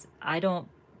because I don't,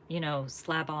 you know,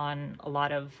 slab on a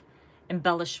lot of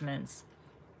embellishments?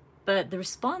 But the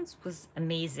response was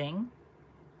amazing.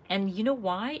 And you know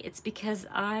why? It's because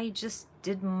I just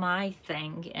did my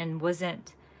thing and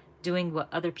wasn't doing what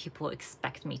other people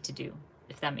expect me to do,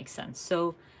 if that makes sense.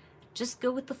 So just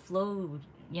go with the flow,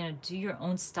 you know, do your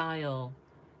own style.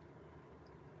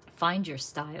 Find your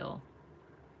style.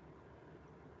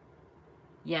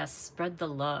 Yes, spread the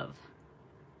love.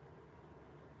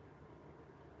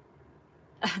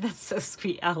 That's so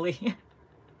sweet, Allie.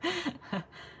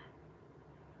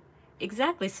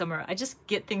 Exactly, Summer. I just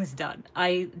get things done.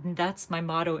 That's my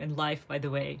motto in life, by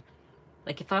the way.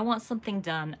 Like if I want something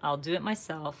done, I'll do it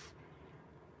myself.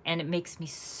 And it makes me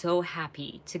so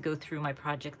happy to go through my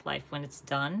project life when it's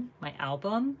done, my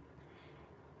album.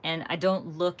 And I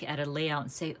don't look at a layout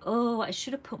and say, oh, I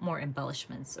should have put more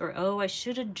embellishments, or oh, I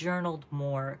should have journaled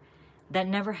more. That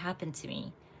never happened to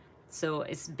me. So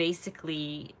it's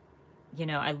basically, you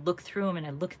know, I look through them and I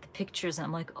look at the pictures and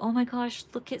I'm like, oh my gosh,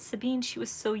 look at Sabine, she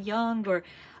was so young. Or,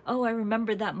 oh, I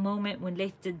remember that moment when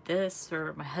Leif did this,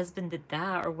 or my husband did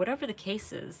that, or whatever the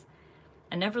case is.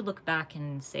 I never look back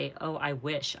and say, oh, I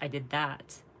wish I did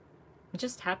that. I'm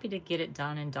just happy to get it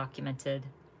done and documented.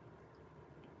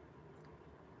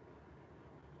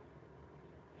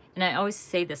 And I always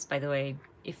say this, by the way,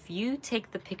 if you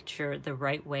take the picture the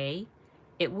right way,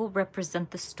 it will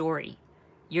represent the story.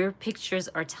 Your pictures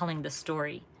are telling the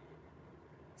story.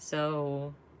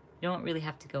 So you don't really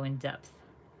have to go in depth.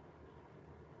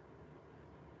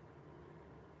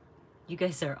 You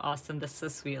guys are awesome. That's so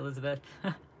sweet, Elizabeth.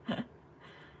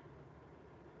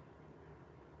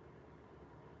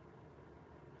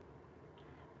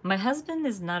 My husband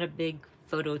is not a big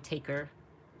photo taker,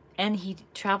 and he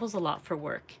travels a lot for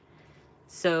work.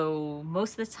 So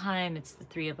most of the time it's the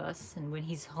three of us, and when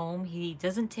he's home, he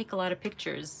doesn't take a lot of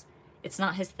pictures. It's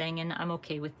not his thing, and I'm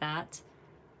okay with that.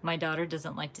 My daughter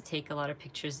doesn't like to take a lot of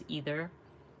pictures either.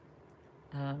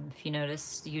 If you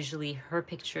notice, usually her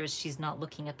pictures, she's not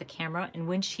looking at the camera, and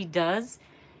when she does,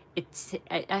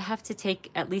 I have to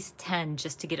take at least 10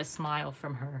 just to get a smile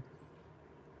from her.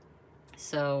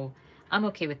 So I'm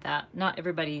okay with that. Not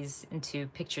everybody's into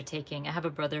picture taking. I have a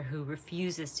brother who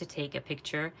refuses to take a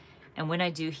picture, and when I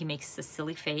do, he makes a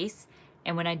silly face.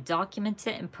 And when I document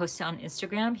it and post it on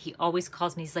Instagram, he always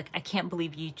calls me. He's like, I can't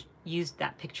believe you used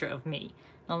that picture of me.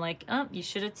 And I'm like, oh, you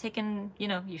should have taken, you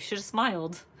know, you should have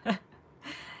smiled.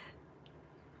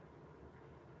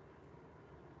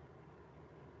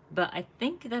 But I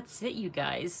think that's it, you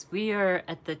guys. We are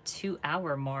at the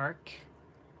 2-hour mark.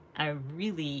 I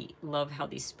really love how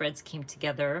these spreads came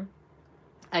together.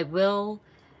 I will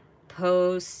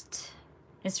post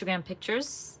Instagram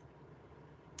pictures.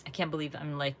 I can't believe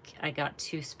I got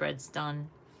 2 spreads done,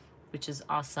 which is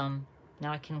awesome.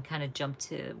 Now I can kind of jump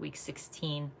to week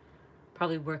 16.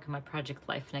 Probably work on my project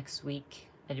life next week.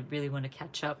 I really want to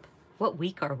catch up. What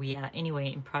week are we at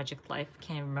anyway in project life?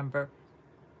 Can't remember.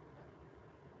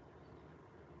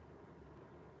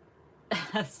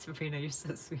 Sabrina, you're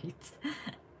so sweet.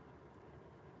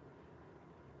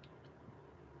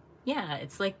 Yeah,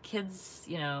 it's like kids,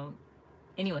 you know,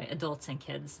 anyway, adults and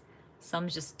kids. Some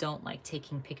just don't like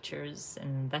taking pictures,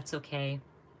 and that's okay.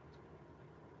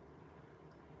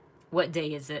 What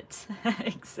day is it?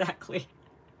 Exactly.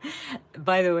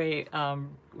 By the way,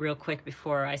 real quick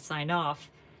before I sign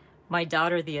off, my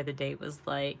daughter the other day was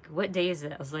like, what day is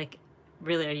it? I was like,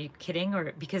 really, are you kidding?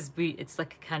 Or because it's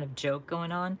like a kind of joke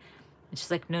going on. And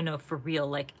she's like, no, for real.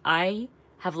 Like I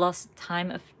have lost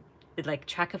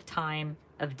track of time,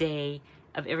 of day,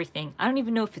 of everything. I don't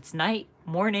even know if it's night,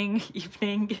 morning,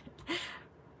 evening.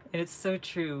 And it's so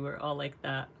true. We're all like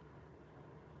that.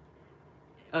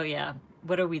 Oh yeah.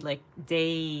 What are we, like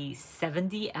day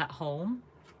 70 at home?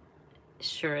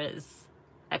 Sure is.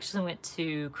 Actually went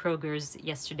to Kroger's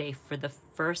yesterday for the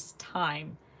first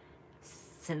time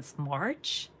since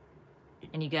March.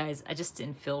 And you guys, I just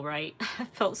didn't feel right. I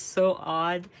felt so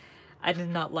odd. I did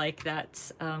not like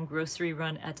that grocery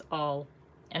run at all.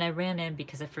 And I ran in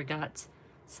because I forgot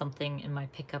something in my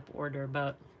pickup order,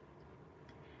 but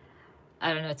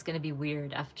I don't know, it's gonna be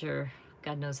weird after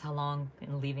God knows how long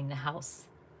in leaving the house.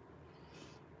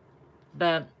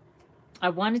 But I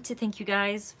wanted to thank you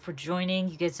guys for joining.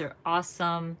 You guys are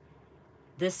awesome.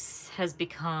 This has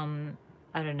become,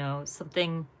 I don't know,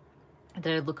 something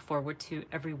that I look forward to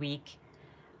every week.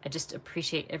 I just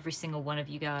appreciate every single one of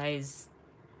you guys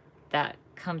that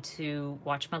come to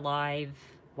watch my live,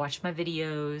 watch my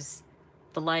videos,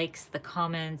 the likes, the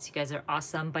comments. You guys are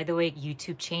awesome. By the way,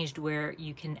 YouTube changed where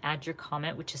you can add your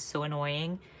comment, which is so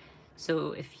annoying.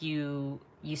 So if you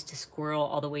used to scroll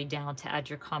all the way down to add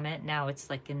your comment, now it's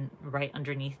like right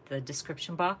underneath the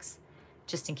description box,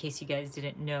 just in case you guys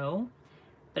didn't know.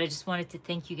 But I just wanted to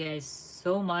thank you guys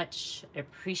so much. I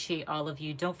appreciate all of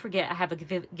you. Don't forget, I have a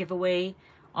giveaway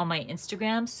on my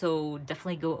Instagram, so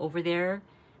definitely go over there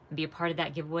and be a part of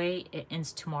that giveaway. It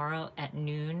ends tomorrow at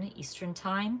noon Eastern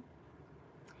time.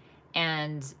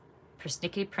 And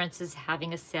Persnickety Prints is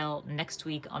having a sale next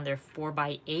week on their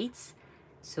 4x8s.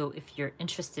 So if you're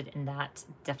interested in that,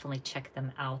 definitely check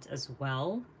them out as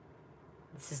well.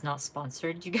 This is not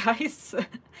sponsored, you guys.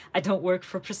 I don't work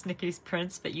for Persnickety's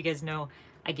Prints, but you guys know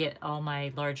I get all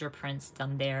my larger prints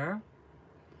done there.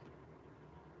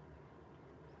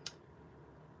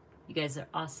 You guys are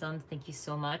awesome. Thank you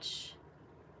so much.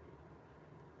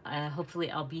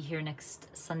 Hopefully I'll be here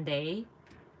next Sunday,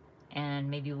 and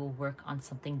maybe we'll work on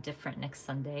something different next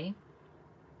Sunday.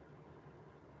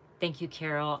 Thank you,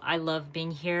 Carol. I love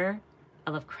being here.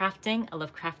 I love crafting. I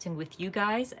love crafting with you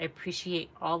guys. I appreciate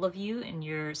all of you and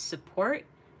your support.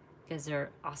 You guys are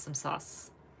awesome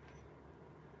sauce.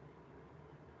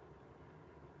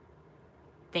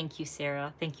 Thank you,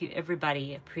 Sarah. Thank you,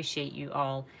 everybody. Appreciate you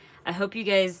all. I hope you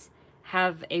guys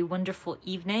have a wonderful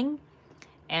evening.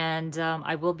 And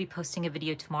I will be posting a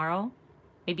video tomorrow,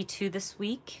 maybe 2 this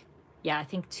week. Yeah, I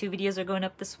think 2 videos are going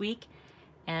up this week.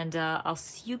 And I'll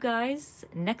see you guys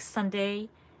next Sunday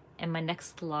in my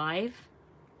next live.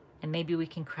 And maybe we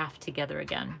can craft together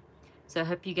again. So I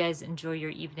hope you guys enjoy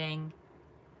your evening.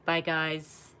 Bye,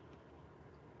 guys.